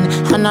me been.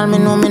 And all me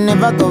know me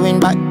never going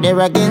back there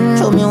again.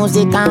 Through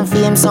music and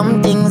fame,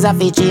 some things have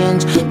to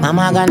change.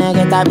 Mama gonna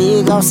get a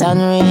big house and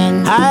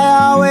rain.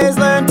 I always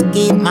learn to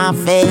keep my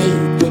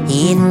faith,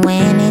 even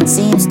when it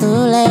seems too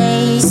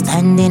late.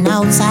 Standing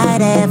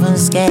outside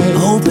heaven's gate,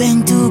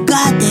 hoping to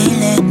God they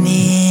let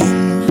me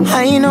in.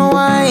 I know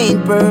I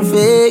ain't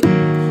perfect.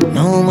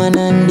 No man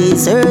on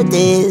this earth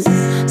is,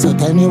 So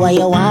tell me why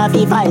you want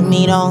to fight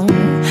me down.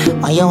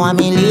 Why you want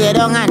me lay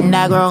down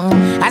underground?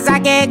 As I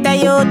get the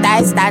youth,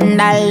 I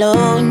stand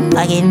alone.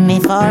 Forgive me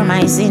for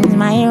my sins,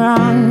 my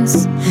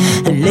wrongs,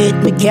 and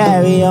let me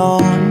carry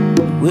on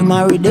with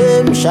my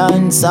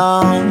redemption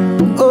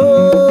song.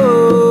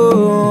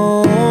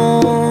 Oh,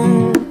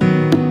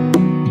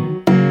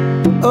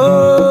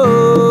 oh,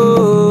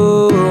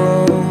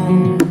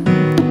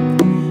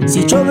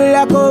 see trouble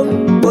I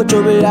come, but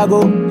trouble I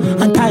go.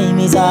 And time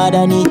is hard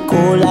and it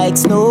cold like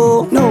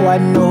snow. No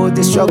one knows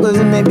the struggles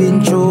me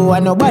been through,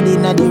 and nobody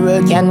in the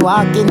world can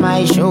walk in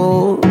my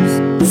shoes.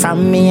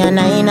 From me and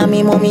I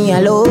me mommy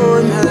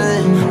alone.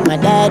 My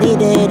daddy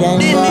dead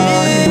and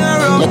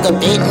gone. Look a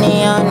bit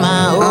me on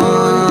my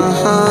own.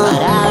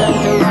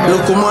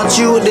 Look how much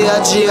you they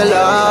are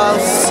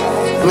jealous.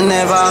 Me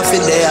never have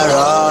it they are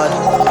rod.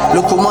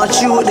 Look how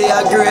much you they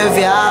are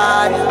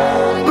graveyard.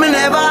 Me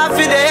never have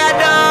it they are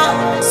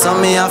dog. So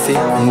me have it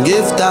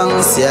give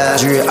thanks, yeah.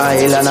 Dre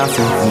Island have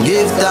it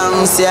give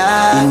thanks,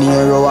 yeah. In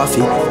Hero have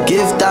it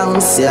give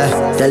thanks, yeah.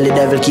 Tell the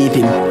devil keep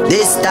him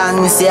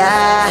distance,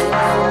 yeah.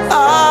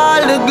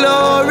 All the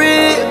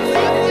glory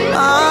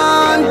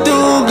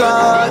unto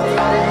God.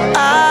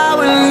 I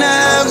will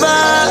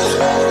never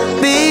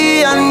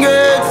be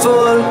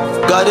ungrateful.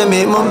 Gotta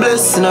make my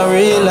blessing a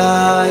real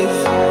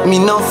life. Me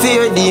no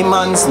fear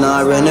demons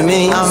nor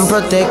enemy. I'm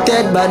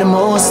protected by the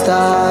Most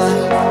High.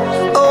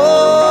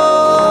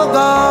 Oh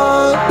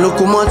God, look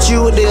how much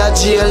you they are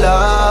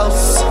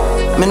jealous.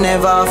 Me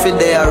never have it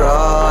they are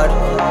rod.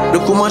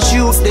 Look how much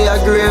youth they are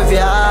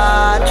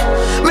graveyard.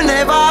 Me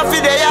never have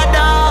it they are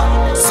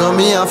dog. So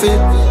me have it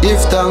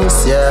give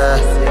thanks, yeah.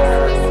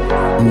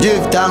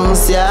 Give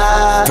thanks,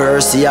 yeah.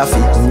 First he have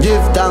it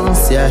give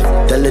thanks, yeah.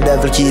 Tell the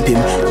devil keep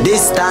him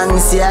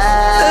distance,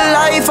 yeah.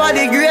 Life are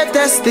the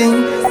greatest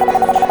thing.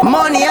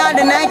 Money are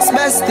the next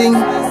best thing.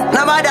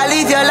 Nobody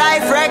live your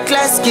life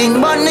reckless, king.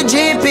 But the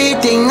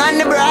GP thing and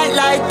the bright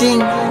light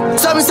thing.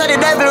 Some say the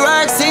devil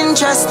works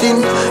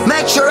interesting.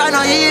 Make sure I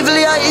know evil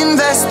you're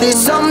investing.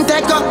 Some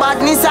take up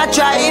badness I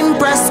try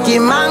impress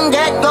him. And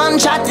get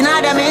gunshot in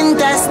them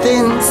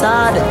intestines.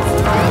 Sad.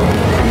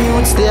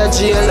 Youths they are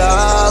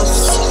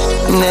jealous.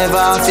 Never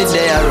have it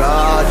their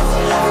rod.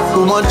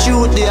 Too much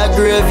youth they are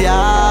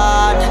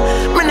graveyard.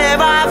 Me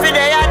never have it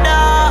their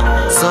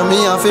dog. So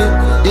me have it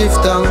give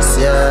thanks,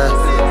 yeah.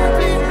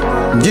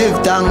 Give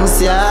thanks,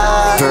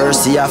 yeah.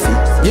 First he have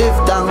it give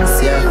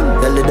thanks, yeah.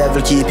 Tell the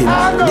devil keep him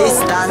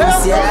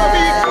distance,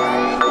 yeah.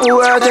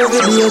 Work every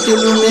day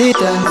till we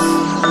meet ends.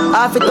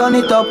 Have to turn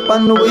it up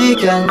on the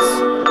weekends.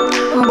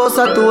 Bust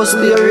a toast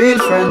to your real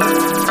friends.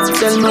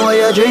 Tell me what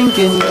you're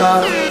drinking,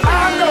 car.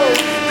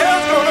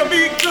 There's gonna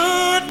be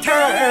good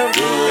time.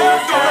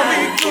 There's gonna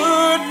be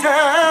good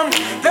time.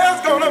 There's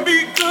gonna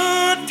be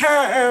good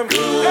time.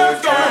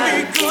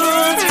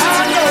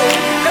 I know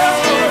there's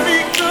gonna be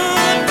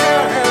good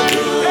time.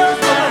 There's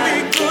gonna be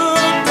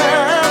good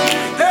time.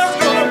 There's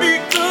gonna be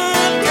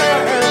good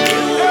time.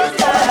 There's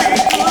gonna be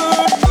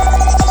good.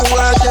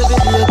 Work every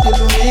day till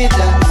we meet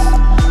ends.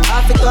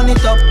 Have to turn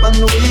it up on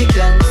the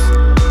weekends.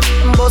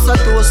 Bust a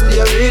toast to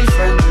your real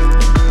friend.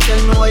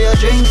 Tell me what you're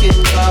drinking,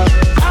 car.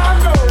 I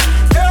know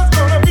there's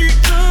gonna be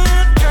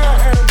good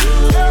time.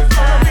 There's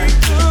gonna be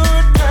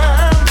good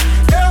time.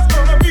 There's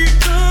gonna be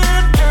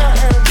good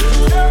time.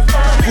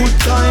 Good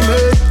time,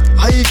 eh?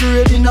 High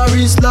grade in a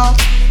Rizla.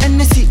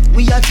 NSC,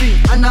 we a drink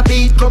and a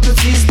beat couple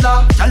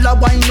sizzler. Tell her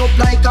wind up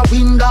like a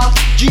window.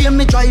 GM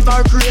drive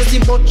her crazy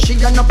but she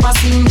a no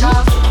passenger.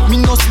 Me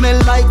no smell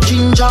like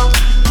ginger.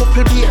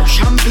 Couple beer,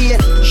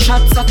 champagne,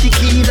 shots of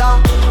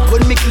tequila.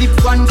 When me clip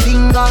one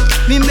finger,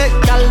 me make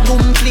gal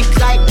boom click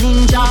like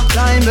ninja.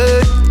 Climb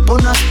it,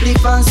 on a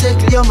split and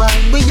settle your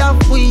mind. We have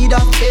weed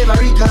of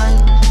every kind.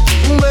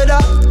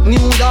 Whether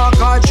new dark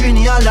or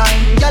trini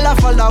line, gyal a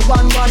follow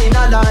one in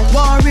a line.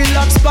 One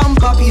relax, pump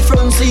papi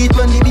front seat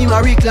when the beam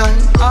a recline.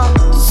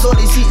 So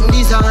the seating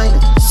design.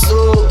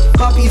 So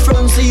papi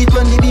front seat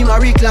when the beam a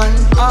recline.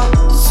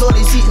 So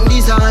the seating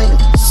design.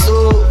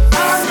 So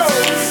I know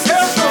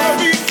there's gonna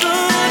be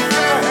good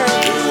time.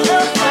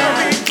 There's gonna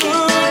be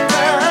good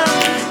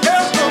time.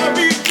 There's gonna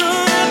be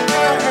good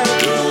time.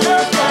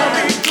 There's gonna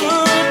be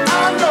good.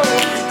 I know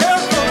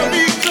there's gonna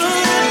be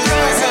good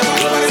time.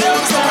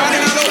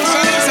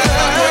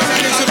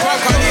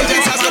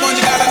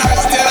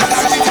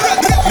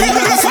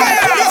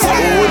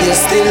 would you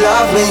still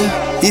love me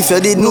if you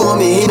did know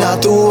me in a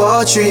 2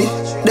 or 3?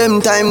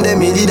 Them time them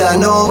me did a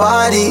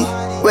nobody.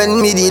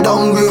 When me did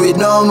hungry with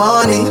no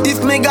money.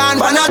 If me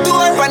gone on a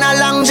tour, on a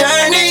long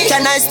journey,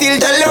 can I still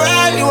tell the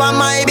world you are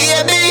my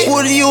baby?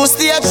 Would you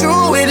stay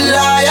true with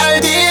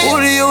loyalty?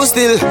 Would you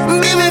still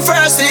be me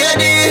first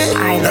lady.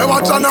 Hey,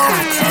 watch ya now.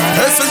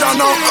 Hey, see ya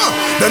now.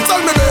 Then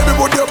tell me, baby,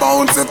 would you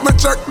bounce if me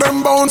check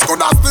them bounce?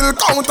 Could I still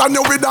count on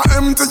you with a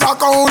empty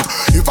account?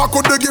 If I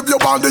could give you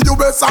all the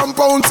US and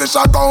pounds, it's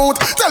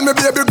account. Tell me,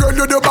 baby girl,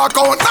 you the back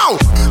out now.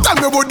 Tell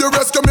me, would you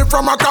rescue me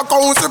from a crack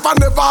house? If I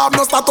never have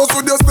no status,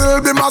 would you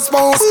still be my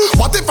spouse?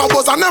 What if I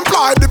was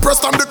unemployed,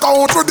 depressed on the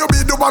couch? Would you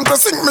be the one to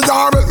sink me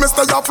or help me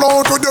stay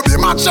afloat? Would you be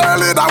my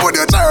cheerleader? Would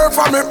you cheer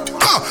for me?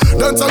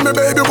 Then tell me,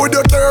 baby, would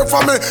you care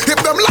for me?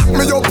 If them lock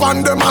me up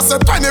on them, I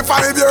said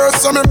 25 years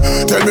to me.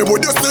 Tell me,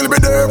 would you still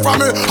be there for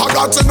me? I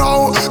got to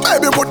know.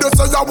 Baby, would you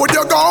say, yeah, would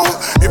you go?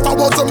 If I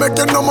was to make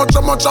it no much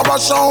of a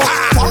show.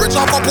 For rich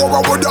or for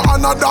poor, would you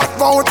honor that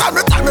vow? Tell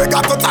me,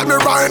 got to tell me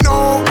right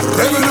now.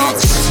 Tell me now.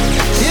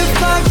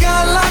 If I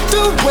got locked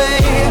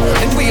away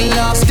and we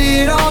lost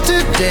it all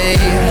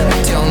today,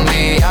 tell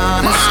me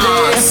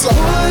honestly,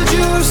 would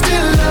you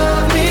still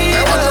love me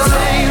the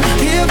same?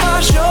 If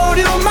I showed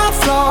you my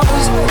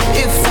flaws,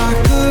 if I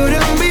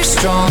couldn't be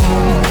strong,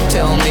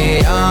 tell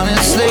me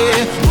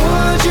honestly,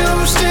 would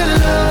you still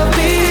love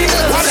me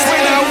the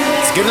same?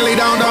 Skiddly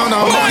down.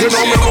 You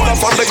know me running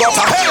from the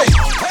gutter. Hey!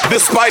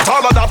 Despite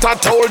all of that I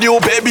told you,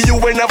 baby, you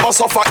will never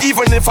suffer,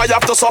 even if I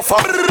have to suffer.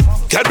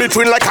 Get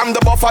between like I'm the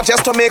buffer,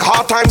 just to make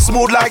hard times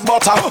smooth like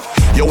butter.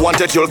 You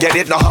want it, you'll get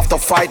it, no have to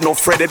fight, no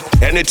fret it.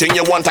 Anything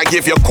you want, I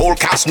give you cold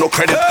cash, no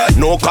credit.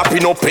 No copy,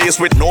 no paste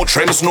with no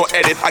trims, no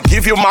edit. I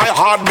give you my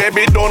heart,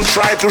 baby, don't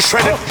try to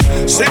shred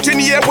it. Sitting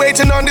here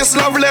waiting on this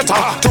love letter,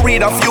 to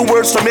read a few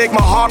words to make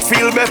my heart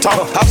feel better.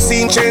 I've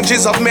seen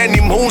changes of many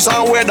moons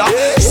and weather.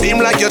 Seem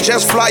like you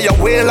just fly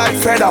away like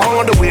feather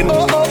on the wind.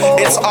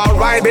 It's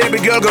alright, baby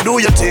girl, go do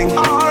your thing.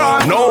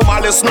 No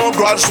malice, no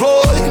grudge,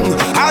 boy.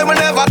 I will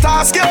never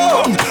task you.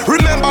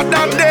 Remember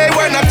that day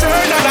when I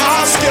turned and I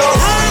asked you.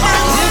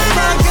 If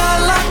I got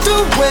locked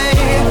away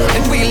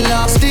and we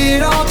lost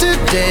it all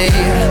today,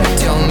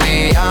 tell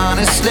me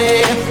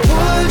honestly,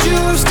 would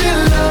you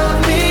still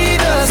love me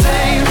the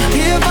same?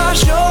 If I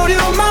showed you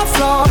my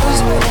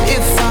flaws,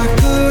 if I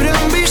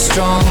couldn't be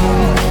strong,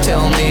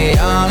 tell me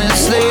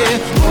honestly,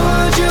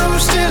 would you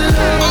still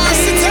love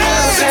me the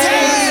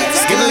same?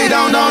 Skiddly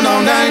down.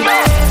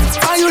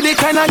 Are you the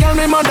kind of girl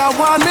me mother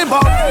want me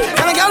about?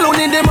 Kind of girl who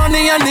need the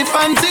money and the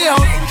fancy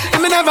out? If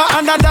me never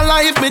under the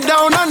life me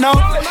down and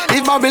out.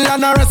 If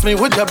Babylon arrest me,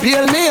 would you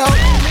bail me out?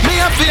 Me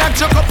have to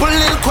ask you a couple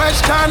little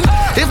questions.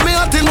 If me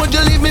nothing, would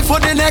you leave me for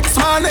the next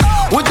man?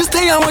 Would you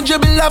stay and would you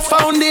build a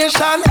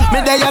foundation?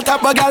 Me there at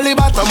top of galley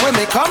bottom where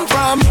me come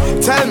from.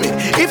 Tell me,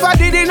 if I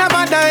didn't have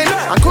a dime,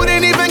 I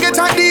couldn't even get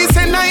a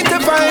decent 9 to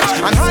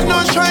 5, and had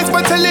no choice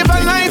but to live a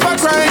life of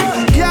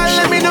crime. Yeah,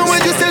 let me know when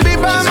you still be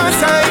by my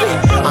side.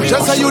 I'm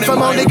just a youth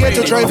from out the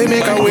ghetto trying to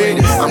make a way.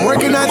 I'm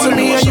working hard to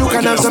me and you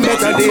can have some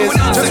better days.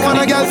 Just want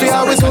a girl to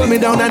always hold me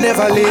down and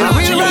never leave.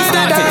 We'll ride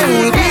it down,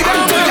 we'll be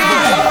down to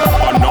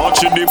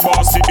Archie the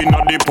boss sitting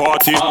at the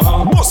party.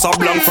 Bust a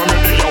blank from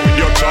your day with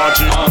your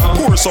charge.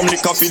 Pour some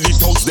liquor for the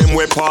thugs them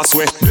way pass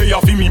way. They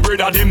have me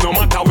brother them no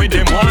matter where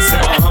them want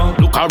say.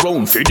 Look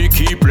around for the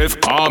keep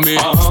left army.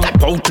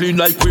 Step out clean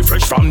like we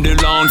fresh from the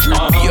laundry.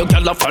 Be a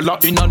gal a fella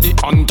in on the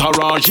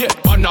entourage.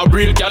 Yeah, and a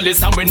real gal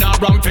is and we not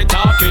run for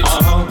target.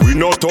 We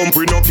no thump,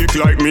 we no kick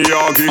like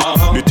Miyagi.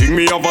 The thing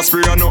me have a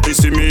spray and no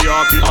issy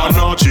Miyagi.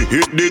 Anachi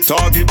hit the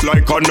target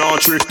like an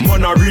archery.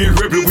 Man a real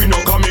rebel, we no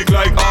comic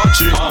like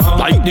Archie.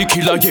 Like the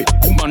killer, yeah,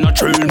 woman a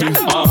trail me.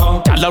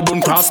 Gal a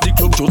run cross the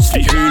club just to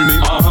heal me.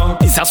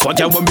 This a swag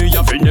ya when me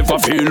have never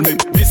fail me.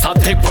 This a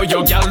take for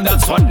your gal,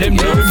 that's what them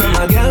name me.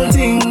 A gal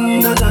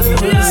thing that I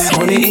never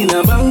money in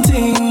a bank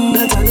thing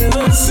that I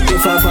never.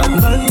 If a bad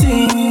man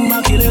thing,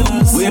 back in the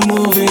we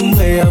moving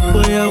way up,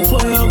 way up,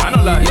 way up. I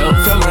don't like you.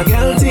 From a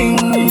gal thing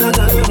that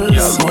I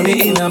never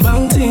money in a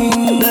bank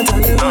thing that I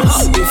never.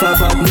 If a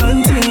bad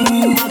man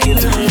thing, back in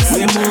the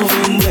we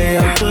moving way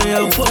up, way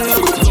up, way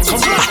up.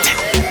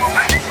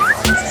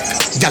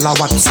 Gala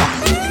WhatsApp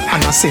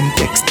and I send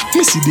text.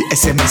 Me see the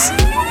SMS.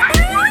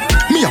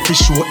 Me have to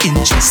show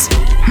interest.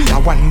 Me a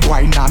one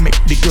boy now make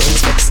the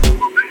girls vex.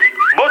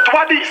 But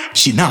what is?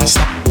 She not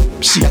stop.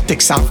 She a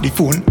text off the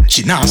phone.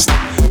 She not stop.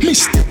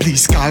 Mister,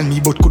 please call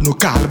me, but could no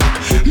call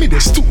back. Me the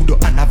studio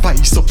and a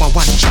voice up a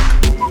one track.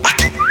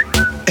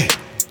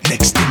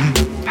 Next thing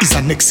is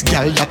a next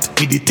girl that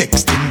with the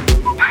texting.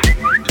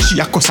 She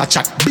a cuss a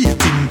chat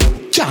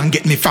beating. Can't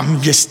get me from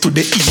yes to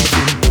the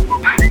evening.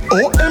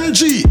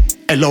 OMG,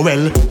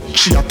 LOL.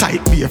 She a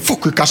type be a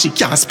fuck cause she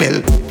can't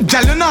spell.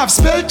 Girl you know have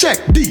spell check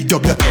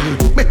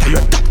DWL. Better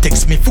your tap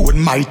text me phone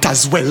might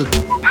as well.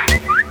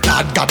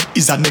 Lord God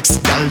is a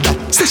next girl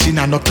that say she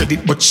nah no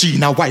credit but she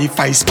na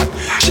Wi-Fi spot.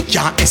 She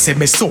can't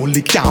SMS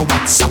only can't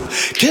WhatsApp.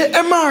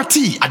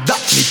 KMRT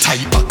adapt me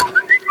type back.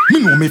 Me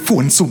know me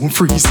phone soon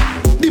freeze.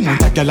 The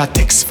month a girl a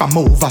text from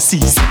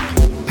overseas.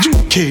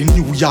 UK,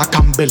 New York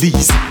and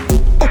Belize.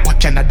 Upper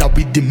Canada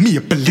with the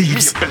maple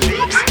leaves.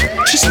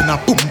 She send a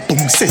boom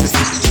boom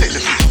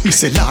selfie. Me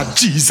say Lord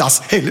Jesus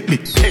help me.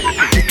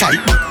 Me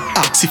type back,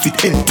 ask if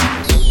it healthy.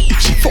 If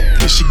she fuck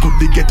me she good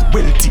to get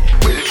wealthy.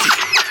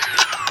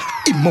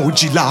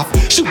 Emoji laugh.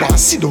 She want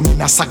sit down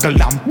in a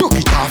saddle and broke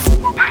it off.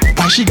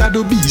 Why she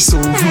gotta be so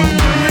rude?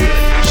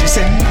 She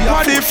said,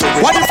 what if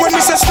when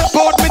me say step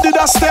out, me did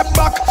a step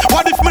back?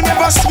 What if me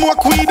never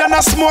smoke weed and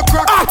I smoke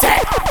crack?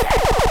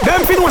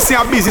 Them fin was say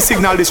a busy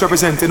signal this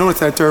representing. No,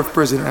 it's a turf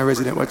president and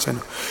resident watching.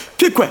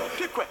 Kick way.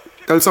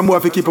 Tell some boy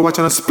if you keep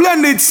watching a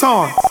splendid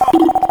song.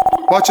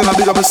 Watching a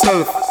big up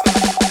yourself.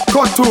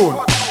 Cartoon.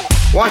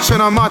 Watching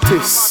a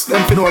Mattis.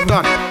 Them fin what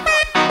done.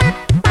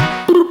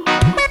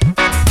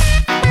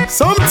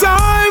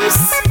 Sometimes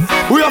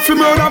we have to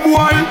murder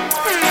boy.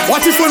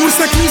 What if when we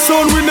say kill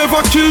sound, we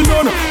never kill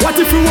none? What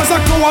if we was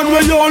a clown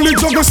where you only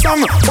juggle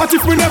song? What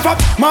if we never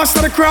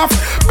master the craft?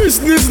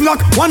 Business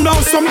luck, one down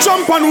some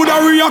jump and would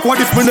a react. What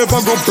if we never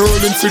go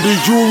Berlin to the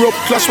Europe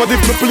clash? What if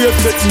me play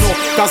techno,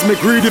 cause me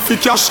greedy for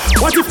cash?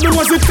 What if me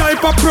was the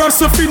type of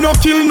person fi no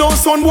kill no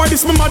son? Why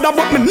this me mother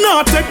but me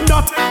not take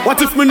that?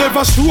 What if me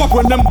never show up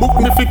when them book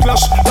me fi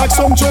clash? Like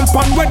some jump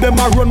and where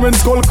them a run when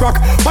skull crack?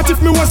 What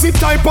if me was the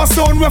type of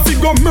son where fi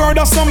go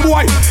murder some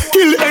boy?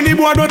 Kill any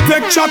boy don't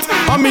take chat.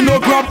 And me no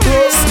grab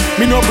purse,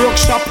 me no broke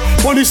shop.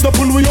 Police no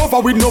pull we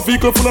over with no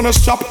vehicle full on a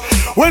shop.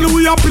 When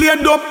we a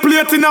played up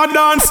plate in a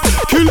dance,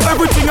 kill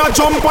everything I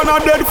jump on a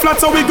dead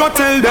flat. So we go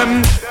tell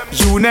them,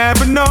 you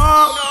never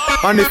know.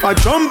 And if I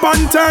jump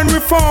and turn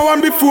before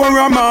and before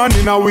a man,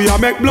 you know we a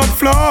make blood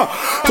flow.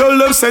 Tell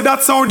them say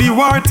that's how the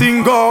war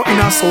thing go in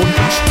a sound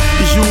clash.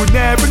 You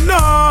never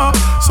know.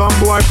 Some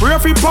boy pray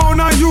for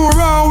pound and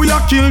euro. We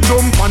a kill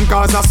jump and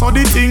cause that's how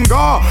the thing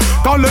go.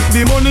 Collect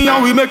the money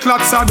and we make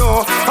lots of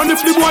dough. And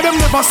if the boy them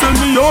never sell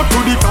me out to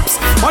the cops,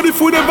 but if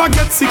we never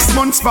get 6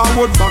 months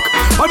forward back,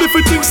 but if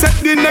we think set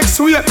the next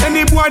week,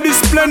 any boy this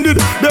splendid,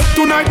 that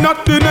tonight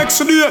not the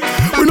next day.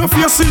 We no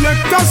fear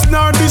selectors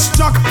nor this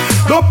jack.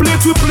 No play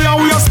to play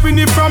and we are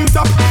spinning from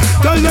top.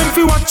 Tell them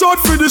fi watch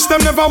out for this, them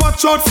never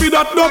watch out for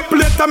that. No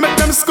play to make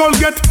them skull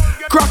get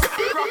crack.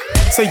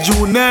 Say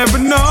you never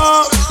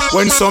know.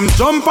 When some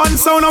jump and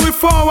sound and we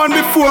forward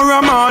before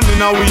a man, you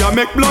know we a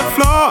make blood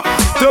flow.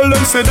 Tell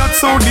them say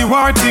that's how the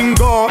war thing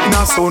go in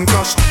a sound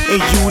clash.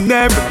 And you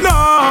never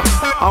know.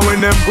 And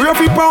when them pray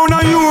for pound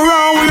and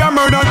euro, we a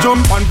murder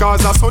jump and cause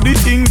that's how the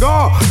thing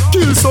go.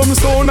 Kill some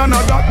sound and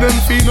not that them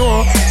fi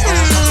know.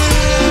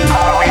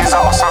 Always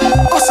awesome.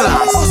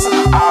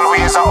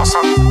 Always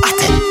awesome.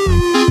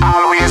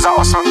 Always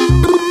awesome.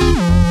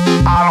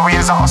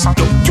 Always awesome.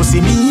 You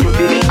see me?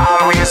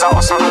 Always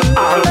awesome.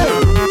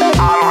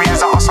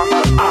 Always awesome.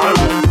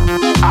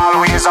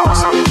 Always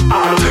awesome.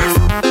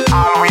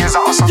 Always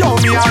awesome. Yo,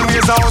 me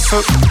always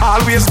awesome.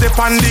 Always dip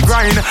on the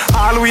grind.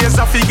 Always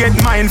a fi get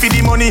mine for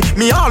the money.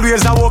 Me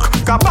always a work.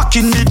 Cause back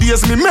in the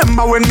days, me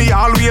remember when me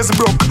always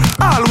broke.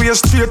 Always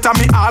straight and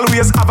me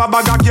always have a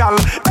bag of gal.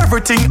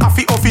 Everything a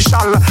fi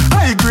official.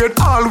 High grade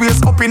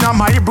always up in a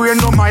my brain.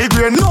 No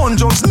migraine, no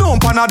drugs, no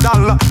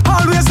Panadol.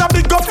 Always a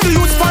big up the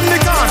youth from the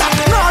corner.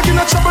 Nah, give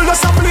no trouble,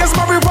 just a place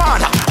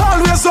marijuana.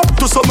 Always up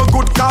to some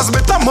good cause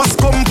better must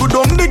come good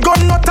on the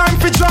gun, no time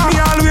for draw. Me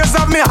always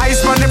have me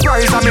eyes on the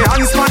prize and me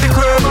hands on the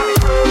curb.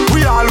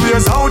 We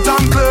always out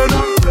and clean.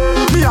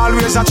 Me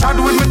always a chat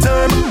with me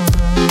term.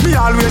 Me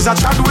always a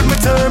chat with me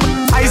term.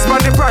 Eyes on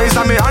the prize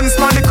and me hands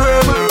on the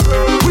curb.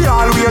 We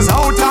always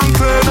out and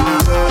clean.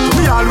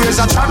 Me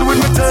always a chat with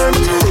me term.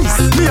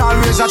 Me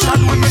always a chat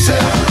with me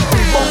term.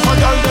 Big bumper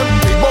gal them,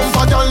 big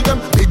bumper gal them,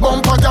 big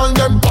bumper gal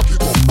them.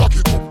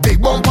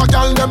 Big bumper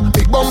gal them,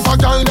 big bumper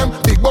gal them,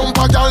 big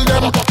bumper gal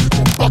them.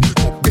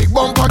 Big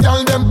bumper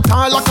gal them,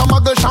 tall like a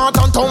muggle shot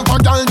and thumper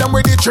gal them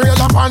with the trail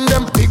upon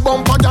them. Big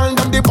bumper gal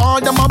them, the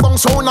bar them a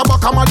bounce on a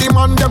back of my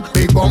demand them.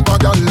 Big bumper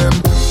gal them.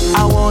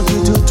 I want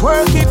you to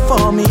twerk it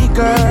for me,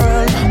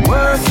 girl.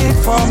 Work it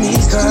for me,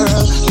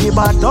 girl. Give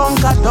a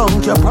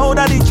dunk, you're proud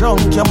of the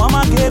junk your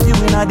mama gave you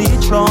in a the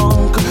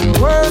trunk.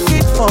 Work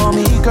it for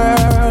me,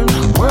 girl.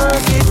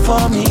 Work it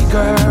for me,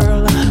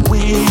 girl.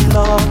 We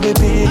love the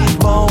big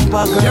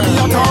bumper, girl. Yeah, me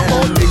a talk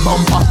about big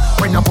bumper.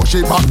 When you push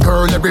it back,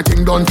 girl,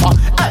 everything done for.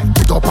 Hey,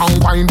 get up and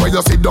wine where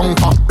you sit down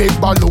for. Big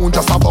balloon,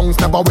 just a bounce,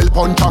 never will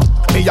punch her.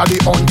 Me a the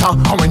hunter,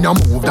 and when you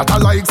move, that I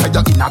like. Say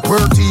you in a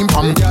 13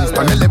 from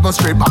Kingston 11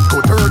 straight back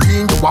to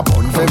 13. You a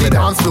bun from the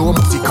dance floor,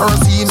 music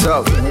cursing.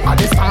 So, at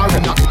the star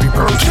and not every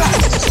person.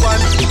 1,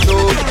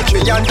 2,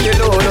 me and the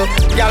load.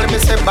 Y'all me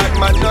say bad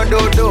man no do.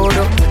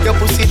 Your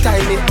pussy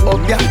tiny,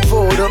 up your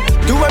photo.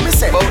 Do what me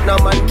say, but no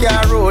man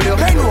can't roll you.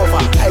 Bend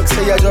over, like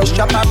say you just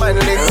chop a man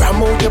leg.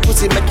 Ram out your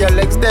pussy, make your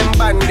legs them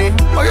bandy.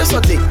 Oh you so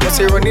thick,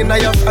 pussy running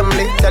in your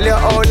family. Tell you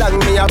how long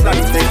me a plan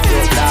to take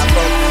you. Da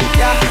fuck,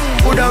 yeah,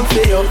 put on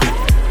for you.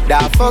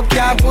 Da fuck,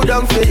 yeah, put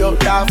on for you.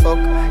 Da fuck,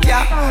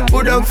 yeah,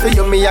 put on for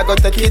you. Me I go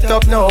take it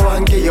up now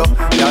and give you.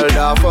 Y'all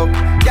da fuck,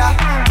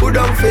 yeah, put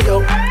on for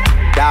you.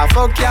 Da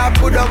fuck, yeah,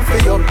 put on for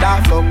you.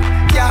 Da fuck,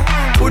 yeah,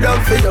 put on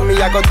for you. Me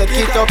I go take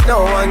it up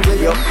now and give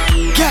you.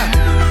 Yeah,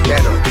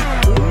 get up,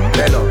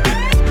 get up,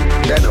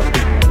 get up,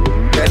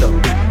 get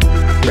up,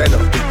 get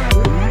up,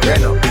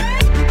 get up,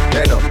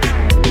 get up.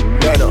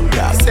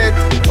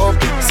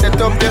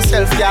 Set up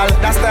yourself, y'all.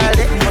 That's style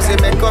it. Pussy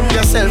make up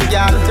yourself,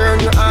 y'all. Turn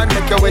your on,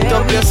 make your wet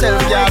up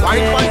yourself, y'all.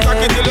 Wine one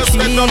cocky till you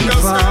set up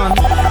yourself.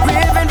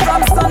 Raving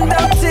from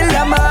sundown till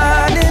the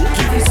morning.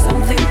 Give you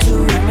something to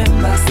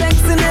remember. Sex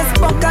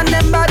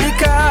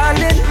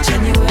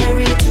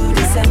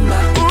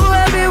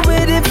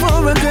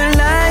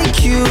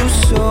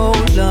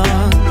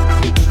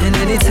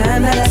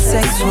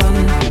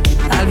one.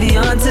 I'll be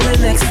on to the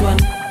next one.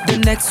 The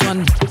next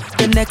one,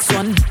 the next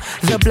one,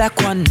 the black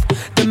one,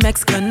 the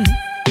Mexican.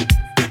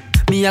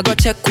 Me I go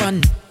check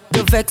one,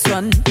 the vex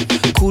one.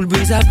 Cool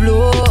breeze a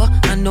blow,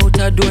 and out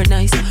a door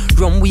nice.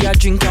 Rum we a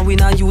drink and we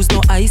not use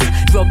no ice.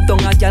 Rub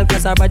down a gal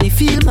cause her body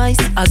feel nice.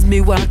 As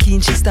me walk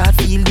in she start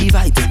feel the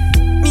vibes.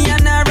 Me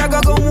and her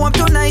go home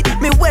tonight.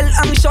 Me well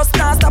anxious,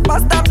 can't stop a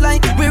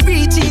stoplight. We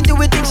reach into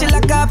it, think she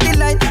like half the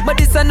light. But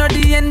this is not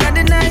the end of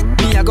the night.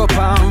 Me I go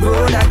pound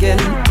road again.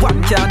 What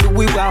can do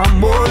we want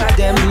more of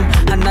them?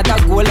 Another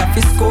goal of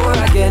his score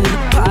again.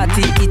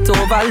 Party it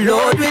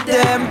overload with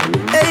them.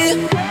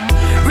 Hey,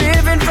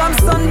 raving from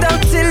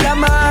sundown till the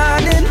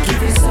morning.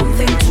 Give you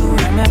something to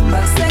remember.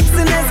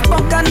 Sexiness,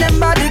 punk and them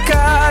body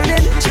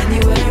calling.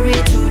 January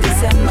to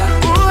December.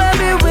 Ooh, I've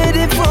been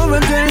waiting for a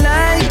girl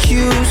like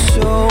you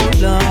so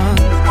long.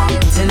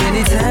 Till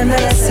anytime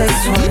that I sex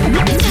one,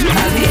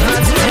 I'll be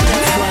hard to the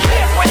next one.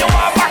 When you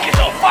want back it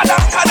up,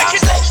 badang, kadang,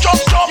 it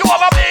jump, jump. You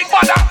have a big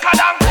badang,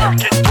 kadang,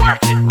 work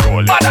it, roll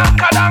it. Badang,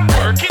 kadang,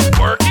 work it,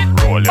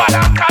 roll it.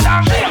 Badang,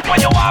 kadang. When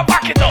you want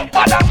back it up,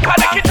 badang,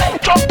 kadang, it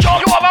jump, jump.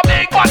 You have a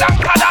big badang,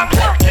 kadang,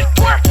 work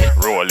it,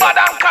 roll it.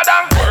 Badang,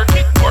 kadang, work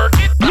it.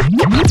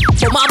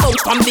 Some a bounce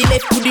from the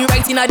left to the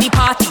right in a the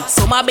party.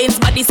 Some a Benz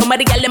body, some a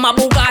the girl them a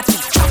Bugatti.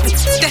 Drop it,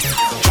 yes,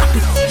 drop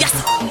it, yes.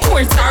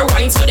 Porn star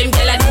wine, so them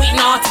girl a do it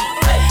naughty.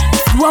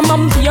 You a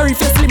man here if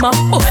you slimmer.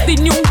 Bust the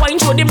new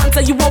wine, show them answer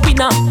you a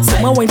winner.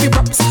 Some a wine for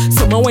props,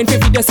 some a wine for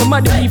video, some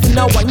a them even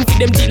a wine for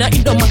them dinner.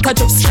 It don't matter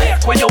just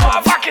shake when you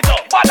want back it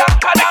up, badang,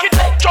 kadang, it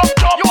jump,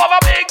 jump. You have a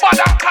big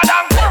badang,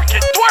 kadang, work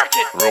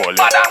it, roll it.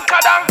 Badang,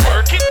 kadang,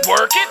 work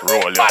it,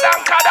 roll it.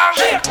 Badang, kadang,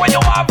 shake when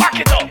you want back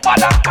it up,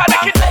 badang,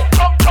 kadang, it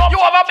jump, jump. You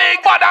have a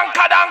big badang,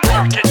 kadang,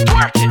 work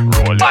it,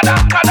 roll it.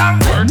 Badang, kadang,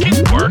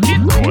 work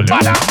it, roll it.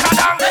 Badang,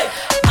 kadang.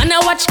 And I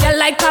watch girl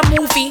like a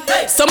movie.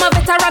 Some a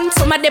veteran,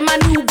 some of them a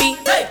newbie.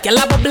 Girl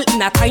a bubble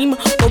in a time,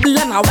 bubble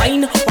and a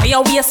wine. Why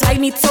your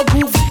waistline it so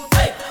groovy?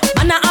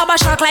 Man a have a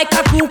shark like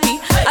a groupie.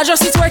 I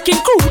just is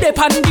working crew they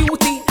pan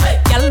duty.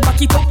 Girl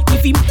back it up,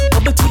 give him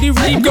bubble to the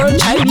rhythm. Girl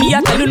child me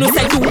a tell you no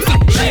say goofy.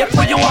 Shape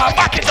when you want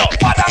back it up,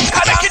 badang,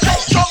 kadang, it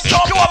jump,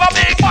 jump. You have a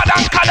big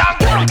badang, kadang,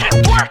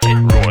 work it,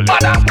 roll it.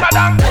 Badang,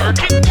 kadang, work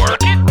it,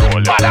 roll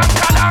it. Badang,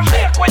 kadang,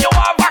 shape when you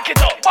want back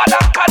it up,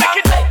 badang, kadang,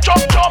 it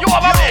jump, jump. You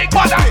have a big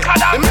badang,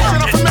 kadang.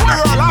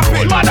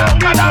 Badang,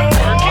 kadang,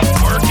 work it,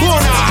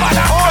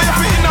 oh, you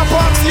fit in a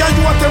party and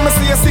you want them to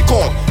see a sick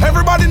out.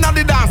 Everybody na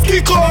the dance,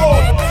 kick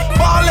out.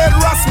 Ballhead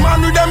ras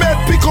man with them head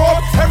pick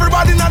up.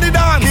 Everybody na the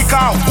dance, kick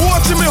out.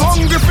 Watching me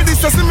hungry for this,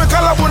 see me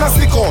collarbone a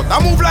stick out.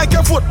 I move like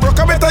a foot, broke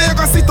a better you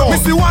can sit out. Me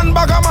see one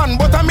bag of man,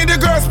 but I me the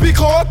girls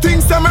speak out.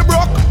 Things say me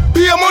broke,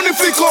 pay money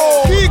flick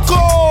out. Kick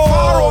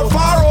out,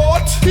 far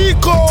out,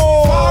 kick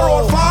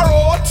out, far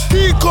out,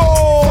 kick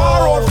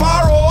out,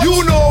 far out.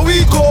 You know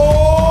we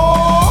go.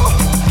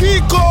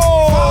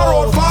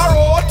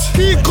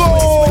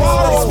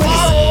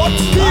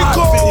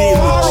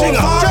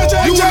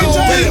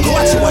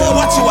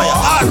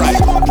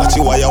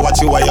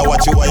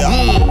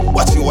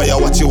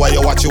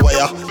 Watch your wire.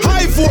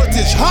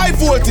 High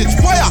voltage,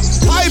 fire.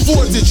 High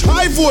voltage,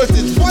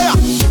 fire.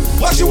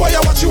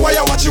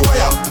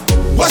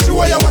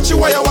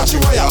 Watch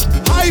your wire.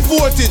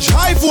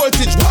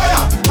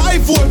 High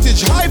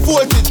voltage, wire. High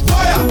voltage,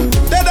 fire.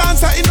 The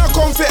dancer in a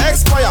comfy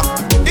expire.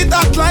 It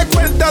act like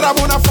when that I'm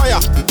on a fire.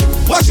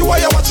 Watch your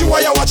wire.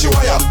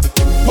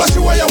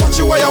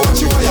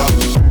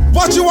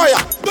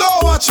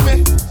 Don't watch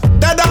me.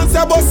 The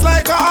dancer bust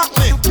like a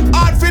acne.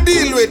 Hard for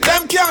deal with,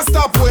 them can't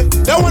stop with.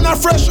 They wanna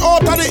fresh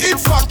out of the hit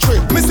factory.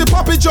 Missy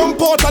Poppy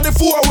jump out of the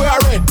 4-way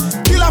red.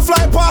 Killer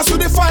fly past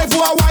with the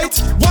 5-way white.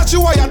 Watch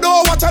your wire,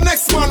 don't watch a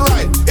next man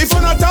right. If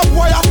you're not top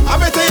wire, I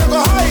better you go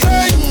high.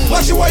 Hey.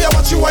 Watch your wire.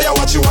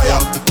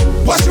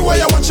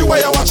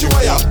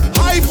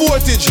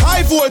 High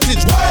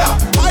voltage, wire.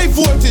 High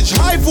voltage,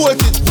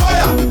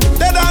 wire.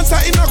 The dancer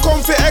in a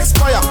comfy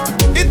expire.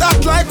 It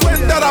act like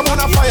when that I'm on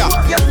a fire.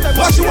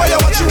 Watch your wire.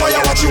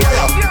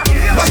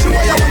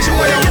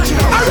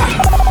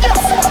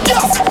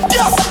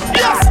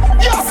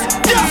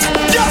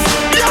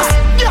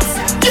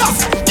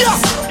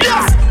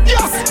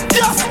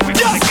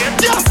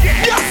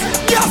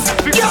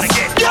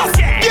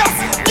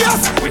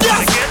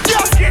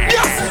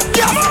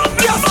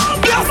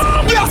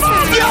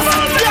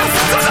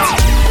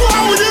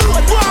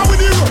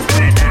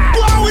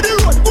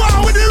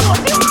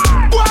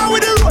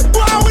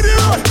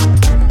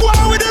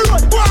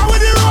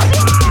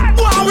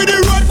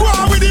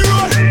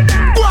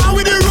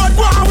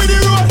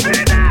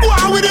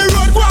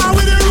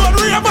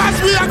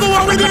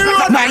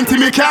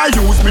 Can't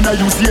use me, now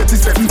use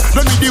 87.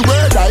 Don't need the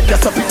word I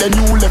guess I fit the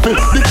new level.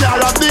 The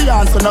car of the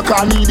answer, no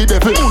can't need the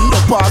devil.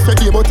 The pass the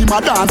day, but him a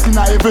dance in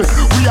a heaven.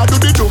 We a do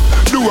the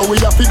do we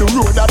a fi the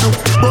road a do.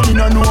 But me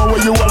no know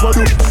what you a go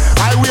do.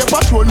 Highway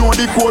patrol know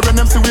the code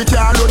when them see we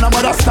can't run. I'm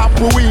gonna stop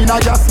we in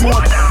a gas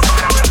smoke.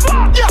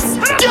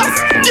 Yes.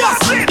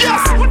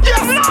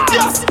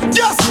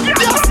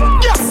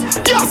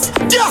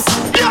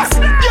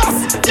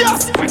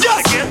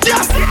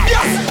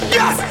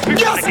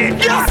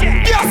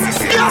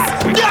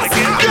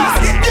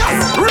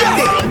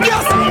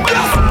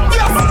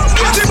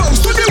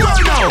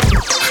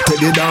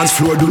 The dance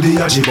floor do the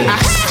yaji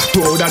bounce.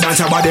 To the dance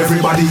about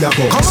everybody a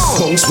bounce.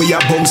 Bounce we a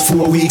bounce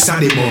 4 weeks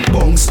and the month.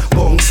 Bounce,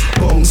 bounce,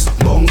 bounce,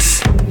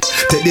 bounce.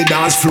 Take the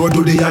dance floor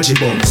do the yaji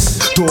bounce.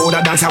 To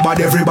the dance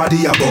about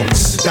everybody a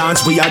bounce.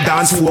 Dance we a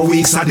dance 4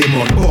 weeks and the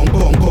month. Bounce,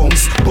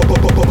 bounce,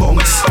 bounce,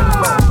 bounce.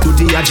 Do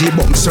the yaji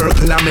bounce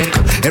circle a make.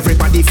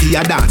 Everybody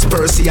feel a dance,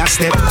 Percy a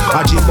step.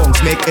 Yaji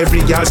bounce make every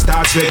girl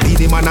start sweat. Be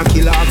the man a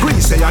killer, agree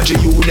say yaji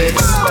you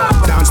next.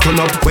 Dance turn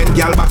up when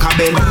girl back a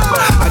bend.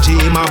 Yaji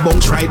him a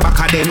bounce right back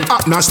a them.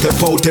 Now step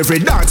out, every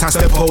dance I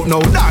step out now.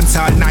 Dance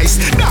all nice,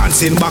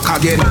 dancing back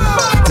again.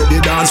 To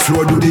the dance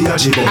floor, do the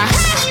yaji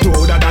bounce. To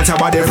the dance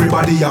about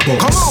everybody a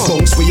bounce.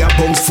 Bounce, we a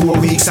bounce 4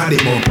 weeks and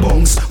the month.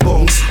 Bounce,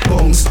 bounce,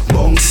 bounce,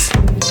 bounce.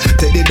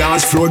 To the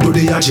dance floor, do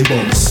the yaji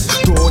bounce.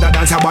 To the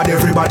dance about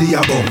everybody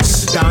a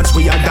bounce. Dance,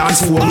 we a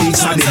dance 4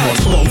 weeks and the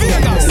month.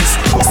 Bounce,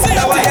 bounce.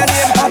 Now one your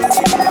name hot,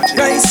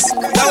 nice.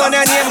 Now one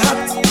your name hot,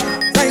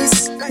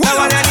 nice. Now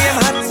one your name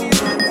hot,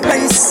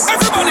 nice.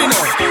 Everybody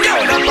know. Yo,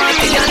 the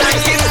party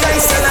tonight. Give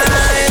thanks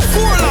alive.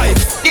 More life.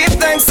 Give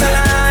thanks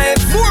alive.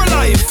 More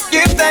life.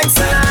 Give thanks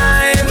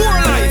alive.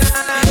 More life.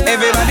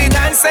 Everybody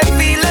dance and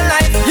feel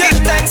alive. Give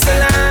thanks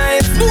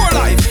alive. More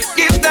life.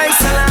 Give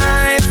thanks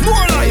alive.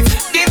 More life.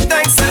 Give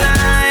thanks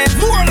alive.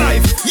 More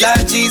life.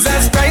 Lord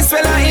Jesus Christ,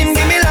 well I him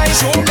give me life.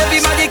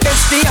 Everybody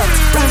catch the hot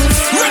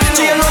price.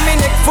 Chain on me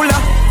neck full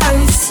of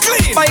ice.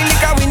 Clean. Buy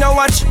liquor we no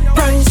watch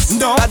price.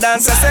 No. A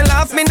dancer say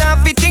laugh me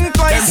not fi think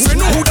twice. Them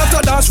who that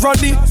a dance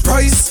Rodney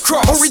Price.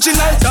 Cross.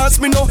 Original dance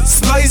me no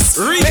slice.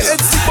 Real. Me head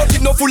sick but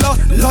it no full of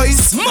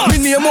lies. Me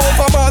name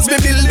over Mars, me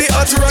build the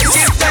hot rice.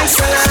 Give thanks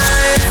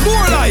alive.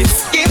 More life.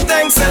 Give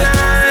thanks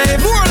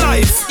alive. More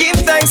life. Give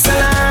thanks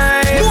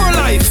alive. More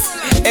life.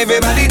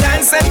 Everybody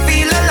dance and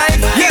feel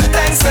alive. Give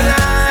thanks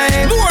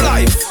alive. More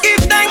life.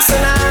 Give thanks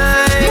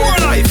alive. More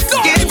life.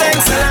 Give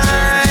thanks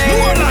alive.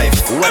 More life.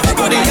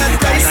 Everybody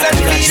dance and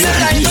feel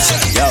alive.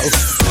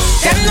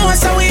 Them know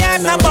so we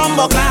have no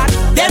bumbo clock.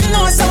 Them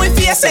know so we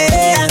face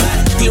it.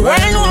 The world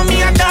know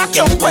me a dark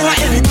young boy.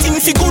 Anything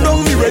fi good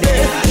on me ready.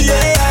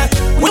 Yeah.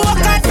 We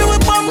walk out do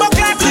with bumbo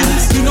clock.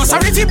 You know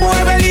sorry fi boy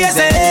well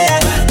lazy.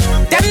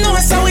 Them know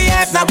so we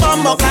have no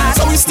bumbo clock.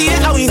 So we stay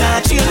how we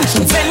not change.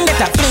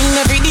 Vendetta fling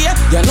every day.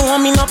 You know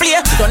me no play.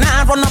 Don't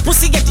have run a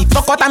pussy get it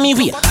fuck out of me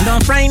way.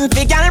 Don't friend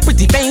the girl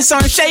pretty face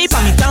on shape.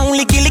 And me down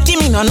licky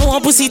me no know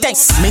pussy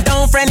text. Me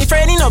down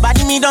friendly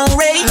nobody me don't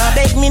rate. No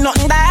beg me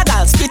nothing bad.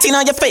 I'll spit in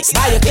on your face.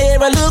 Buy your care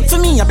a look for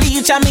me. I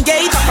bleach on me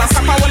gate.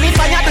 Papa when me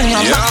fire bring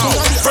on back.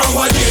 From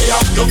one day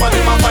up, no for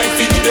them a fight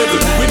for the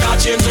devil. We not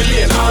change we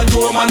lane, all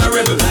do a man a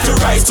rebel. To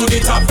rise to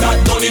the top, that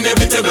done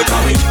inevitable.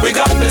 Coming, we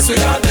got this, we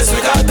got this,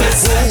 we got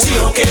this.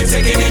 T.O.K.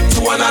 taking it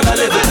to another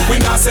level. We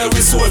not sell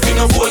we soul, we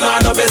no gold or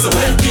no bezel.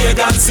 Be a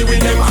gun, see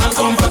with them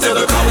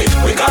uncomfortable. Coming,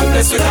 we got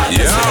this, we got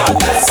this, we got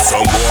this.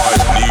 Some boy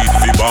need to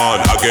be born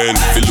again.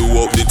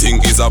 Fill up the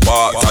thing is a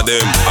part of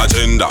them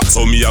agenda.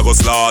 So me a go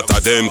slaughter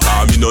them.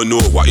 Cause me no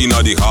know what inna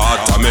the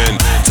heart of men.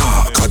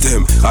 Talk at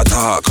them,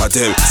 attack at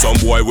them. Some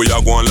boy we a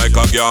going like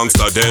a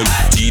gangster them.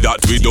 See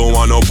that we don't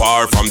want no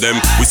power from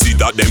them. We see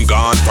that them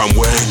gone from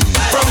when.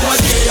 From one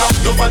day up,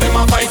 no for them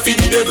a fight for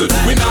the devil.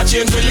 We not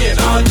change we lane,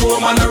 all do a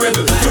man a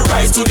rebel. To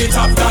rise to the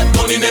top, that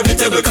done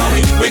inevitable.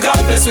 Coming, we got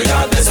this, we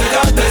got this, we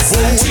got this.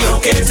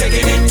 T.O.K.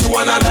 taking it to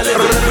another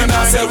level. We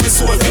not sell we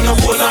soul, we no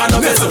gold or no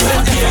bezel.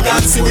 Be a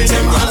gun, see with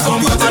them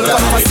uncomfortable.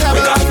 We got this,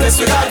 we got this,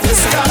 we got this.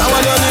 Now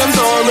when your name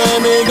so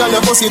me, girl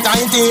your pussy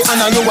tighty. And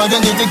now you a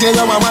get it, you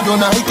a want to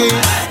Nike.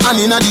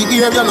 And inna the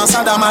ear, you no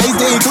sodomite.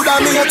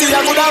 Coulda me a tea,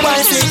 coulda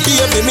wife it.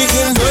 Baby, me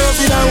in love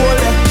with a whole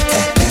day.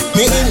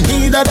 Me in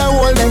need of the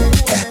whole day.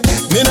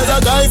 Me not a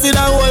guy for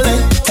the whole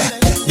day.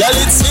 Girl,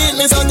 it's sweet,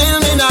 me so till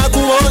me not go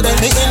out there.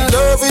 Me in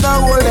love with the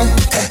whole day.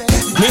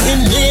 Me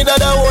in need of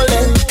the whole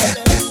day.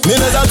 Me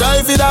not a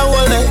guy for the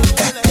whole day.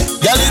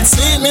 Girl, it's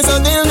sweet, me so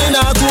till me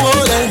not go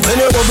out there. When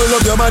you bubble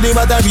up your body,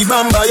 but I be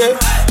bamba, yeah.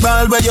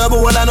 Ball where you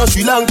go, I know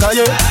Sri Lanka,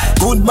 yeah.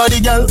 Good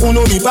body, girl, who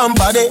know me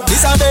pampa, de.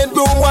 This a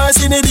bedroom, why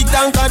see the big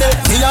tanker, de.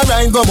 Me a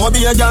ride, go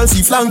be a girl, see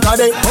flanker,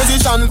 de.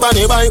 Position pa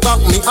the bike back,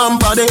 me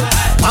hamper, de.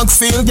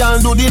 Maxfield, girl,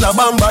 do the la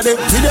bamba, de.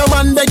 With your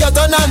man, they get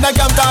on and the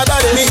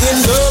camcorder, de. Me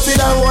in love with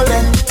the whole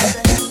day.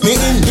 Me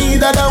in need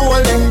of the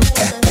whole day.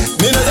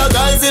 Me not a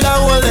guy for the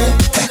whole day.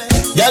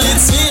 Girl,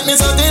 it's sweet, me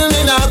so till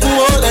me not go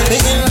out there. Me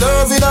in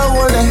love with the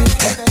whole day.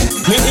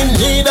 Me in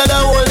need of the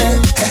whole day.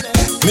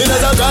 Me not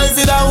a guy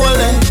for the whole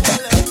day.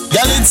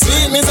 Girl, it's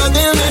sweet, me so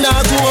till me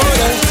not go out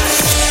there.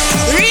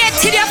 Rate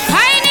to the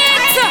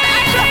finest.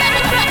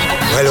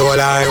 Well, hold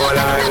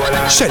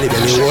on. Shelly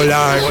belly, hold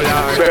on.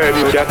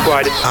 Baby with a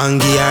quad.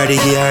 Angie, hardy,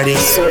 hardy.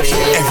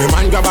 Every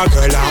man grab a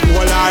girl and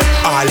hold her.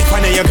 All if I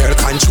know your girl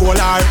control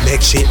her.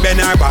 Make shit bend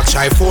her back,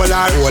 shy fall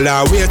her. Hold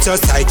her, wait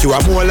just like you a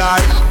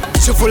molar.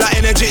 She full of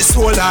energy,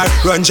 solar.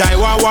 Run dry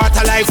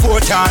water like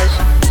water.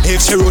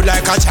 If she rude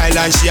like a child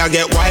and she a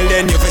get wild,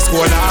 then you fi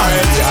scold her.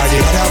 Give her the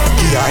adap,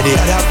 give her the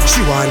adap.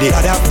 She want the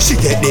adap, she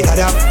get the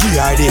adap. Give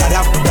her the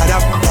adap,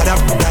 adap, adap,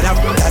 adap,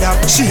 adap.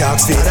 She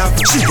asks the adap,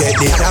 she get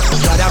the adap,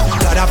 adap,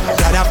 adap,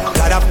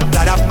 adap,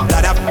 adap,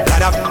 adap,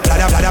 adap,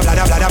 adap,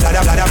 adap,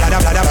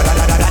 adap, adap,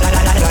 adap.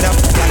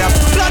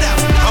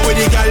 And with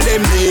the girl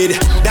them need,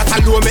 that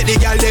alone make the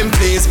girl them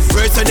please.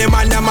 Words to them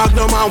and the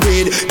magnum and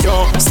weed.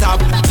 Don't stop,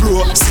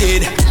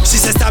 proceed. She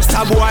said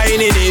stop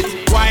whining it,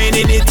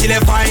 whining it till they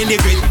find the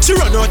grit. She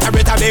run out of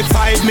breath and make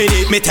 5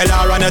 minutes. Me tell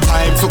her on the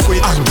time for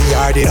quit. And give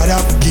her the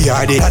adap, give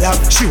her the adap.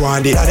 She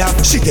want the adap,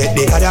 she get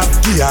the adap.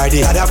 Give her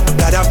the adap,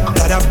 adap,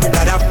 adap,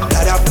 adap,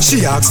 adap.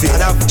 She asks the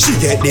adap, she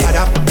get the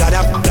adap,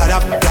 adap,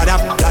 adap,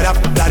 adap, adap,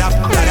 adap,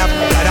 adap,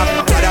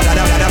 adap,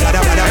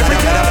 adap,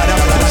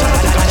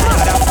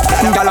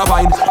 Gala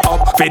wine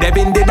up, feed up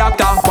in the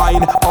doctor.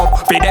 Wine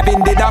up, feed up in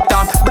the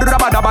doctor.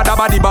 Brabba dabba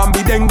dabba di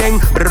bambi ding ding.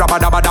 Brabba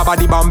dabba dabba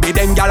di bambi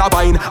ding. Gala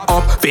wine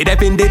up, feed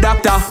up in the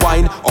doctor.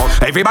 Wine up,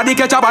 everybody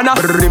catch a banana.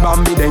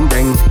 Bambi ding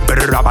ding.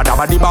 Brabba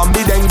dabba di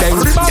bambi ding ding.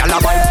 Gala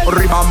wine,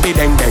 ribambi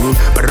ding ding.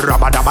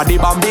 Brabba dabba di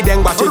bambi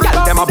ding. Watch it,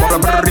 gal them a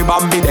bubble.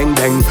 Ribambi ding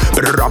ding.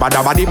 Brabba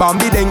dabba di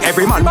bambi ding.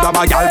 Every man grab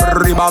a gal.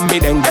 Ribambi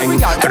ding ding.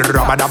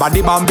 Brabba dabba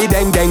di bambi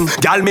ding ding.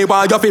 Gal me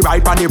want you fi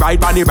ride pon the bike,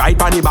 ride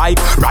pon the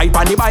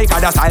bike.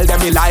 Other style them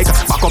me like.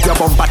 Back up your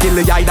bumper till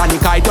the eye and the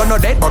kite. You're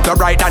not dead but you're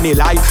right and the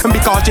lie.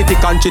 Because she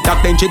tick and she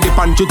tack, then she dip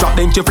and she drop,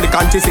 then she flick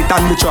and she sit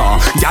on me chair.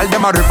 Y'all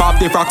them a rip off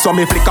the frock, so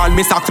me flick on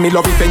me socks. Me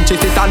love it when she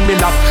sit on me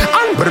lap.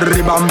 And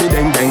bribambi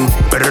ding ding,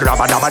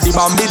 brabba dabba di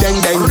bambi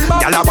ding ding.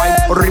 Y'all a wine,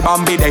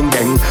 ribambi ding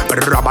ding,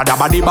 brabba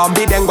dabba di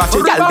bambi ding. Watch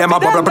it, y'all them a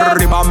bubble,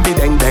 bribambi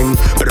ding ding,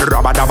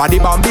 brabba dabba di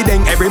bambi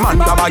ding. Every man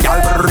grab a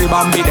y'all,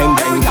 bribambi ding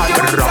ding,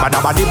 brabba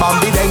dabba di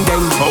bambi ding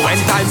ding. When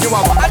time you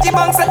are at the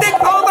banks, I take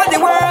over the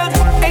world,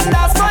 and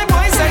that's my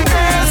boys and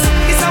girls.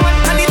 It's a one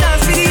and the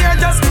dance for the year.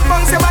 Just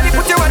bounce your body,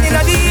 put your one in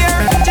the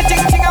air.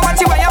 Ching and watch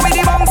you while you with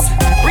the bounce.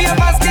 Real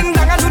fast ding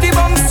dong and do the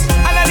bounce.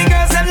 All of the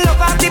girls them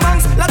love off the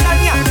bounce.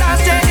 Latanya,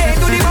 dance JA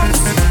do the bounce.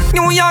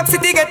 New York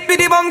City get with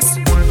the bounce.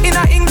 In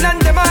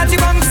England them a the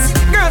bounce.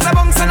 Girls a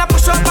bounce and a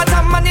push up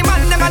bottom, and the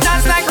man them a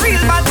dance like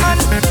real bad man.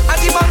 At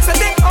the bounce I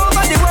take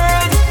over the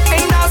world,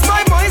 and that's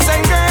my boys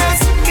and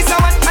girls. It's a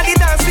one and the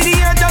dance for the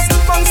year. Just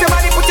bounce your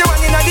body, put your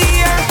one in the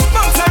air.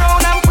 Bounce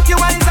around and put your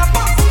hands up.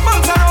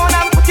 Bounce around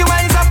and put your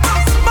hands up.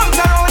 Bounce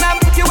around and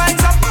put your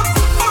hands up.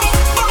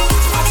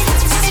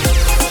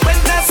 When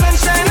the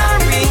sunshine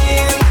and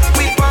rain,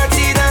 we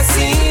party the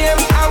same,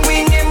 and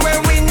we name where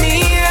we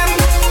name.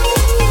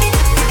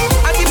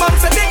 And the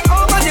bounce I take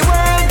over the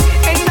world,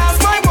 and that's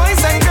my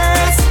boys and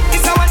girls.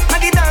 It's a one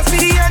and the dance for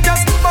the year.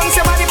 Just bounce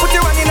your body, put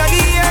your one in the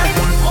air.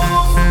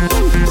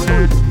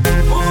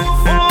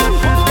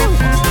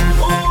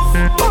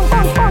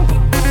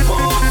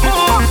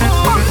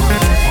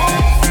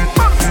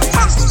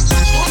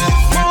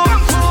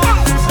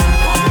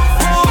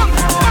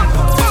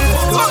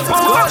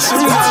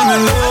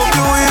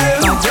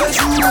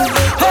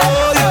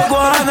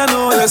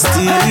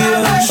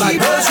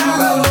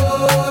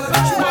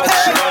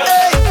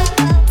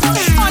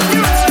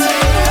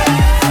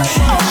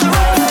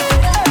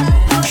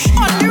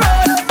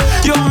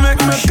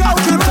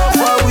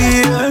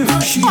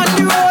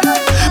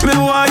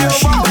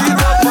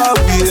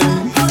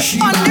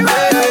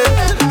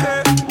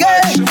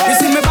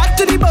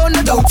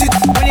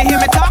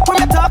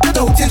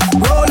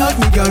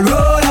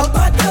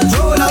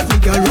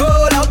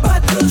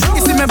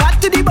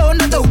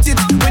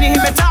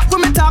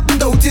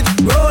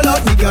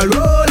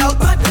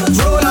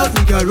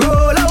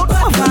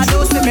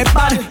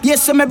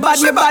 Yes, so me bad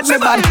when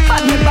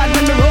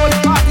me roll the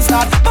party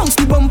start. Bounce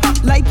the bumper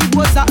like it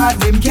was a hard.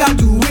 Them can't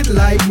do it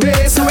like me.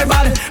 So me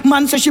bad,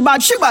 man say she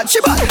bad.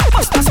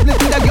 Must have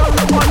split with a girl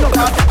who want no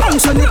part.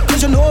 Bounce on it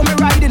 'cause you know me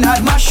riding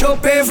hard. Mash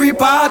up every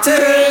party.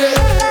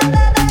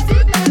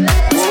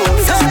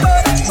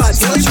 Bad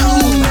girl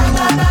true.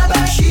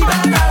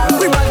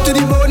 We bad to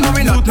the bone, no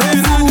we not no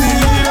fool.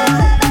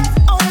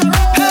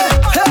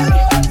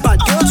 Bad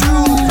girl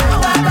true.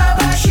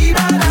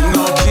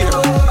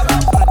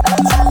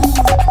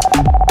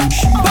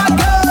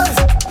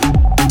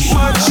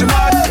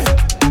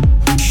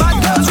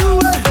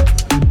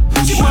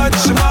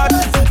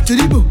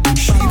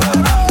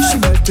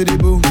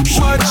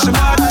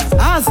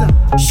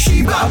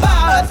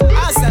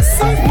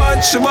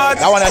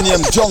 That one I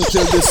named Junk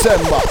till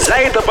December.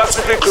 Light up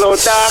Pacific Cloud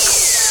Dark.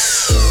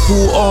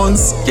 2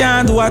 ounce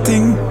can't do a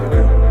thing.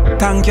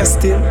 Thank you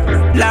still,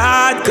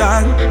 Lord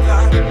God.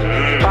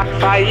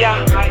 Fire.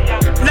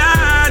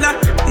 Nah.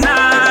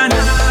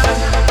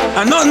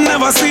 I nothing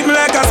never sweet me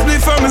like a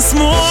split from a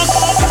smoke.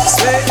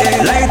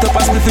 Swear, light up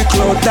Pacific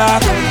Cloud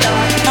Dark.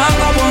 I'm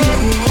a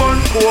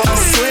bun cool. I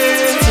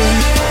swear.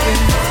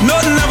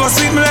 Nothing never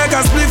sweet me like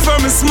a split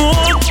from a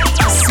smoke.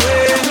 I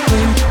swear.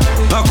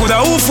 I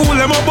coulda who fool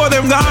them up, but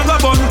them gone go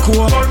bun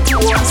cool.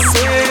 I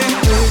swear.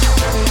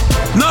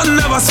 Nothing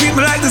never sweet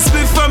me like the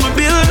split from a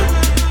bill.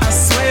 I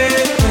swear.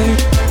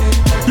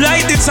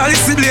 Light the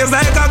chalice, it blaze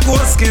like a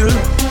ghost skill.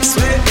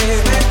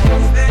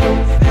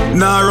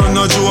 Nah run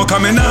no joke, I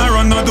mean nah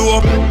run no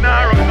dope.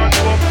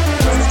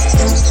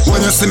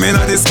 When you see me in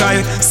the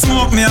sky,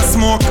 smoke me a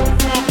smoke.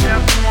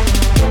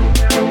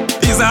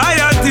 It's a high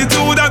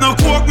altitude and no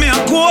coke me a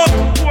coke.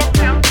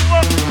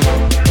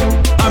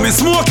 I'm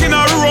smoking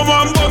a room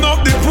and burn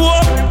up the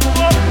pope.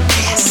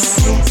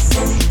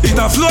 It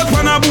a float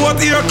on a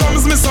boat, here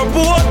comes me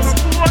support.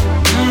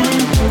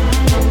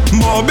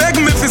 More beg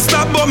me fi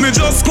stop but me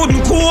just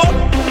couldn't cope.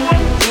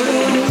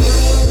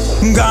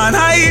 Gone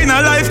high in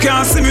a life,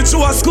 can't see me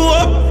through a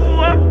scope.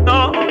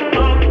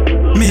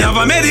 Me have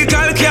a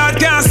medical card,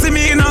 can't see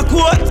me in a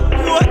court.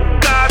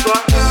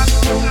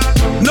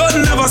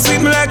 Nothing ever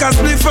sweet me like a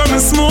split from me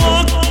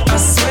smoke. I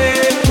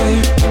swear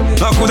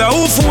I coulda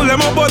who fool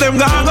them up but them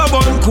gone go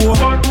bun coke.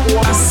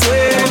 I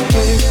swear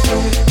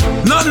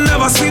nothing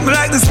ever sweet me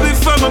like the split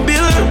from a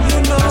bill.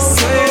 I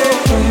swear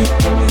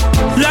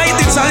light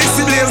the chalice,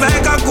 it blaze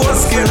like a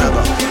ghost skill.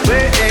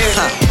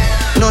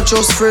 Not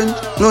just friend,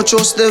 not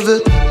just devil.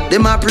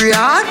 Them a pray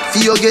hard, for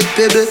you get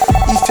pebble.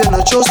 If you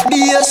not just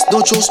BS,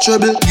 not just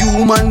trouble.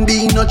 Human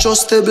being not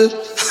just stable.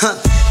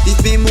 If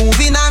me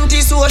moving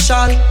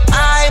anti-social,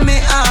 I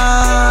may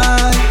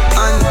I.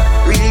 And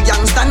real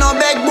gangsta no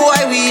beg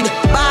boy weed.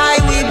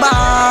 Buy we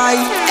buy.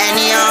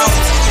 Anyhow,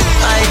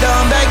 I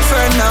don't beg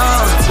for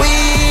now.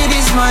 Weed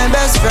is my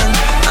best friend.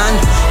 And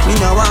me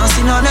no want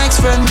see no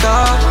next friend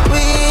dog.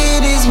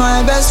 Weed is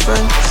my best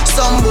friend.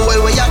 Some boy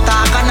where you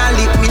talk and I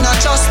lip, me not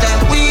trust them.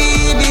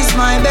 Weed is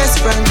my best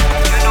friend.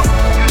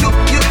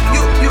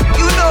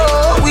 You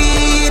know,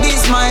 weed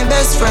is my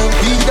best friend.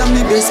 Weed and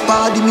me best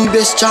party, me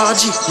best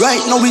charge it.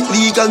 Right now it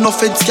legal, no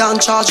feds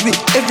can't charge me.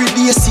 Every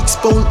day 6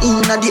 pound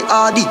in at the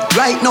RD.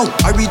 Right now,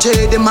 I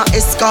reject them a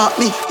escort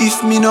me.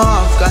 If me no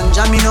have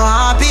ganja, me no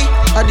happy.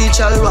 I the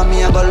chalwa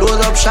me, I go load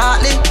up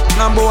shortly.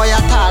 No boy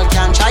at all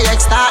can try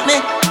extort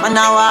me. Man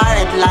now I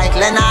red like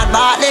Leonard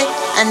Bartley.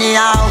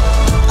 Anyhow,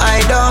 I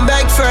don't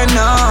beg for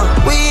no.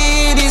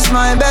 Weed is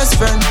my best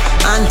friend.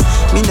 And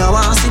me no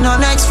want see no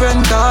next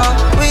friend dog.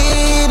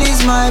 Weed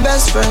is my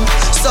best friend.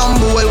 Some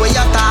boy where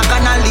you talk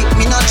and I lip,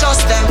 me not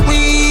trust them.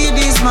 Weed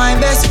is my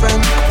best friend.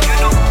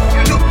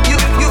 You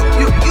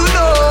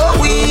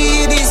know,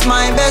 weed is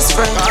my best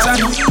friend.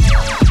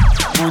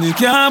 Money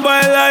can't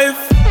buy life.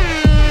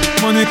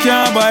 Money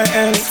can't buy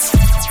health.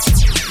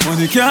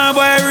 Money can't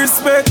buy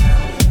respect.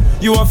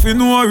 You have to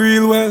know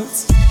real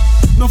wealth.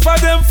 No for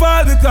them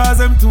fall because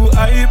them too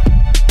hype.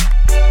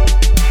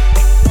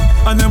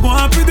 And them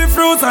want to the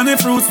fruits and the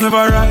fruits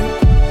never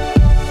ripe.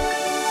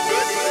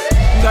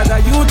 Got a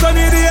youth on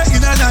the day in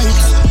a night.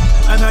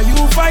 And a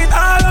you fight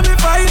all of me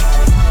fight.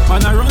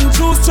 Man I run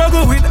through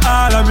struggle with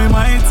all of me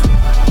might.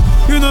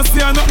 You know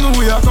see I nothing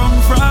where you come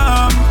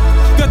from.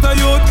 Get a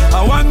youth,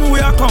 I want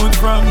where you come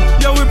from.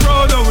 Yeah we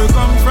proud of where we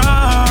come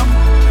from.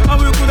 And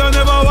we coulda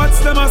never watch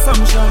them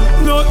assumption.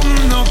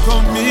 Nothing no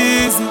come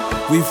easy.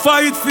 We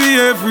fight for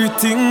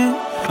everything.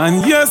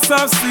 And yes,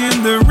 I've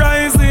seen the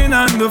rising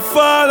and the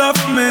fall of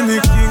many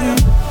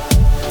kings.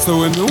 So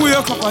when we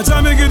wake up, I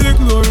jam me give the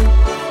glory.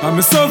 And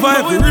me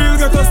survive the real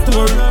get a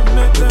story.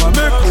 If I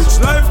make rich,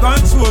 life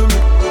control me.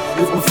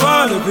 If I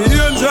fall, if the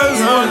angels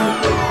round me.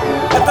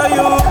 What are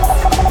you?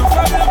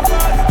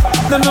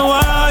 They know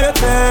why you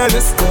tell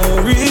the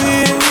story.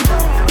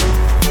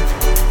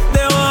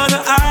 They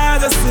wanna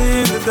hide us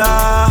in the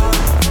dark.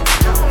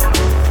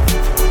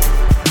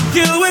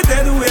 Kill with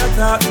dead, we are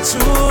talk the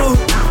truth.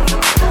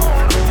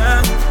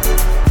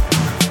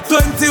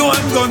 21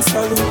 guns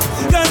salute,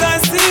 cause I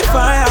see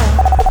fire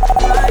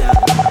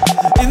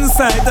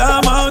inside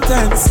the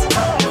mountains.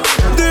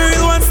 The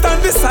real ones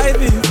stand beside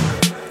me.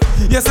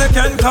 Yes, I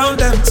can count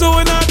them. So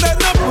we not take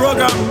no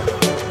program.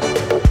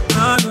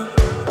 Nah, no.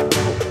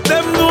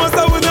 Them knows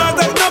that we not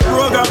take no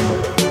program.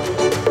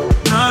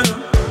 Nah, no.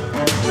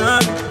 Nah,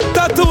 no.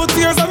 Tattoo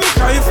tears and me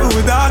cry through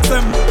without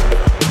them.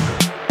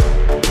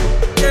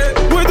 Yeah,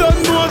 we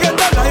don't know get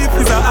the life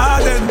is a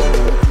harden.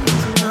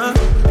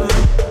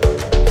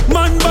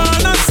 Man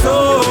born a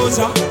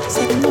soldier.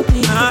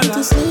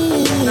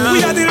 We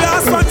are the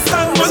last one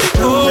stand when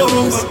it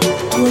over.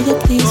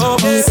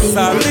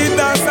 Solid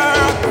as a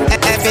rock.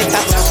 Every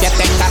time you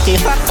take cocky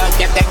fuck,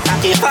 you take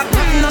cocky fuck.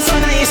 Nothing no so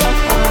nice up.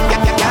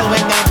 Girl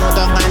when they go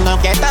down and no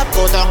get up,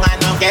 go down and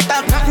no get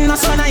up. Nothing no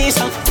so nice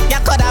up. You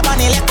coulda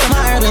bunny left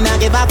tomorrow, we not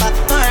give up,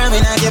 tomorrow we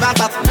not give up.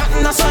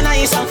 Nothing no so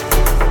nice up.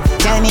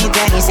 Jenny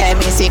said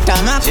me sick to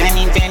my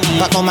Jenny.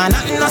 But woman,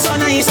 nothing no so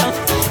nice up.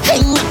 Hey,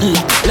 nothing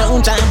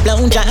like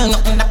blow jam,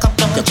 nothing like a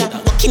blow jam.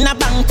 Walking a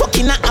bank,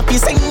 walking a happy,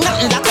 sing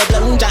nothing like a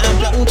blow jam.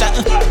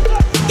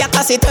 You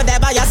toss it to the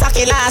boy, you suck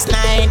it last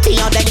night.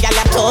 You then you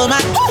left too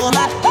mad.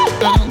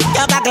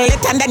 You gaggle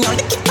it and then you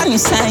lick it on your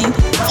side.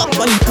 Fuck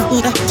what you do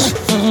that.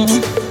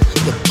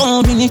 You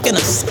don't really feel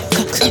a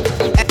sick.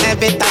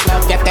 Every time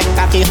love, you take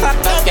cocky fuck,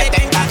 you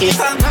take cocky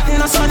fuck. Nothing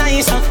no so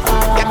nice up.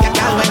 You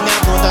when you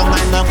go down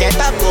and no get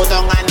up, go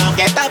down and no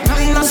get up.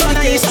 Nothing no so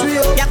nice up.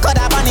 You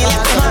coulda bunny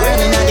left tomorrow,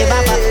 we not give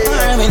up,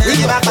 tomorrow we not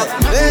give up.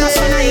 Nothing no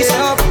so nice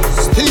up.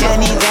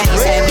 Jenny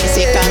said me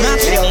sick to my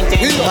Jenny,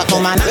 but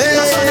woman, nothing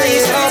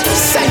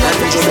Say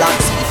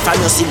blocks. From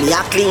you see me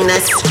a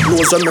cleanest.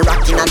 Clothes when me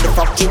rockin' and the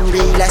fucking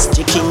realest.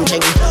 Chicken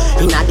ching.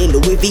 Inna the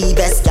Louis V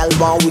best. Y'all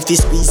want with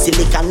this squeeze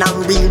silicon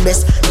and real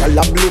best. Y'all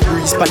a blue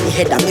breeze pon the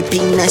head of me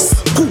penis.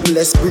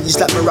 Coolest breeze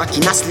like me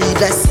rockin' a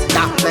sleeveless.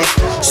 That me.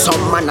 Some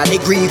man a the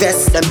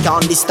grievous. Them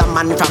can't diss the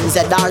man from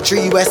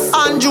ZR3 West.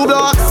 Andrew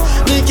Blocks.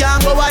 Me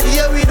can't go out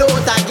here without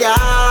a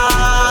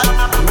girl.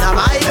 Inna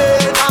my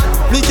head.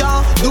 Me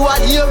can't do a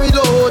year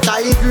without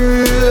a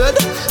good.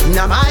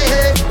 Inna my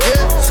head,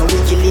 yeah. So we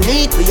killing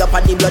it, we up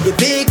on the bloody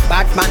pig.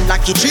 Batman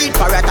lucky treat,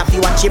 parrot if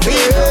you watch your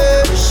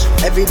bitch.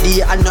 Every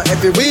day and not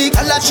every week.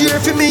 I'll cheer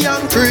for me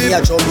young creep. Me a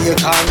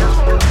Jamaican,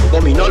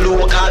 but me no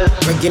local.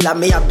 Regular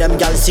me have them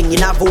girls singing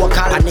a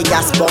vocal. And the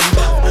gas bump,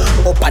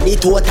 up on the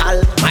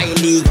total. My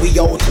league we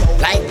out,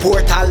 like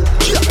portal.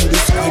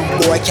 This good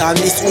boy can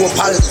this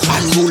opal.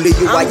 Unruly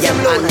you I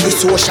am and the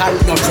social.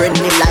 No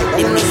friendly like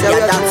the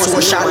media that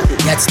social.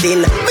 Yet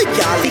still, me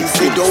can't fix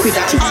it out.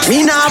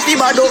 Me nah fi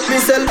bad up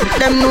myself.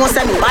 Them know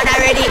say me bad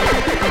already.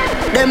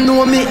 Them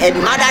know me head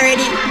mad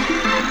already.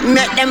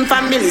 Make them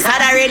families had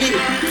already.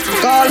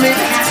 Call me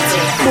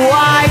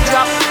boy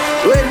drop.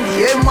 When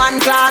the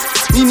M1 class,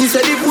 me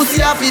say the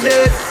pussy happy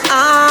dead.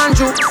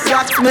 Andrew,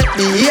 what make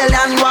the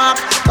alien walk?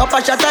 Up a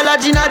shot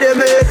of Gina they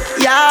made.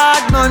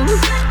 Yard man,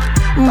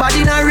 bad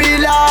in a real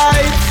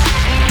life.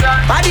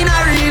 Bad in a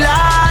real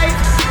life.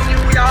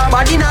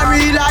 Bad in a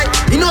real life.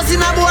 You know see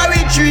my boy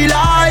with 3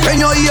 life. When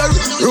you hear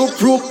roop,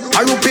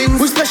 a rooping.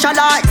 We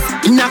specialize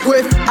in a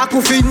quiff, a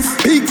coffins.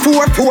 Big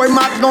 4-4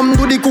 magnum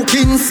do the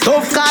cookings.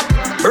 Tough cat,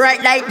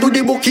 bright light do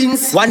the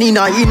bookings. One in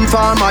a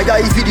inform,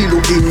 I for the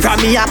looking. From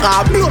me a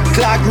car, blood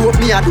clot group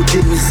me a do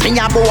things. Me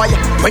a boy,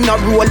 when I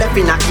roll up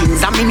in a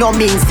kings. And me no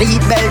mean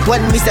seat belt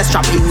when me say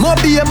strapping. Mo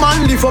be a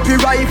man, lift up your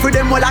rifle,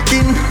 them all a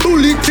king.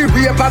 Bullet to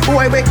rape a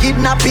boy we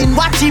kidnapping.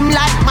 Watch him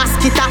like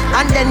mosquito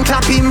and then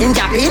clap him. In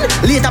Japan,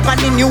 later on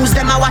the news,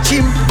 them a watch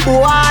him.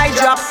 Boy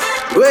drop,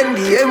 when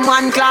the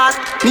M1 class.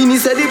 Me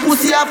say the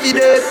pussy a fi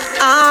dead.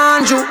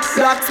 Andrew,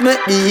 blacks make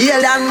the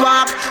alien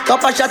walk.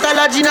 Cup a shot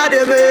of Gina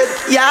the bed.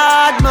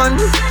 Yard man,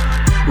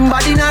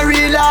 bad in a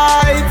real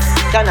life.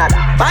 Canada,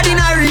 bad in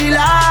a real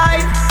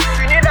life.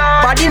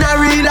 Bad in a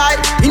real life.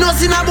 You know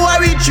see a boy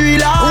with 3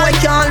 life. Boy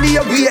can't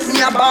leave wait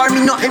me a bar me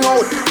nothing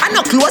out. I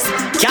no close,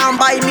 can't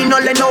buy me no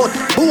let out.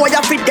 Boy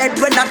you fi dead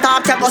when the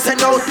talk you go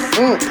send out.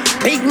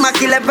 Big Mac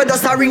 11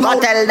 does a ring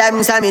out. Tell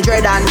them say me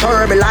dread and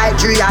turbo like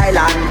 3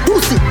 island.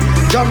 Pussy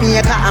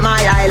Jamaica and my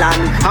island.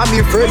 And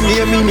me friend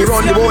near me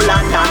run the whole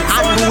London.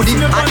 And Moody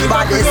and the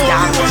baddest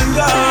gang.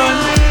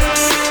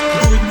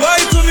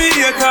 Goodbye to me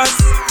haters.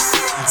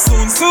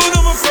 Soon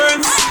I'm a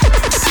friends.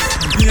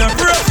 Me a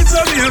profit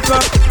Jamaica.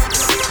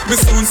 Me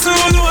soon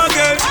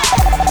again.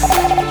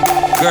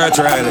 Girl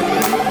try it.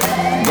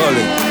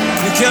 Gully.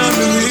 Me can't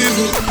believe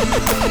it.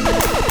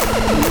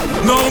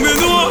 No me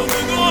know.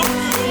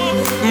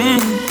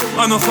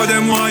 Enough of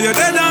them want you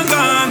dead and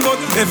gone. But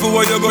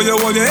everywhere you go you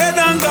hold your head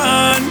and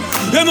gone.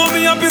 You know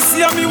me happy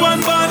see me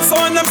one band. So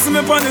when them see me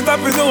on the top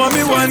you know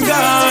me one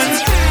gone.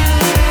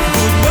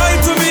 Goodbye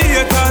to me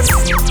haters.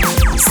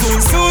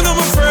 Soon I'm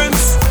a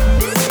friends.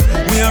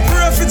 Me a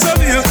pray for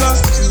Jamaica.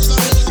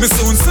 Me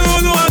soon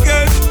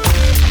again.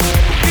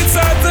 It's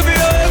hard to be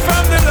away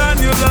from the land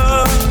you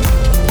love.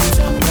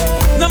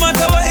 No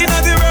matter what in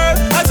the world,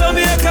 a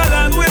Jamaica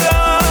land we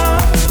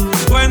love.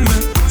 When me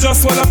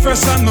just while I'm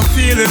fresh and no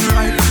feeling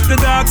right, the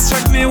dogs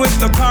check me with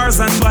the cars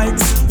and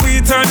bikes.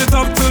 We turn it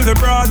up till the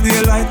broad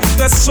daylight.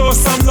 Let's show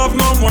some love,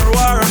 no more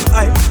war and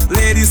hype.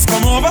 Ladies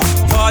come over,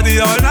 party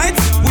all night.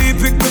 We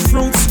pick the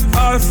fruits,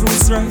 all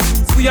fruits right.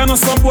 We are no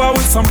some boy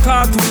with some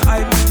cartoon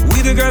hype.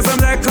 We the girls I'm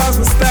like cause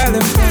we style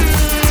them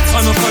right.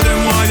 Enough of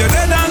them want you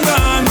dead and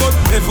gone. But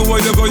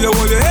everywhere you go you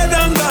hold your head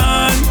and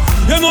gone.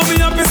 You know me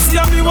happy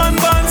see me one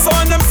band. So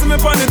when them see me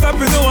on the top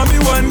you know me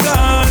one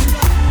gone.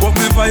 But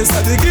me vice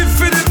that they give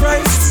for the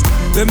price.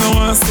 Them no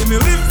want see me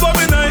live for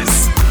me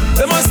nice.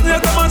 Them a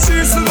snake, them a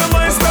cheese to the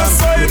mice. That's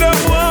why them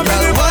want me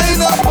the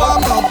wind up on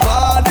my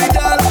body,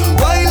 girl.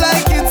 Why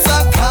like it's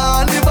a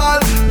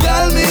carnival?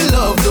 Girl, me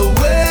love the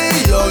way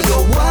you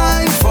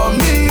wine for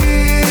me.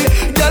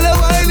 Girl, your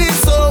wine is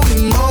so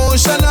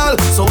emotional.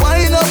 So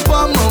wind up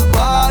on my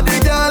body,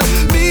 girl.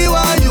 Me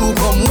while you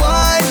come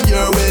wine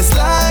your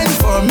waistline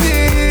for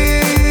me.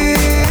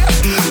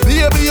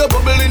 Baby, you're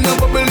bubbling,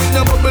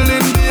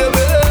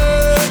 baby.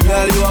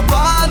 Girl, you a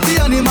party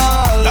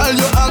animal. Girl,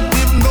 you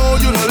active, no,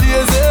 you no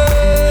lazy.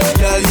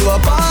 Girl, you a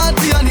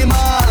party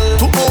animal.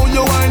 To own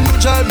your wine, you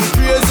drive me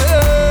crazy.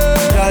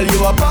 Girl,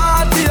 you a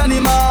party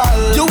animal.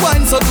 You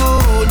wine so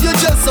good, you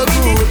just so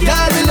good.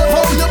 Girl, me love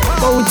how you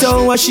go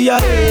down what she a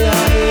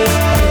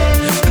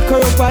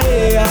cock her up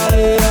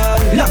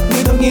a lock me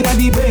down in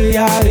the bay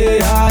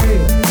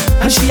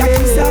and she a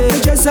kiss off the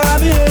dress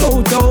of me.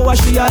 Go down what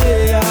she a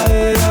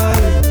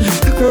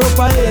cock her up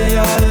a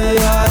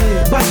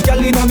bad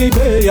girl inna me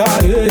bay.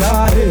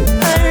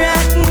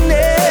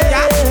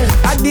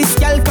 This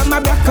girl come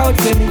a black out out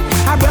for me.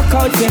 I broke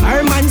out for me.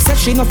 Her man said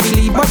she no feel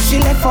it, but she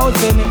left out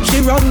for me. She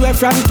run away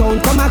from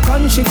town, come a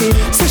country feel.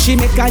 So she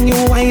make a new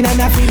wine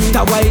and a feel.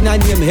 The wine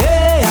and him,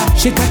 hey.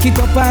 She cock it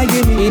up and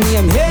give me in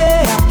him,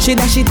 hey. She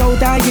dash it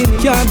out and give me.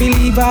 Can't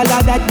believe all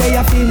of that they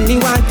a feel. He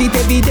want it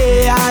every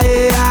day,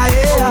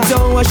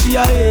 don't want she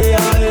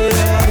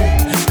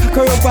cock her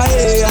up,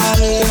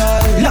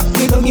 lock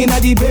me down in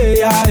the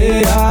bay,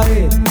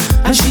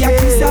 and she a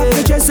kiss up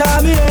the dress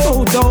on me.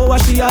 Don't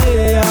want she cock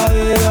her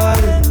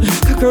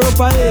up,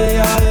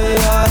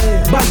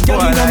 bad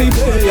girl in the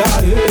bay,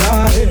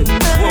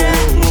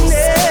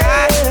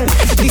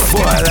 This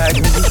boy like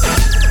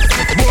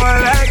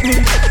me,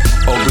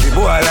 ugly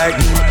boy like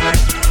me.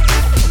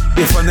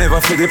 If I never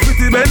feel the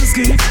pretty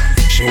Bensky,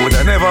 she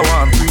woulda never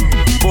want me.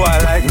 Boy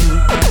like me,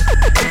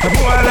 a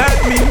boy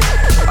like me,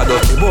 a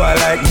dirty boy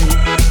like me.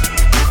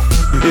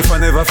 If I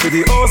never feel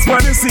the house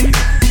man you see,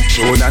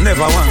 she woulda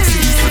never want see.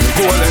 The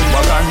golden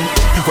wagon,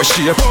 but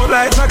she a cold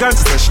like dragon.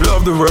 She said she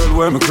love the world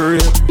where me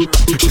create.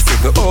 She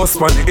said the house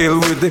on the hill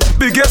with the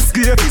biggest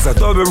gate is a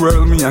double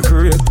world me a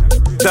create.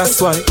 That's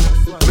why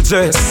me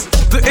dress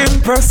to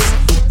impress.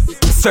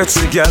 Search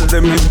the girl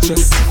them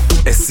interest.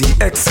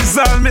 SEX is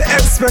all me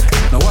expect.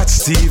 Now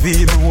watch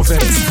TV, no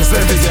vex, cause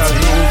every girl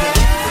know.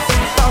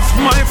 Off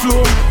my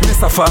floor,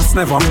 Mr. Fast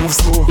never move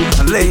slow.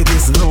 And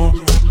ladies know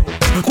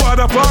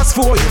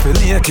 4:15, if you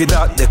naked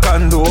at the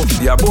condo.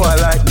 Yeah, boy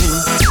like me,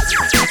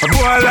 a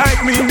boy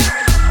like me,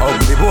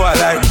 ugly boy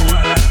like me.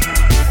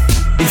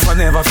 If I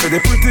never feel the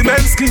pretty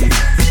Bensky,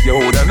 you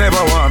woulda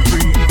never want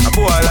free. A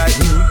boy like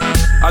me,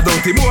 a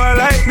dirty boy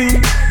like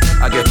me,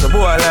 I get a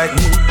boy like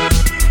me.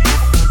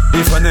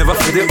 If I never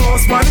feel the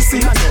house man see,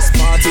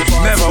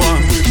 never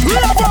want me.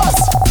 Lovers,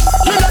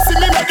 you don't see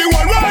me make the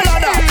whole world of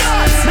that.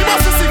 Me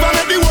must see me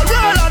make the whole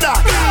world of that.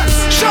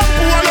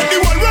 Shampoo I make the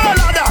whole world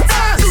of that.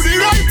 Do the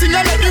right thing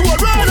I make the whole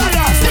world of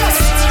that.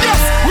 Yes, yes,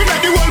 we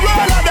make the whole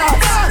world of that.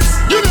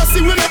 You don't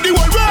see we make the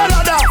whole world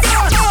of that.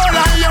 All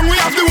I am we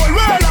have the whole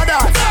world of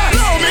that.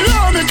 Love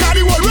me,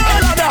 carry the whole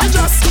world of that.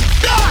 Just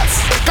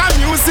dance, can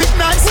music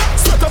nice.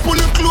 Sweat up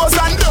on your clothes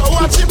and don't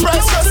watch the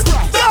price. Just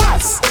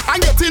dance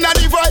and get in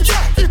the vibe.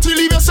 It will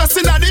leave you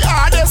stressing at the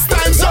hardest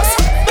times. Just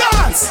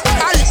dance,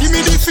 I give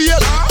me the feel.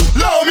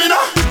 Love me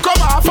now,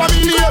 come off of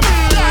me name.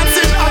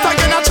 Dancing out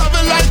again, I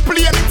travel like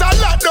plane. It's a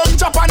lot down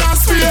Japan and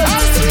Spain.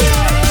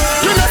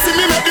 You know see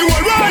me make the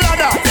whole world of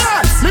that.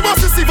 Me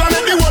must see if I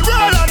make the whole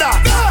world of that.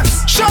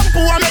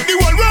 Shampoo I make the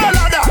whole world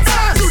of that.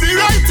 Do the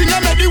right thing I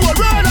make the whole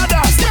world of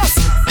that. Yes,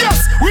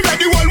 yes, we make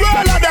the whole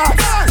world of that.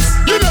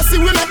 You know see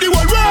we make the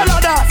whole world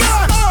of that.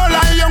 All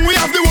I am we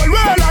have the whole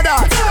world of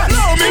that.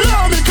 Love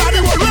me,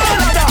 carry the whole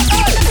world of that.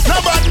 No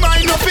bad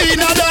mind, no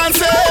fina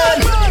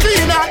dancing.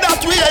 Fina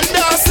that we ain't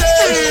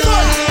dancing.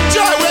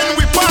 Joy when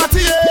we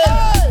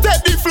partying.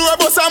 Take the floor,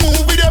 but I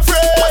move with your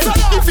friend.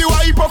 If you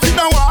are hypocrite,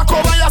 now walk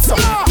over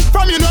yourself.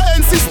 From you no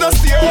insist, no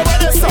stay over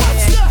yourself.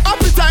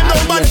 Happy time, no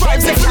bad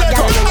vibes, if you let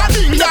go. I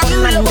think that the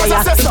real was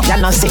a system. You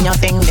know see your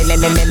thing, when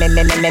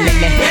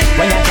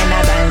you turn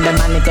around, the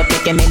man little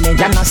picking in it.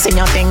 You know see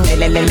your thing,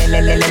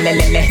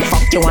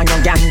 fuck you and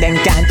your gang, then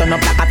can't turn up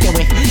like a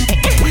peewee.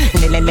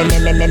 When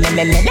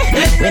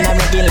I'm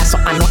regular, so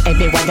I know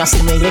everywhere you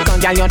see me. You can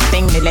get your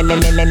thing,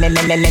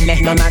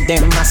 none of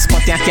them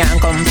mascot you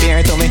can't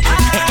compare to me.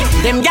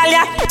 Them gal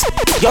ya,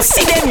 you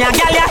see them ya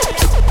gal ya.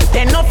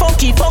 They no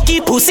funky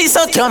pussy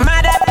so your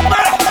mother.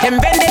 Them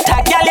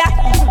vendetta gal ya,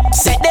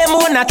 set them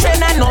on a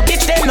train and no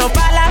bitch them no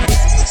pala.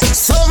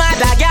 So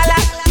mother gal ya,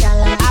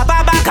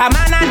 ababa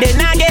kamana they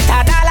na get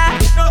a dollar.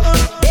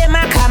 Them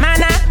a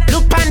kamana,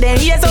 look pan them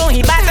ears on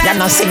he bad. You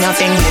no see your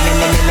thing,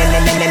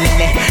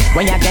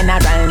 when you turn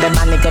around the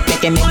man like a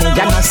picking in it.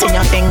 You no see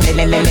your thing,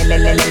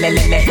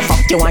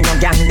 fuck you and your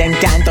gang them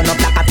can't turn up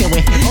like a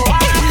peewee.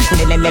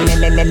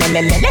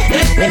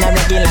 When I'm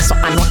regular, so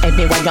I know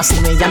everywhere you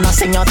see me. You no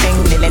see your thing,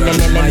 none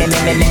of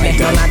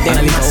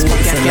them must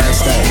put your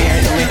girls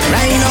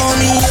right now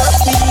me up,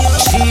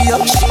 she up.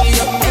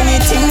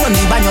 Anything when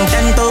me bang on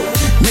tento,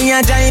 me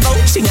a drive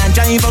out, she a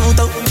drive out.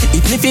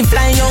 If he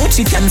fly out,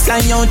 she can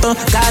fly out.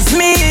 Cause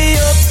me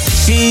up,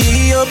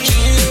 she up.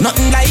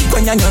 Nothing like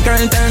when your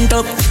girl turned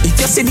up. If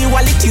you see the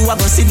wallet, you a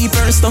go see the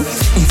purse.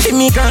 See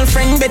me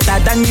girlfriend better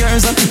than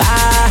yours.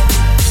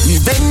 You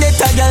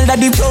vendetta girl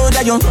that the proud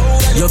of you.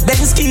 Your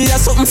Bensky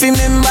or something fi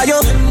remember you.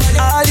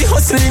 All the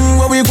hustling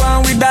where we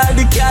go with all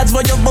the cards,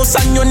 but your boss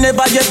and you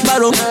never get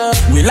borrow.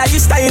 We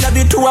lifestyle of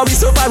the two we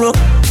so borrow.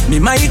 Me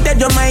might dead,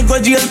 you might go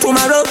jail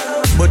tomorrow.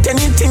 But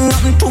anything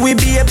happen to we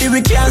baby we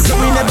can't, so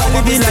we never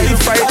live the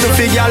life right to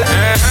fi girl.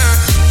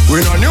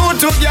 We no new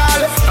to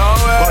girl,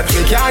 but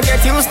we can't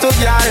get used to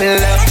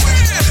girl.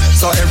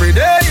 So every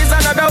day is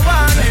another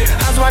one.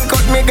 As one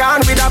cut me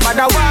gone with a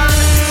better one.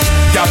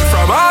 Girl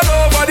from all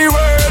over the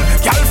world,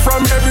 girl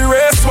from every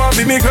race want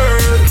be me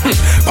girl.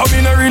 But me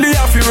no really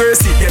have to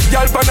race it. Get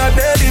girl on a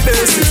daily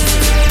basis.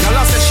 Girl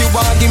I say she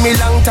want give me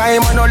long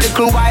time and a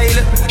little while.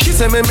 She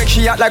say me make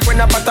she act like when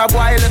a pot a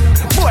boil.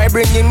 Boy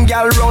bring him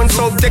girl round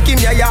so take him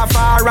yeah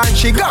far and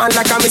she gone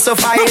like a miss a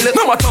file.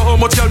 No matter how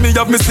much girl me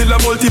have, me still a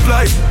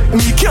multiply.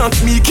 Me can't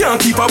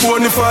keep a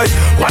bonify.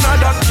 One of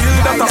that kill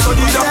that a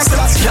study that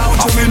steps. Can't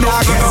you me know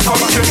that a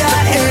function.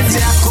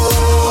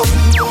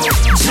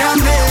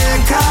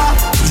 Jamaica,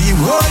 the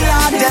whole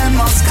of them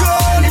must go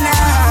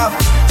now.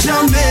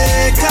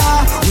 Jamaica,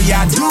 we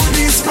are do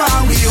this for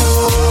we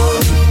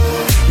own.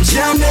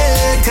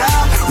 Jamaica,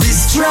 we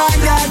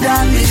stronger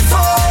than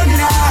before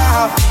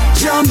now.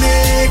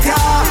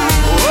 Jamaica,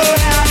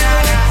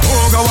 who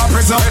go a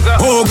prison,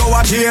 who go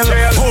a jail,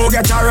 who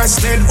get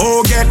arrested,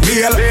 who get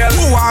bail,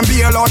 who want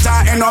bail out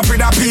and end up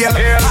with a bail.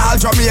 All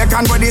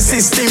Jamaican where the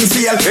system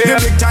fail. The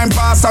big time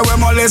pastor we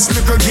molest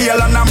little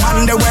girl and I'm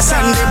on the west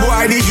and the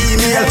boy the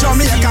email.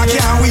 Jamaica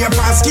can't wait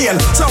for scale,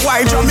 so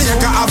why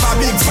Jamaica have a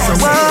big fan?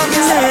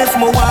 So if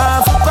my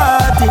wife a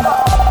party,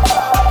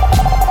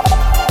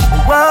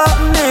 what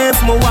if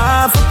my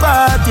wife a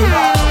party?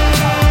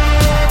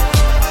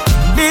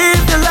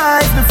 Live your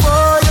life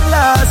before you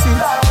lost it.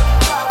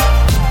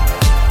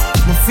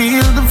 Me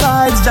feel the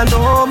vibes, I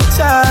know me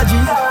charge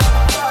it.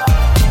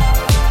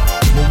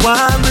 Me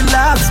want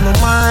relax my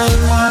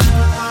mind,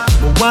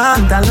 me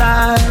want a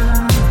life.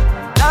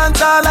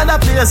 Dance all of the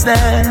place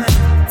there,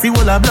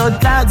 feel a blood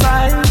clot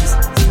vibes.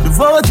 The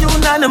vote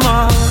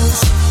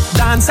unanimous,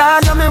 dance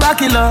all your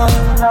miraculous.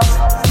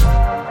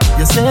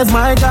 You saved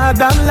my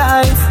goddamn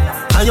life,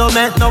 and you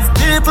make enough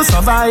people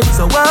survive.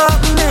 So what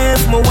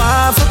if my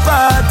wife a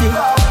party?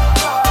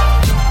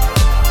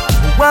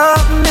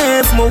 What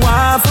if my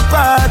wife a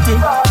party?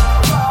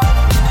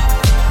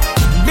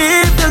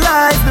 Live the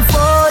life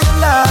before you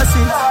lost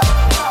it.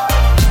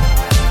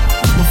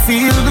 Me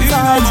feel the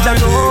vibes, I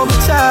know me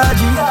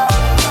charge it.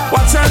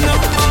 What's that now?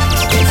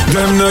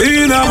 Them no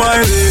inna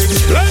my leg,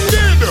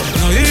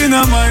 no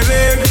inna my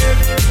leg.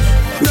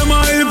 Them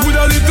a help with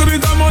a little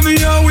bit of money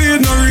and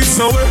weed no reach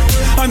nowhere.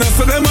 And I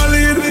say them a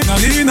lead, no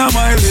inna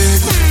my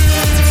leg,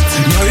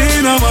 no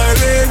inna my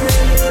leg.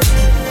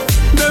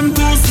 Them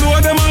too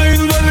slow, them a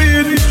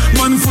invalid.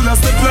 Man full of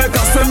step like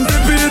a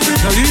centipede.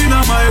 No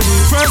inna my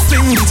leg. First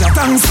thing, bitch,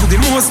 thanks to the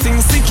most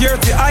thing.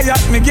 Security, I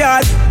at me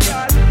guard.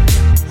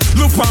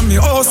 Look on me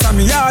house and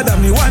me yard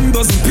and me 1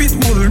 dozen pit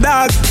bull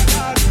dog.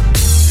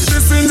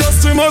 This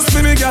industry must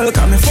be me girl,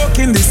 cause me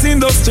fucking this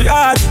industry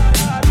hard.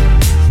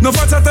 No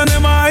fatter than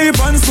them a hype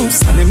and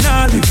soups, and them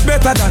nah live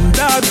better than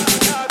that.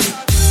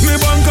 Me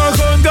bank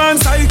account gone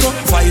psycho,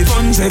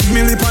 500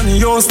 million on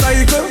your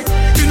cycle.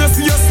 You know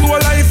see your slow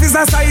life is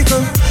a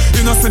cycle.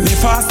 You know see me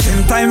fast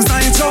 10 times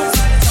night show.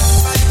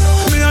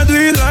 Me a do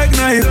it like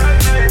night.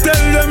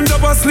 Tell them to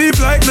sleep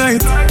like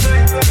night.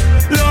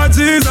 Lord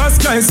Jesus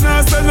Christ,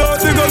 now send out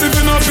the go live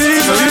in a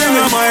peace. No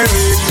inna my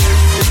leg,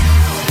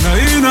 no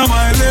inna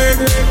my leg.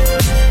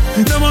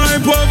 Them a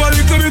hype over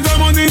little bit of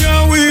money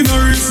and we no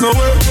reach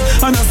nowhere.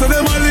 And I say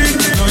them a lead,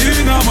 no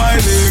inna my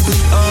leg.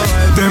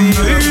 Them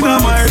no inna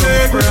my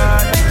leg.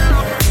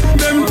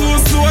 Them too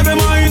slow, them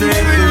a in the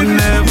lead.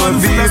 Never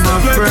be my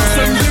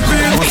friend.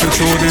 Must you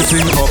throw this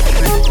thing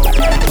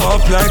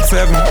up like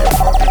 7,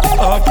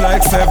 up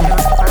like 7.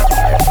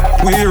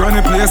 We run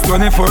the place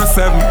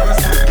 24/7,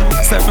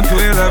 7 to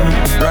 11.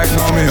 Right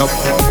now me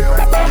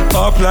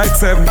up like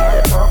 7,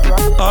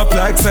 up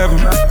like 7.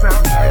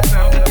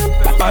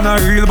 On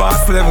a real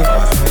boss level,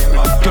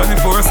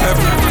 24/7.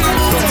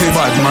 Dirty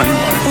bad man,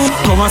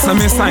 come and say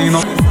me sign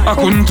up. I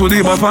couldn't do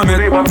the baphomet.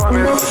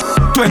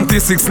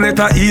 26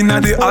 letter in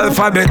the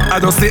alphabet. I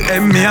just say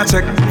M me a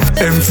check.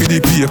 M for the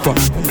paper.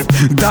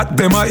 That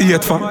them a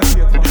hate for,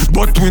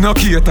 but we no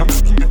cater.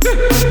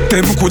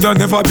 Them coulda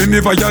never be me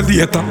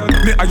violator.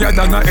 Me higher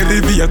than a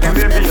elevator.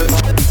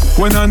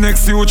 When I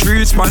next youth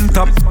reach pan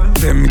top,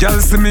 them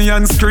girls see me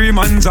and scream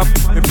and drop.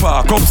 Me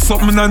park up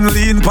something and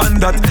lean pan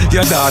that.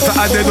 Your daughter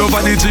a dead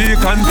over the G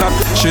contact.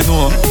 She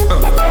know.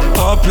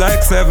 Up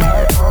like 7,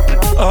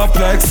 up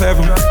like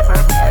 7.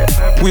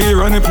 We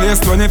run the place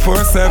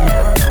 24/7,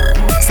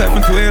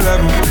 7 to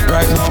 11.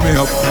 Right now me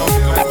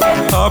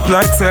up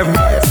like 7,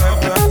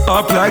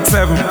 up like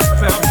 7.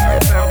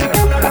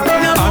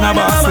 On a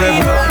boss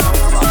level,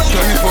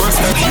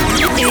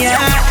 24/7. Yeah.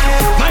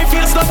 My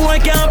face no boy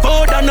can't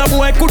powder, no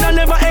boy coulda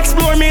never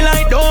explore me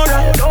like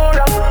Dora.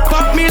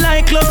 Pop me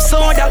like club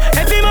soda.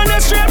 Every man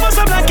is straight must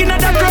have black in the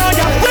crowd.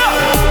 Yeah.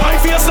 My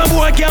face no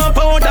boy can't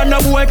powder, no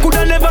boy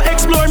coulda never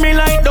explore me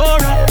like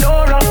Dora.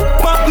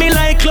 Pop me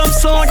like club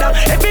soda.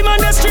 Every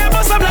man is straight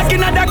must have black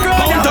in the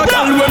crowd. Count a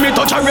girl when me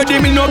touch already,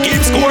 me no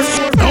keep score.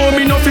 No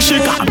me no fishy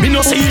car, me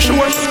no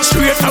seashore.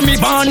 Straight from me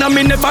barn and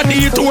me never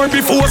detour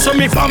before, so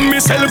me fan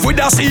myself with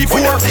a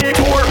C4.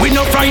 We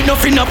no fright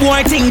nothing, no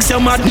boy things you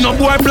mad. No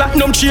boy black,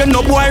 no chain,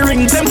 no boy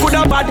rings. Them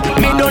coulda bad,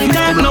 me don't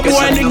talk, no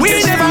boy link.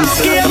 We never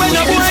care when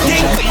no boy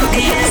think.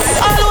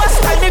 Always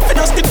time if you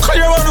just the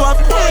clear one up.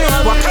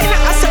 What kind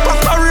of asset or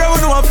career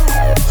one up?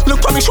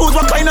 Look at me shoes,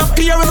 what kind of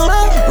gear one up?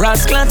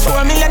 Rascal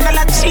 $4 million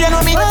chain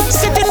on me.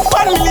 Sitting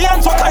 $1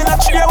 million, what kind of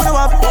chair one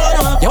up?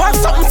 You have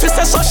something to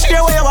say, so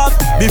share with you.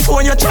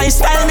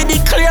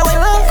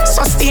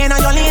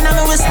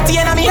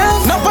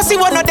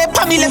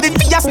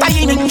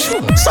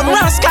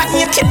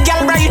 wicked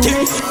girl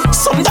writing.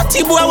 Some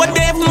dirty boy with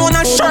Dave known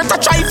and shirt a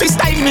try fi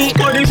style me.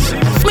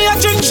 Me a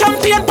drink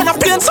champagne when I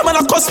play some of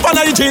the cuss pan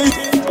IG.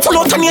 Full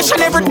out a nation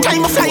every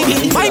time I fly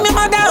me. Buy me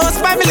mother house,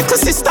 buy me little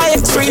sister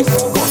X3.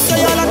 So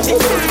y'all a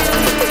think.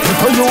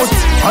 Little youth,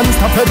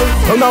 unstoppable,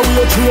 run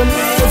away train.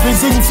 Every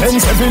zinc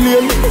fence, every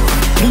lane.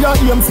 Me a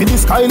aim for the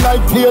sky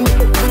like plane.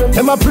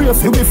 Them a pray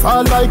for we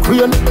fall like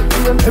rain.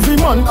 Every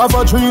man have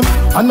a dream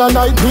and a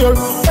nightmare.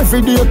 Every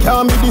day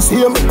can't be the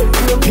same.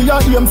 Me a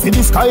aim for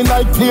the sky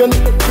like plane.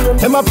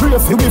 Them a pray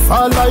for we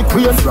fall like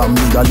rain. From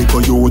me a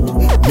little youth,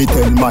 me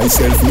tell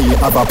myself me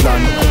have a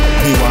plan.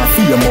 Me want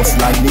famous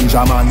like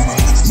Ninja Man.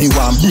 Me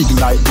want big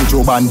like the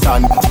Joe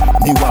Bantan.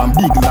 Me want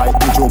big like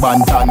the Joe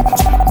Bantan.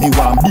 Me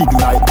want big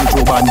like the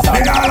Joe Bantan.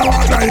 Me all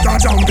walk like a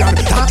champion,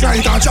 talk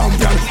like a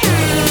champion.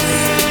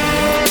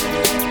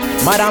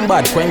 Madam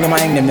bad, when you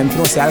mind them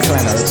know say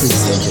Alkaline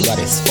represent you got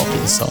this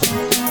fucking song.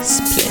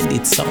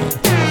 Splendid song.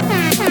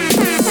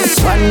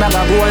 One bag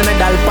of gold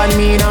medal pan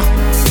me now.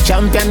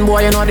 Champion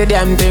boy, you know the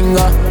damn thing.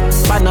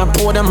 Pan a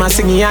pour them a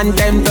singing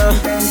anthem.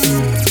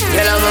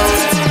 Yellow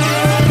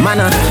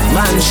man.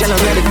 Man, shell on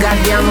the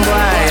goddamn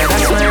boy.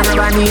 That's why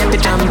everybody at the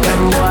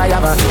champion boy.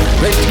 Have a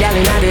rich gal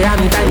in the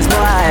Hamptons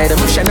boy. The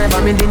bush never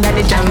been in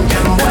the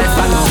champion boy.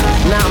 Follow.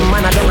 Now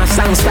man, I don't have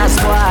songsters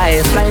boy.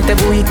 Fly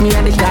every week me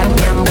at the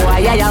goddamn boy.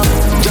 Yeah,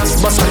 yeah.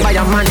 Just bust up by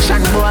a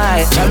mansion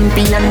boy.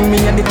 Champion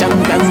me at the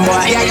champion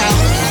boy. Yeah,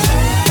 yeah.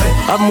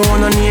 I'm more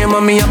no name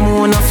and me, I'm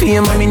more no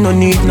fame and me no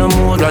need no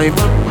more drive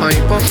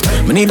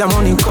up. Me need a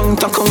money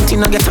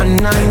counting, I get a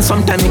 9.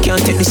 Sometimes me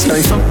can't take this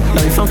life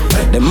up.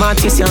 Them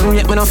artists you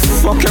rate me no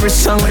fuck every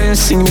song when they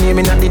sing me in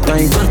the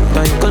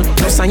title.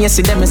 Plus and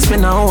yesterday me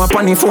spend an hour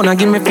upon the phone and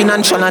give me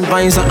financial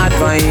advice.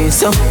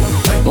 So,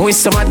 with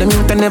some of them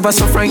youth never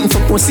so frightened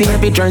for pussy.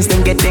 Every trans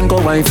them get then go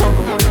wife up.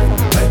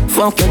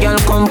 Fuck your girl,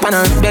 come pan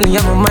her belly,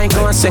 I'm a mic,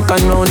 go a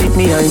second round, hit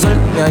me, I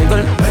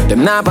go.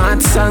 Them nah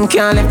bad song,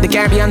 can't left the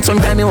Caribbean,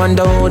 sometimes me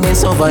wonder how they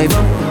survive.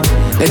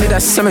 They did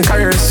a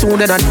semi-career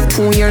sooner than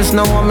 2 years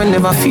now, I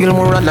never feel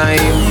more alive.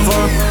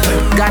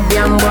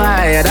 Goddamn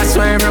boy, that's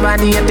why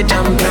everybody at the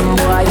champion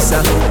boy. So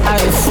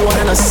iPhone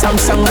and a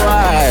Samsung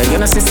boy. You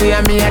know see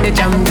me at the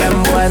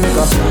champion boy. Me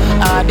go,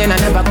 then I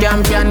never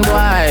champion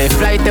boy.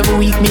 Flight every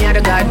week, me at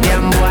the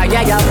goddamn boy.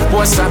 Yeah, yeah,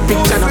 post a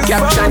picture, no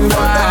caption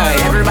boy.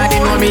 Everybody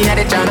know me at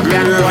the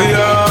champion boy.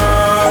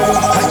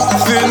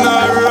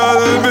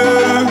 Funeral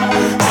bill,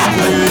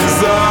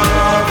 squeeze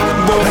up,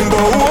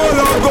 bumbo,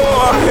 wanna go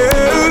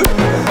ahead.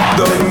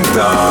 Don't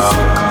talk,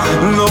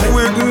 no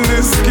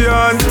witness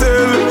can't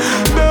tell.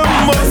 Them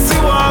must see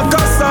one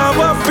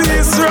cassava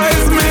piece,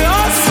 rise me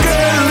a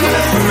scale.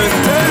 Me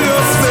tell you,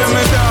 say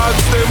me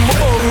dogs, them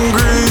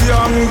hungry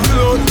and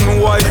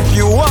glutton. Wipe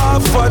you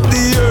off at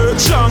the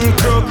earth, junk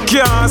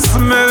can't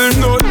smell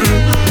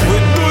nothing. We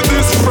do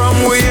this from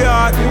we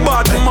heart,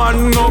 bad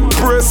man no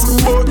press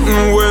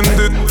button. When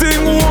the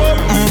thing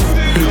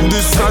open,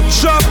 this a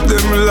chop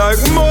them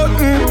like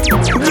mutton.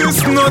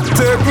 This not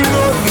take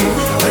nothing.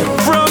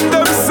 From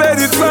them said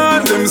it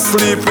on, them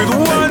sleep with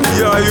one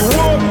eye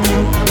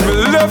open. Me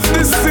left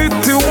the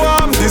city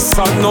warm, this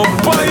a no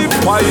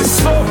pipe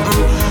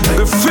something.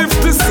 The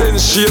 50 cent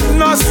shape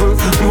nozzle,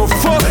 my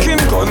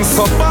fucking gun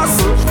so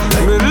bustle.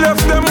 Me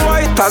left them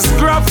white as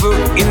gravel,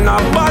 in a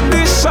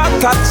body shot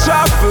at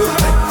chapel.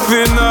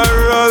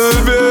 Funeral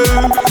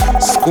bill,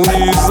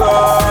 squeeze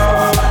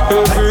off,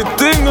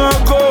 everything I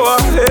go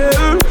a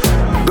hell.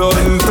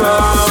 Don't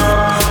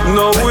talk,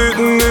 no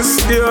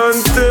witness can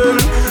tell.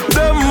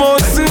 Them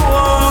must see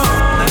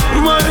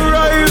one, man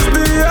rise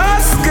the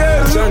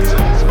askel.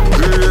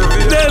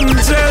 Them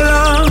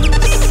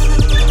jealous,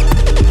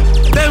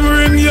 them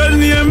ring your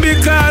name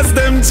because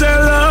them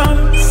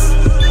jealous.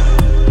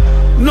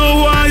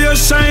 No one you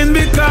shine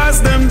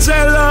because them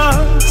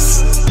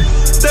jealous.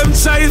 Them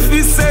try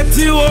to set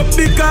you up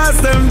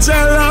because them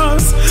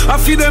jealous. I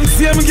feel them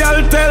same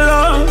girl tell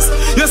us.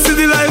 You see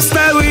the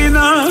lifestyle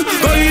winner.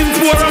 Go in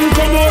poor and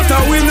come out a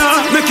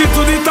winner. Make it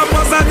to the top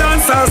as a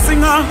dancer,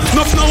 singer.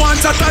 Nuff no one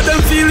chat at them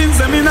feelings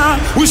them inna.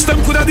 Wish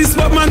them coulda this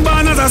bad man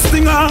born as a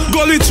stinger.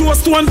 Gully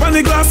toast one pan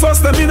the glass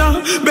house them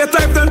inna.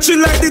 Better if them chill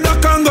like the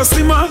duck and go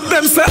simmer.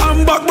 Them say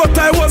I'm back but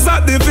I was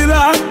at the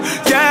villa.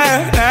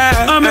 Yeah,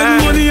 I make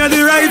money at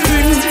the right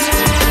thing.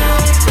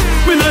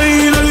 Me no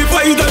in the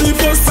fight and the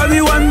fuss and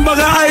the one bag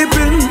of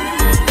hyping.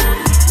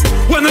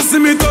 When I see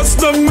me touch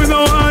down, me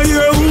no want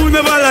hear who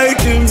never like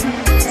him.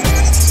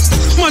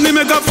 Money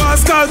make a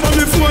fast call for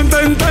me phone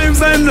 10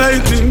 times and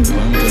lighting.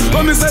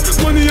 But me say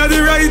money are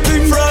the right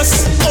thing.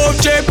 Frost,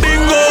 object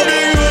bingo,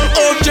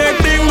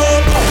 object bingo.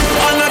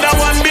 Another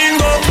one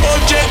bingo,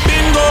 object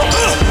bingo.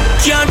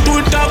 Can't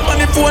do tap on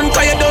the phone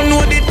cause you don't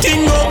know the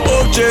tingo.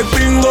 Object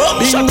bingo,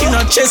 shot in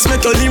a chest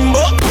make you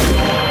limbo.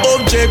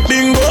 Object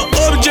bingo,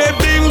 object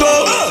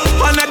bingo.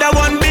 Another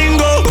one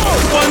bingo,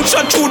 one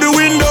shot through the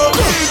window.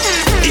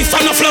 If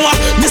I'm a flower,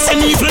 this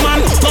an evil man.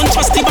 Don't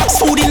trust the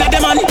box food in a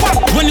demand.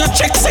 When your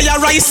check say your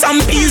rice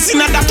and peas in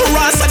a that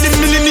ras at the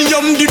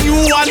millennium, the new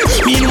one.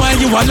 Meanwhile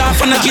you a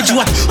laugh and a kid you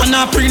and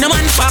a bring a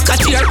man fuck a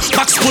tear.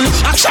 Box full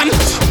action.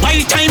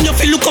 By the time you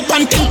feel look up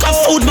and think of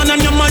food, man,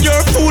 and your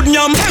food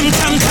yum.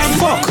 Tam.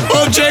 Fuck.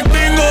 Object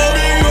bingo.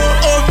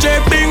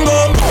 Object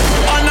bingo.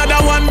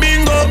 Another one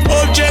bingo.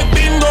 Object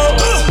bingo.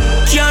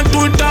 Can't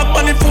do it up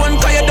on the phone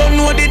cause you don't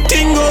know the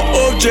tingo.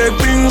 Object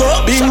bingo.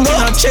 Bingo.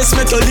 Shot in a chest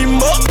metal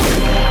limbo.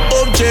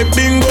 Object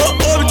bingo.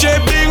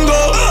 Object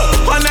bingo.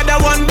 Another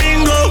one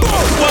bingo.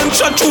 One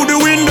shot through the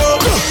window.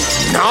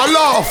 Now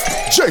laugh.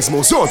 Jake's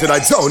most haunted I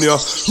down here,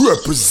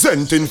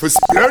 representing for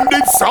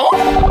Splendid Sound.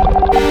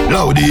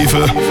 Loud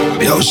evil,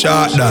 yo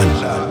shot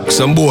down.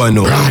 Some boy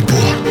know. Right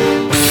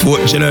boy.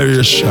 Fourth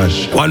generation,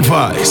 one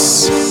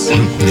voice.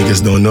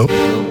 Niggas don't know.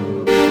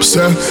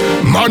 Say,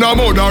 man a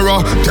murderer,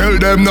 tell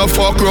them no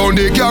fuck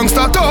round the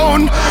gangster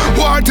town.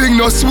 War thing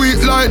no sweet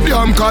like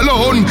damn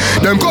cologne.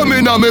 Them come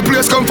in on me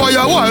place, come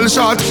fire wild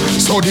shot.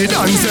 So the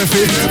dance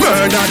fi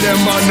murder them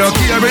man no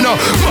care enough.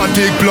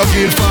 Matic plug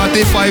in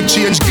 45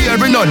 change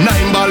gear enough.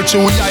 9 ball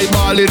through eye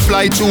ball it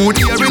fly through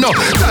the air enough.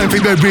 Time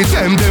fi every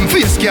time them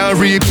face can't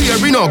repair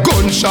enough.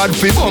 Gunshot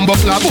fi bumbo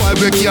clap boy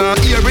we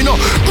can't hear enough.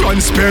 Gun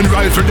spin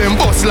rifle them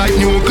bust like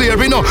nuclear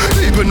enough.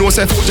 People know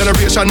say 4th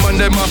generation man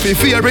them have fi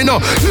fear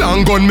enough.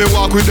 Long gun me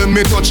walk with them,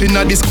 me touching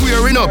at the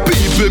square, you know.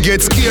 People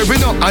get scared, you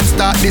know, and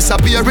start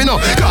disappearing, you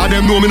know. Cause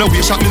them know me no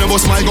way shot, me no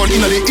bust my gun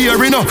in the ear,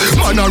 you know.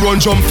 Man a run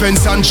jump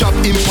fence and chop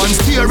him and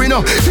steer, you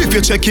know. If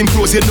you check him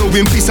close, you know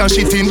him piss and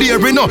shit in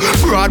there, you know.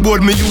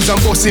 Broadboard me use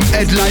and bust him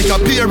head like a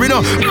pear, you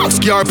know.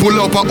 Box car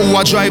pull up a who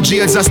a drive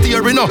jails a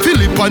steer, you know.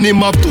 Philip and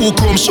him have 2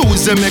 chrome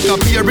shoes, they make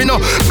a pair, you know.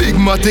 Big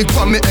matic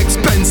for me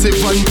expensive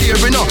and dear,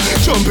 you know.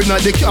 Jumping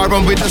at the car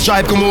and with a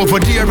drive come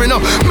over there, you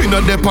know. Me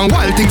not dep on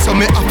wild things, so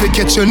me have to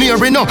catch you near,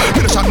 you know.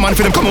 Me no shot man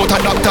for them come out a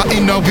doctor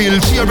in a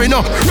wheelchair, you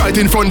know. Right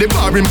in front the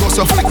bar, him bust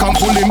a flick and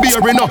pull him beer,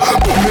 you know.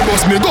 Put me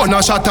bust me gun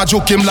and shot a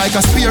juke him like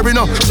a spear, you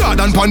know.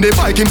 Shot and pon the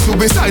bike, him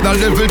suicidal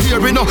level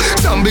here, you know.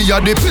 Zombie a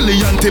the pilly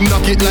and him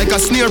knock it like a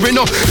snare, you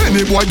know.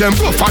 Any boy them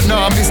tough and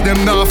nah miss them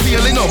nah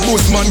feel, you know.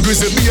 Bushman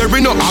grizzly beer,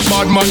 you know. A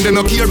bad man they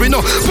no care, you know.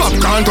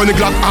 Popcorn on the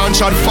Glock and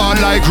shot fall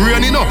like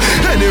rain, you know.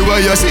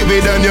 Anywhere you see me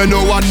then you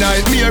know one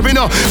nightmare, you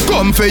know.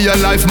 Come for your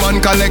life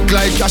man, collect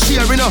like a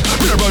share, you know.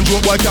 We run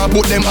joke boy can't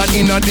put them hand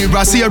in a the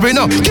brassiere, you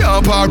know.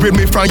 Can't parry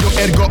me from your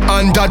head go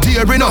under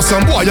there, you know.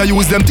 Some boy you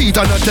use them teeth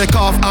and not take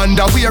off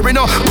underwear, you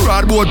know.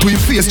 Broadboard twin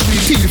face 3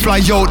 teeth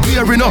fly out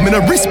there, you know. Me no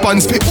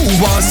response for who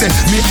wants say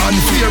me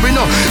unfair, you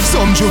know.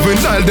 Some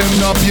juvenile them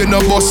not pay no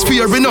bus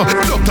fear, you know.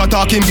 Doctor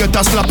talk him get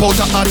a slap out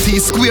of a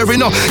T-square, you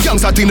know.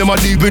 Youngster think them a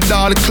deal with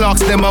all the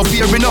clocks them a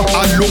wear, you know.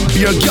 I look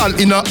beer girl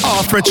in a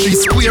half-3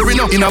 square, you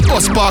know. In a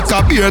bus park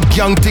a beer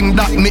gang thing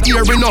that me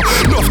hear, you know.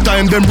 Enough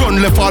time them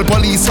run left all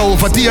police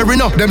over there, you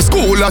know. Them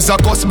schoolers a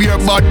cuss beer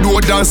bad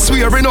road and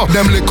swear, you know.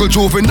 Them little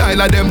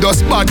juvenile and them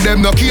just bad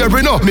them no care,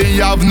 you know. Me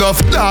have enough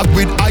dog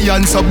with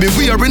irons up me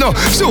wear, you know.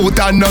 Shoot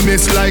and no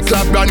miss like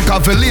Labran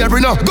Cavalier, you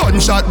know.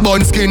 Gunshot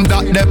bun skin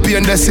that the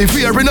pain the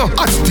severe, you know.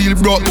 I still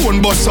broke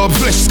bone bust up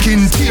flesh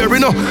skin tear, you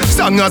know.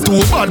 Song a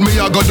too bad me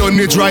a go done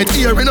it right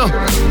here, you know.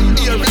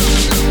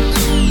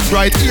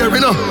 Right here, you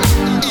know.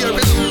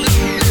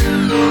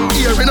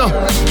 Here, you know.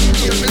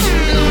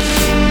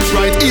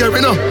 Right here,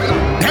 you know.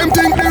 Them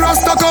think the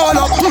Rasta call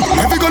up.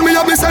 Every gun me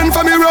have me send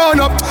for me run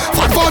up.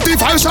 Fat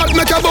 45 shot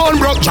make your bone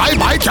broke. Drive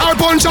by car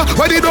puncher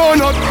where the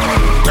donut.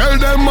 Tell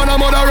them man a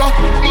murderer.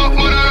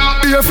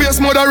 Be a face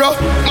murderer.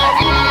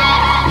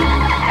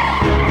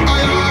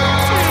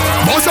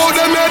 Bust out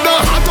them head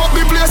and hot up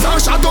the place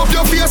and shut up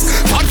your face.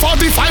 Fat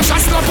 45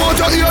 shots slap out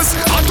your ears.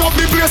 Hot up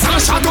the place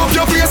and shut up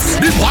your face.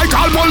 The boy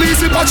call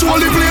police, he patrol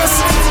the place.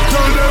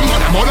 Tell them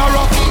man a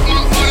murderer.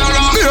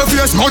 Be a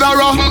face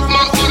murderer.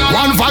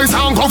 One vice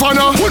and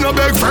governor. Who no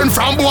beg friend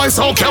from boy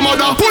so care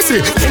mother. Pussy,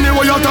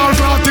 anyway you talk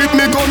flat it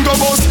me gun go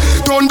bust.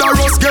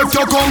 Thunderous get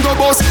your Congo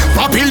bus.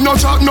 Papi no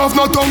chat enough,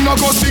 no tongue no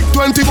go. Stick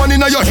 21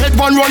 in your head,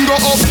 one run go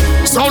up.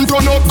 Sound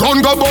turn up,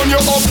 gun go burn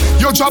you up.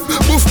 You drop,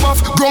 boof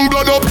muff, ground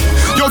blood up.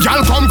 Your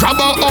gal come grab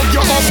her up,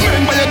 you up.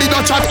 Remember you did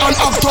a chat and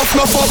have tough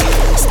no fuck.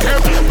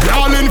 Step,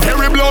 brawling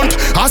very blunt.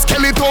 A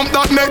skeleton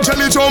that make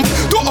jelly jump.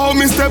 To all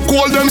me step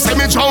cold them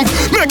semi chunk.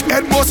 Make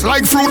head bust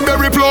like fruit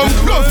berry plum.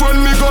 Love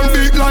when me gun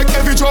beat like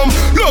heavy drum.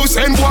 Love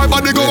send boy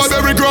body go a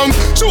berry drum.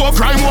 Show a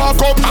crime walk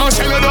up and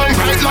shell it down.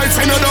 Bright lights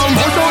send it down.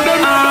 Hold on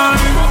them.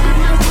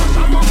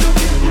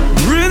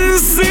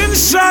 Rinsing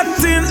shot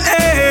in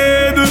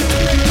head.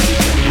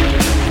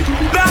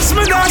 That's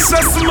me, that's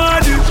just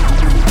mad.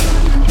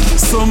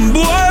 Some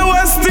boy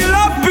was still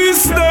a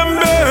piece them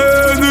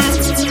bed.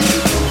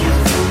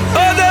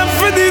 Oh, them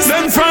for this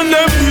and from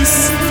them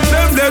this.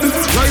 Them dead.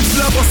 Right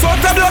slap us out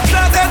of blood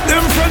that head.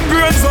 Them friend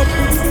burns up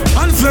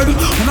and fled.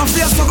 And I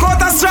face the coat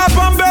and strap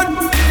on bed.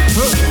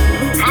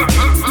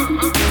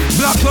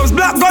 Black gloves,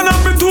 black gun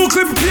and me 2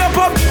 clip clip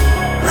up.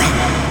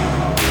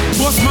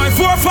 Bust my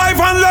 4-5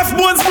 and left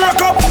bones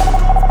break up.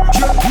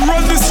 Yeah, we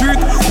run the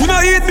street. We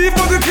not eat beef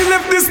but we can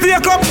lift this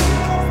steak up.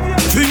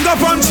 Finger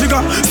punch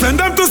trigger. Send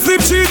them to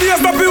sleep 3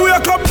 days but we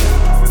wake up.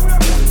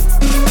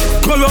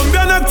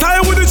 Colombian and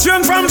tie with the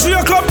chain from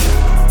Jacob.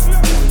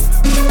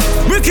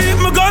 Me keep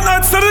my gun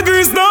hot so the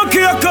grease don't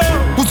kick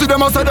up. Pussy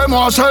them a say them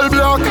a shell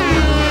block.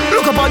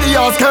 Look up at the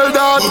ass, kill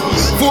that.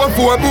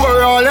 4-4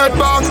 bore all head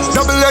back.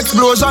 Double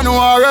explosion, no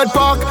a red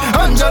pack.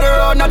 Angel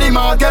run at the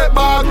market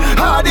back.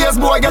 Hardest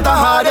boy get a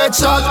hard head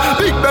shot.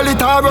 Big belly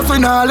Taurus we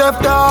not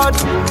left out.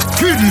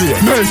 Kidley,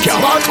 milk ya.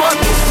 Bad man,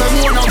 them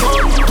own a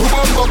gun. To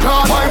bumbo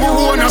class, why we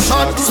own a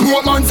shot.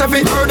 Smoke man say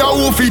fi heard a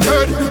who fi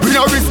dead. We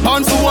no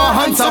response to a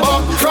hands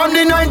back. From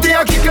the 90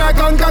 a kick like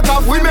Anka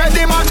Cup. We made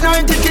them at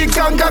 90 kick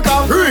Anka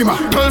Cup. Rima,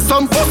 tell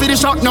some pussy the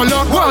shock no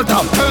luck.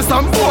 Walter, tell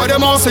some boy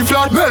them all say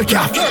flat. Milk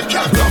ya.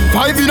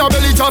 5 in a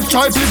belly just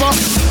try liver.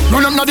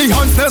 Run up na the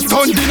hands, let's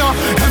turn dinner.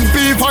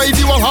 MP5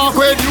 you a hawk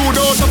with you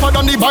don't tougher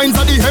than the vines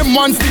of the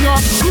M1 stinger.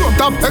 Broke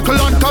up heckle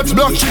and touch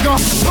blood sugar.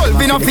 12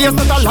 in a face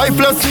that a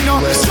lifeless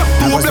sinner.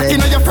 Two black in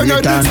a your friend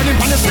head. Send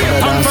him on the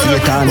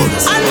straight and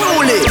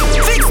unruly,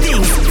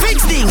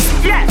 fix things,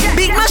 yeah.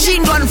 Big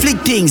machine gun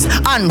flick things.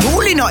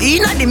 Unruly no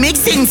in at the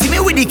mixing. See me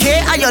with the K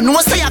and you know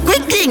say a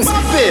quick things.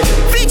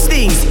 Fix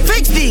things,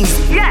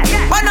 yeah.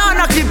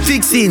 Banana clip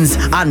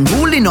fixings.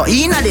 Unruly no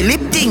in at the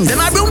lip things.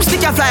 Them a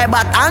broomstick a fly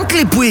bat and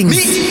clip wings.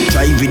 Me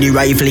drive with the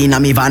rifle in a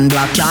me van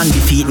block. Can't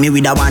defeat me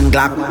with a one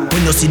Glock.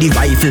 When you see the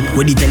rifle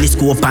with the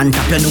telescope and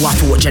tap, you know a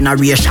 4th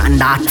generation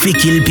that. Fi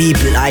kill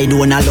people, I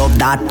don't love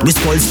that. We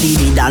skull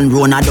Stevie Dan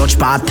run a Dutch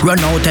path. Run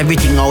out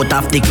everything out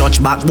of the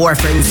clutch back. Boy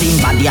friends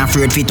seen body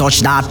afraid fi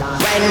touch that.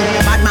 When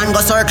bad man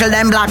go circle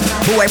them black.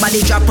 Boy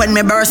body drop when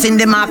me burst in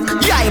the Mac.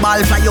 The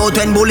eyeball fly out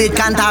when bullet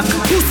contact.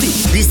 Pussy,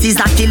 this is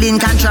a killing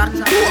contract.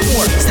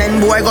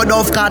 Send boy go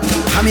dove cat.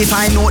 And me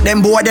find out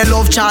them boy they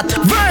love chat.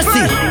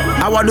 Versi,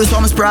 I want do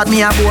some sprat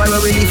me a boy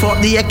we really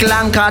fuck the eckle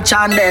and catch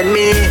and then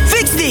me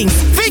fix things,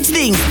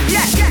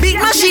 yeah. Big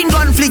machine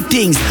gun flick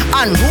things.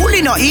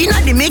 Unruly no in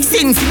at the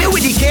mixing. See me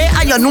with the K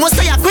and you know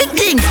say a quick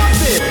things.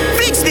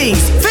 Fix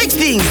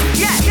things,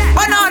 yeah.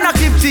 Banana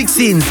clip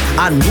fixings.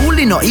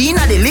 Unruly no in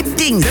at the lip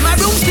things. Them a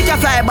broomstick a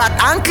fly bat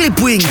and clip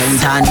wings.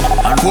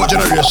 4th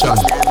generation.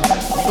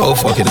 Oh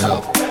fucking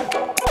hell.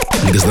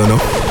 Niggas don't know.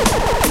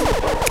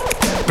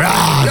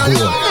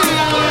 Bravo.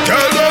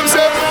 Tell them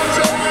say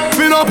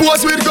me no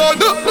post with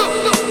God.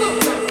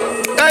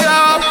 Hey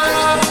y'all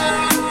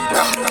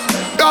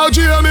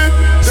Jamie.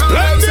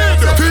 Splendid.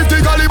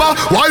 50 caliber.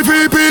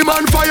 YVP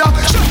man fire.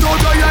 Shut out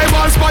the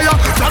eyeballs fire.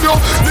 From you,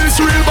 this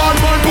real bad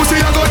man pussy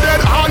I go dead.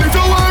 And if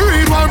you want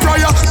read one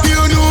prayer,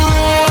 you know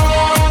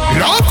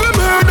love to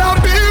murder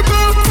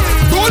people.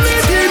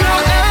 Bullet in the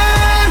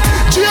head.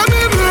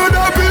 Jamie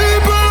murder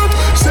people.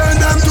 Send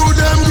them to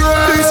them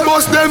grave. This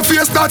bust them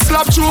face that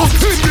slap through.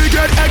 They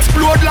get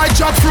explode like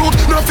jackfruit.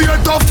 No fear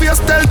tough face.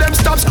 Tell them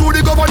stop screw.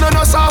 The governor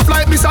no soft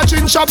like Mr.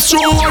 Chin chops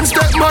through. One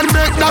step man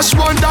make dash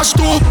 1 dash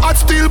 2. At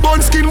steel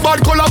bun skin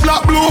bad color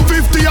black blue.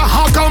 50 a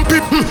hack and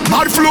pit.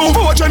 Mad flu.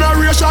 4th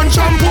generation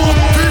shampoo.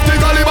 50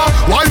 caliber.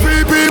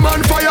 YVP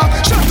man fire.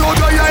 Shut out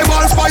the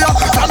eyeballs fire.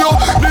 Come you,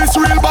 this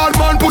real bad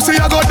man pussy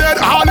I go dead.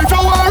 And if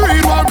you want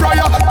read one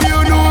prayer, you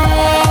know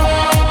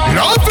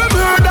love to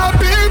murder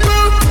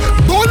people.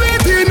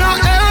 Bullet in the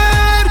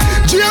head.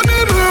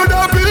 Jamie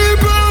murder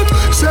people.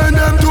 Send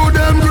them to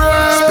them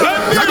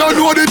grave. You don't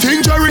know the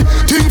thing, Jerry.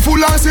 Thing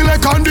full and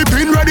select on the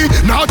pin ready.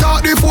 Now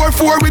talk the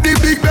 4-4 with the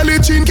big belly.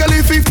 Chin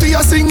Kelly 50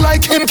 I sing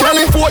like him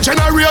Kelly. 4th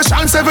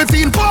generation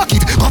 17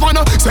 pocket.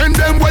 Governor send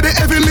them where the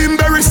heavy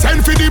limberry.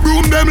 Send for the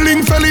broom them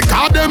link felly.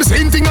 Card them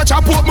same thing I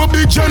chop up my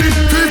big jelly.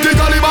 50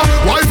 caliber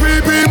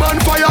YVP man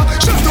fire.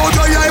 Shut out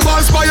the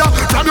eyeballs fire.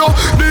 From you,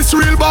 this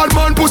real bad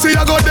man pussy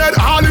I go dead.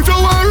 And if you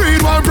want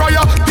read one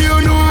prayer,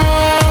 you know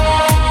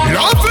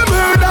love to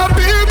murder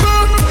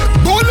people.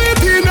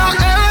 Bullet in the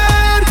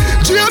head.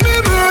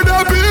 Jamie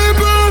murder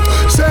people.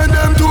 Send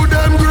them to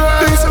them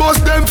grave. This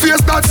bust them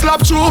face that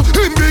slap through.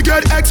 Him big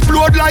head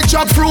explode like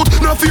jackfruit.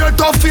 No fear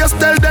tough face.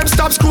 Tell them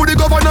stop screw. The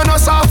governor no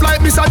soft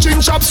like Mr. Chin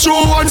chops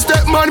through. One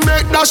step man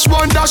make dash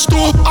 1 dash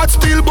 2. At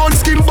steel bun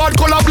skin bad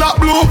color black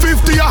blue.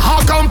 50 a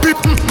hack and pit.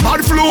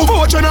 Mad flu.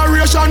 4th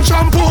generation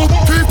shampoo.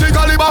 50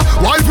 caliber.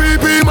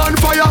 YVP man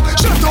fire.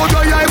 Shut out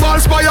the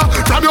eyeballs fire.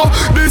 From you,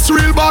 this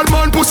real bad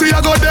man pussy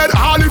I go dead.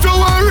 And if you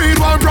want read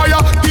one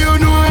prayer, you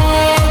know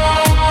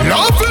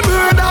love to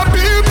murder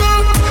people.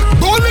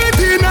 Bullet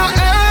in the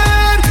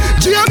head.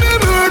 Jamie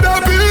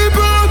murder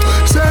people.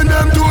 Send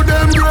them to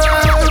them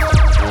grave.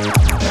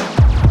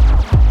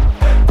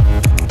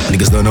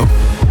 Niggas don't know.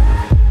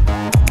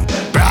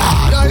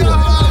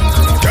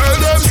 Tell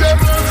them say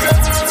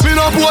me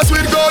no post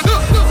with God.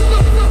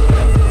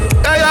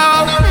 Hey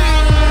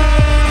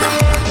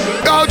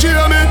y'all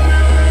Jamie.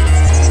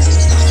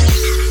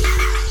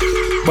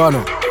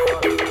 Bono,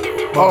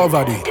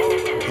 over there,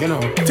 you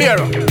know,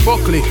 Tierra,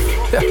 Buckley,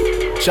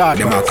 Shard.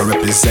 Them I can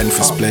represent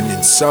for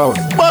splendid sound.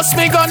 Bust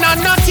me gun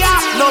and not ya.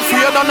 No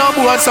fear of no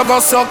boy, so go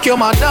suck your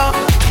mother.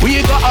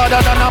 We go harder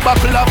than a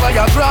buckle of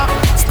Viagra.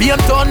 Spain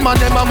town man,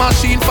 them a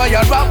machine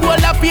fire rap.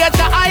 Hold up here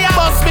to higher.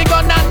 Bust me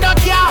gun and not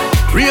ya.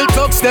 Real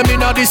thugs them in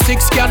the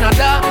 6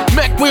 Canada.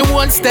 Make we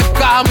one step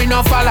calm, we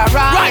no fall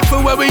around.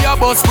 Rifle where we a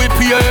bust, we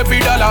pay every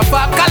dollar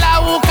back.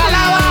 Kalawu,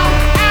 kalawa.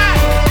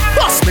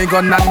 Bust me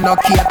gun and no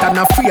cater,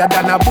 no fear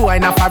than a boy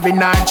in a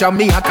foreign or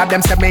Jamaica.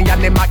 Them say me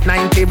and the Mac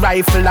 90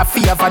 rifle a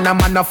favor. No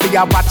man no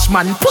fear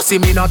watchman, pussy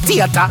me no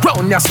theater.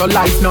 Round ya so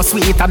life no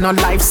sweet and no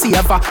life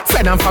saver.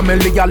 Friend and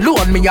family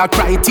alone me a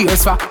cry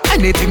tears for.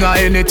 Anything or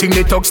anything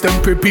the thugs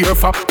them prepare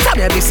for. Tell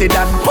me this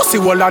that pussy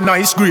wall a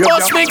nice grave.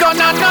 Bust me gun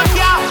and no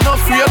care, no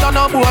fear than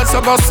a boy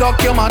so go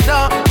suck your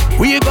mother.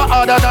 We go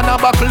harder than a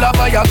buckle of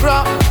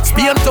Viagra.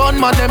 Spain town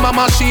man them a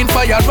machine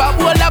fire. Rap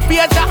wall a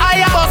page a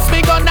higher. Bust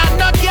me gun and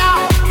no care.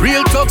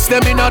 Real thugs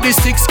them in the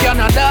 6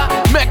 Canada.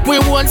 Make we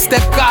one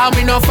step calm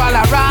we no fall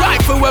around.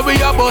 Rifle where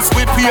we a bust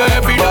we pay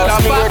every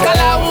dollar back.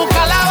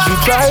 She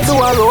try do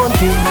her own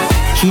thing.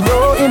 She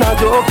know in a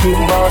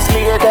joking. Boss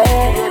lady,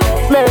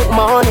 make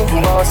money.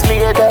 Boss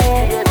lady,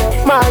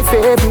 my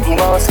baby.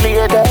 Boss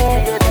lady.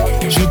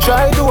 She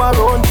try do her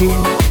own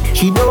thing.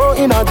 She know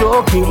in a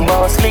joking.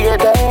 Boss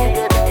lady,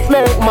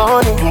 make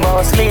money.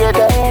 Boss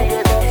lady,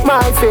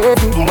 my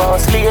baby.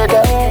 Boss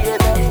lady.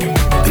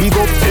 Big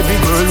up every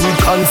girl with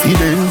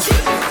confidence.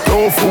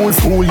 Don't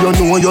fool, you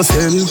know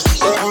yourself.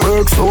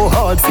 Work so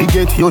hard to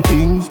get your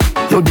things.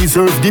 You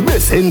deserve the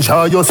best,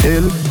 enjoy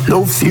yourself.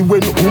 Love see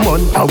when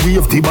woman a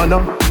wave the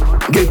banner.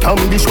 Get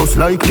ambitious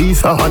like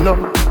Lisa Hanna.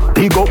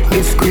 Big up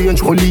Miss Grange,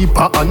 Holy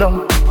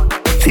Anna.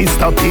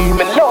 Sister P,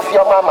 me love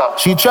your mama.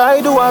 She try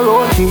do her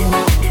own thing.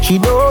 She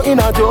do in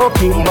a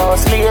joking.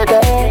 Boss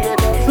lady,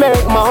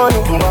 make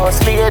money. Boss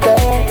lady,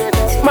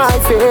 my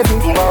baby.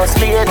 Boss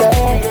lady.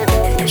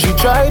 She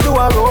try do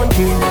her own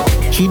thing.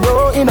 She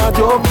do in a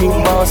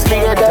joking. Boss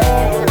lady,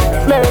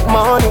 make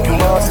money.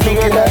 Boss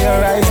lady,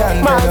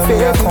 my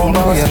baby.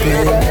 Boss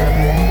lady.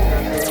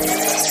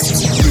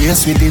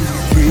 Brace with it,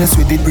 brace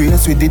with it,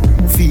 brace with it.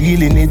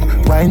 Feeling it,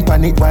 wine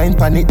pan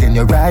it, then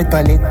you ride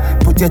pan it.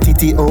 Put your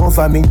titty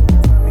over me.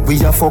 We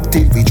a fucked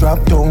it, we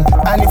drop down.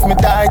 And if me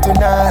die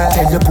tonight,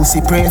 tell your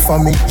pussy pray for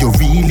me. You're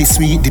really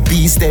sweet, the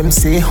bees them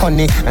say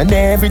honey. And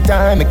every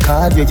time I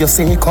call you, you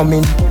say come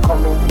in.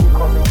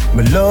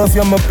 Me love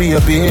you, my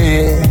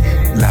baby.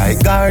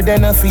 Like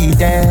garden of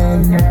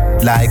Eden.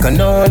 Like an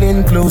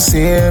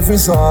all-inclusive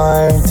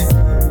resort.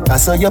 I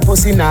saw your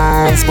pussy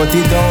nice, but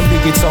it don't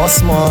big, it's so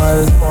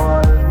small.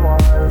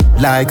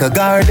 Like a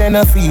garden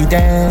of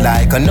Eden.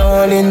 Like an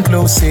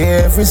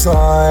all-inclusive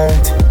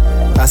resort.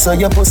 I saw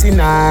your pussy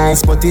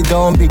nice, but it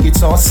don't big, it's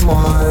so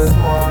small.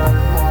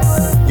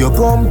 Your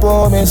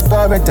pom-pom is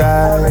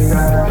paradise.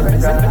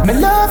 Me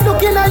love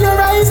looking at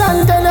your eyes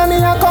and telling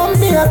me I come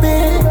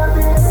baby.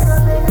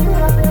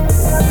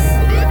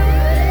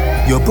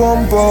 Your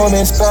pom-pom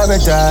is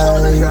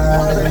paradise.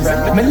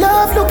 Me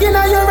love looking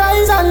at your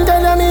eyes and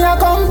telling me I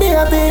come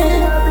baby.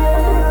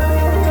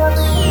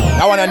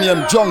 I wanna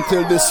name Junk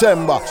till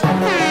December.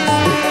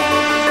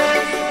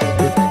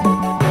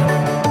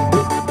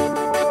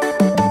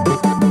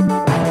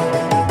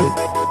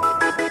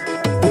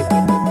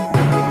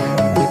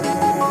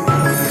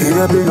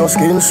 Baby, your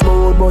skin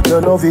smooth, but you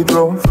love it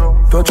rough.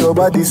 Touch your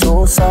body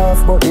so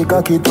soft, but you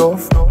cock it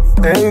tough.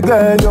 Hey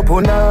girl, you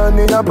put on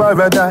in a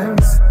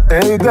paradise.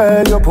 Hey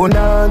girl, you put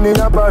on in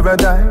a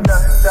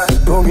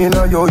paradise. Don't in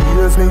your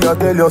ears, me I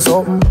tell you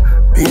something.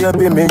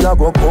 Baby, me I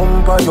go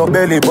pump on your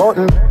belly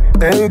button.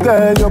 Hey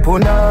girl, you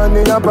put on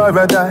in a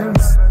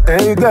paradise.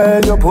 Hey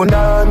girl, you put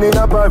on in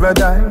a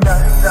paradise.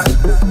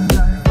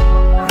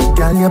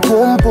 Girl, you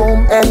pum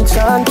pum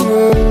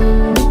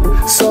enchanting.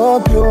 So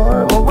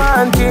pure, I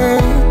want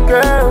it,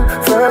 girl.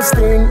 First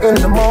thing in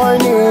the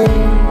morning,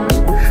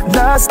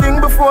 last thing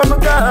before I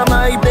got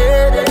my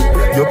bed.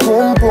 Your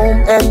pum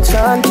pum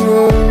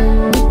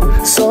enchanting.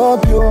 So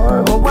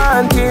pure, I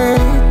want it,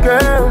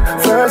 girl.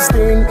 First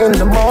thing in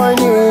the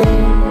morning,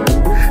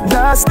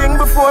 last thing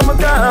before I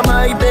got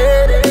my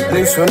bed.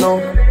 Listen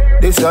up,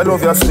 this I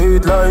love your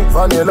sweet like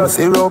vanilla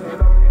syrup.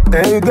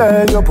 Hey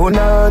girl, you put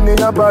on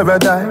in a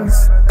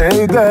paradise.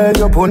 Hey girl,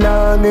 you put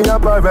on in a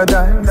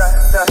paradise.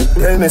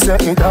 Tell me say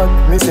it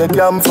hot, me say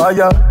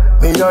campfire.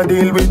 Me a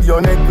deal with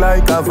your neck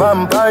like a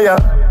vampire.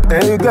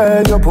 Hey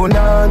girl, you put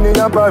on in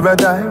a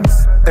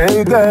paradise.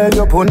 Hey girl,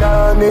 you put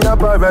on in a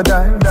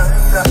paradise.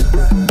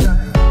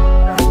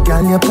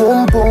 Girl, you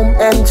pum pum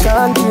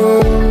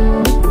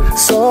enchanting.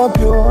 So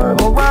pure,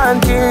 I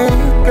want it,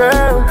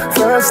 girl.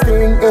 First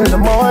thing in the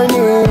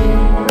morning,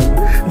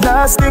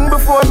 last thing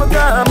before I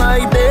got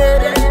my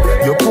bed.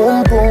 Your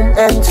pum pum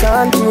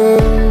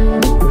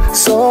enchanting.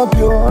 So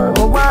pure,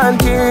 I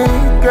want it,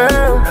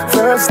 girl.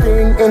 First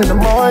thing in the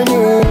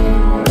morning,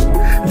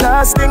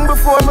 last thing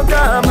before I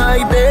got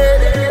my bed.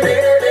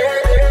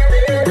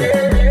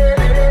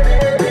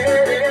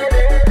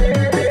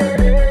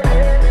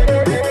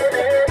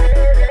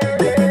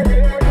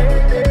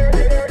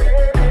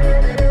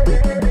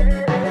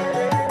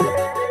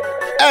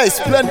 Hey,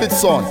 splendid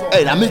son.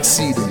 Hey, that mix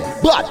CD.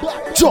 But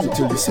junk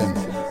till December.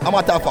 I'm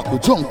at fuck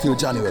with junk till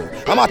January.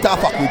 I'm at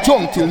fuck with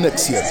junk till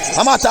next year.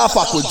 I'm at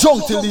fuck with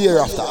junk till the year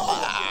after.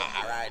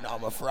 Alright, now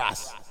I'm a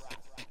frost.